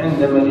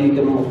عند مليك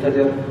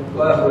مقتدر.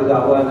 وآخر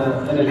دعوانا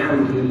أن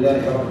الحمد لله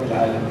رب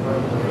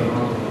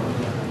العالمين.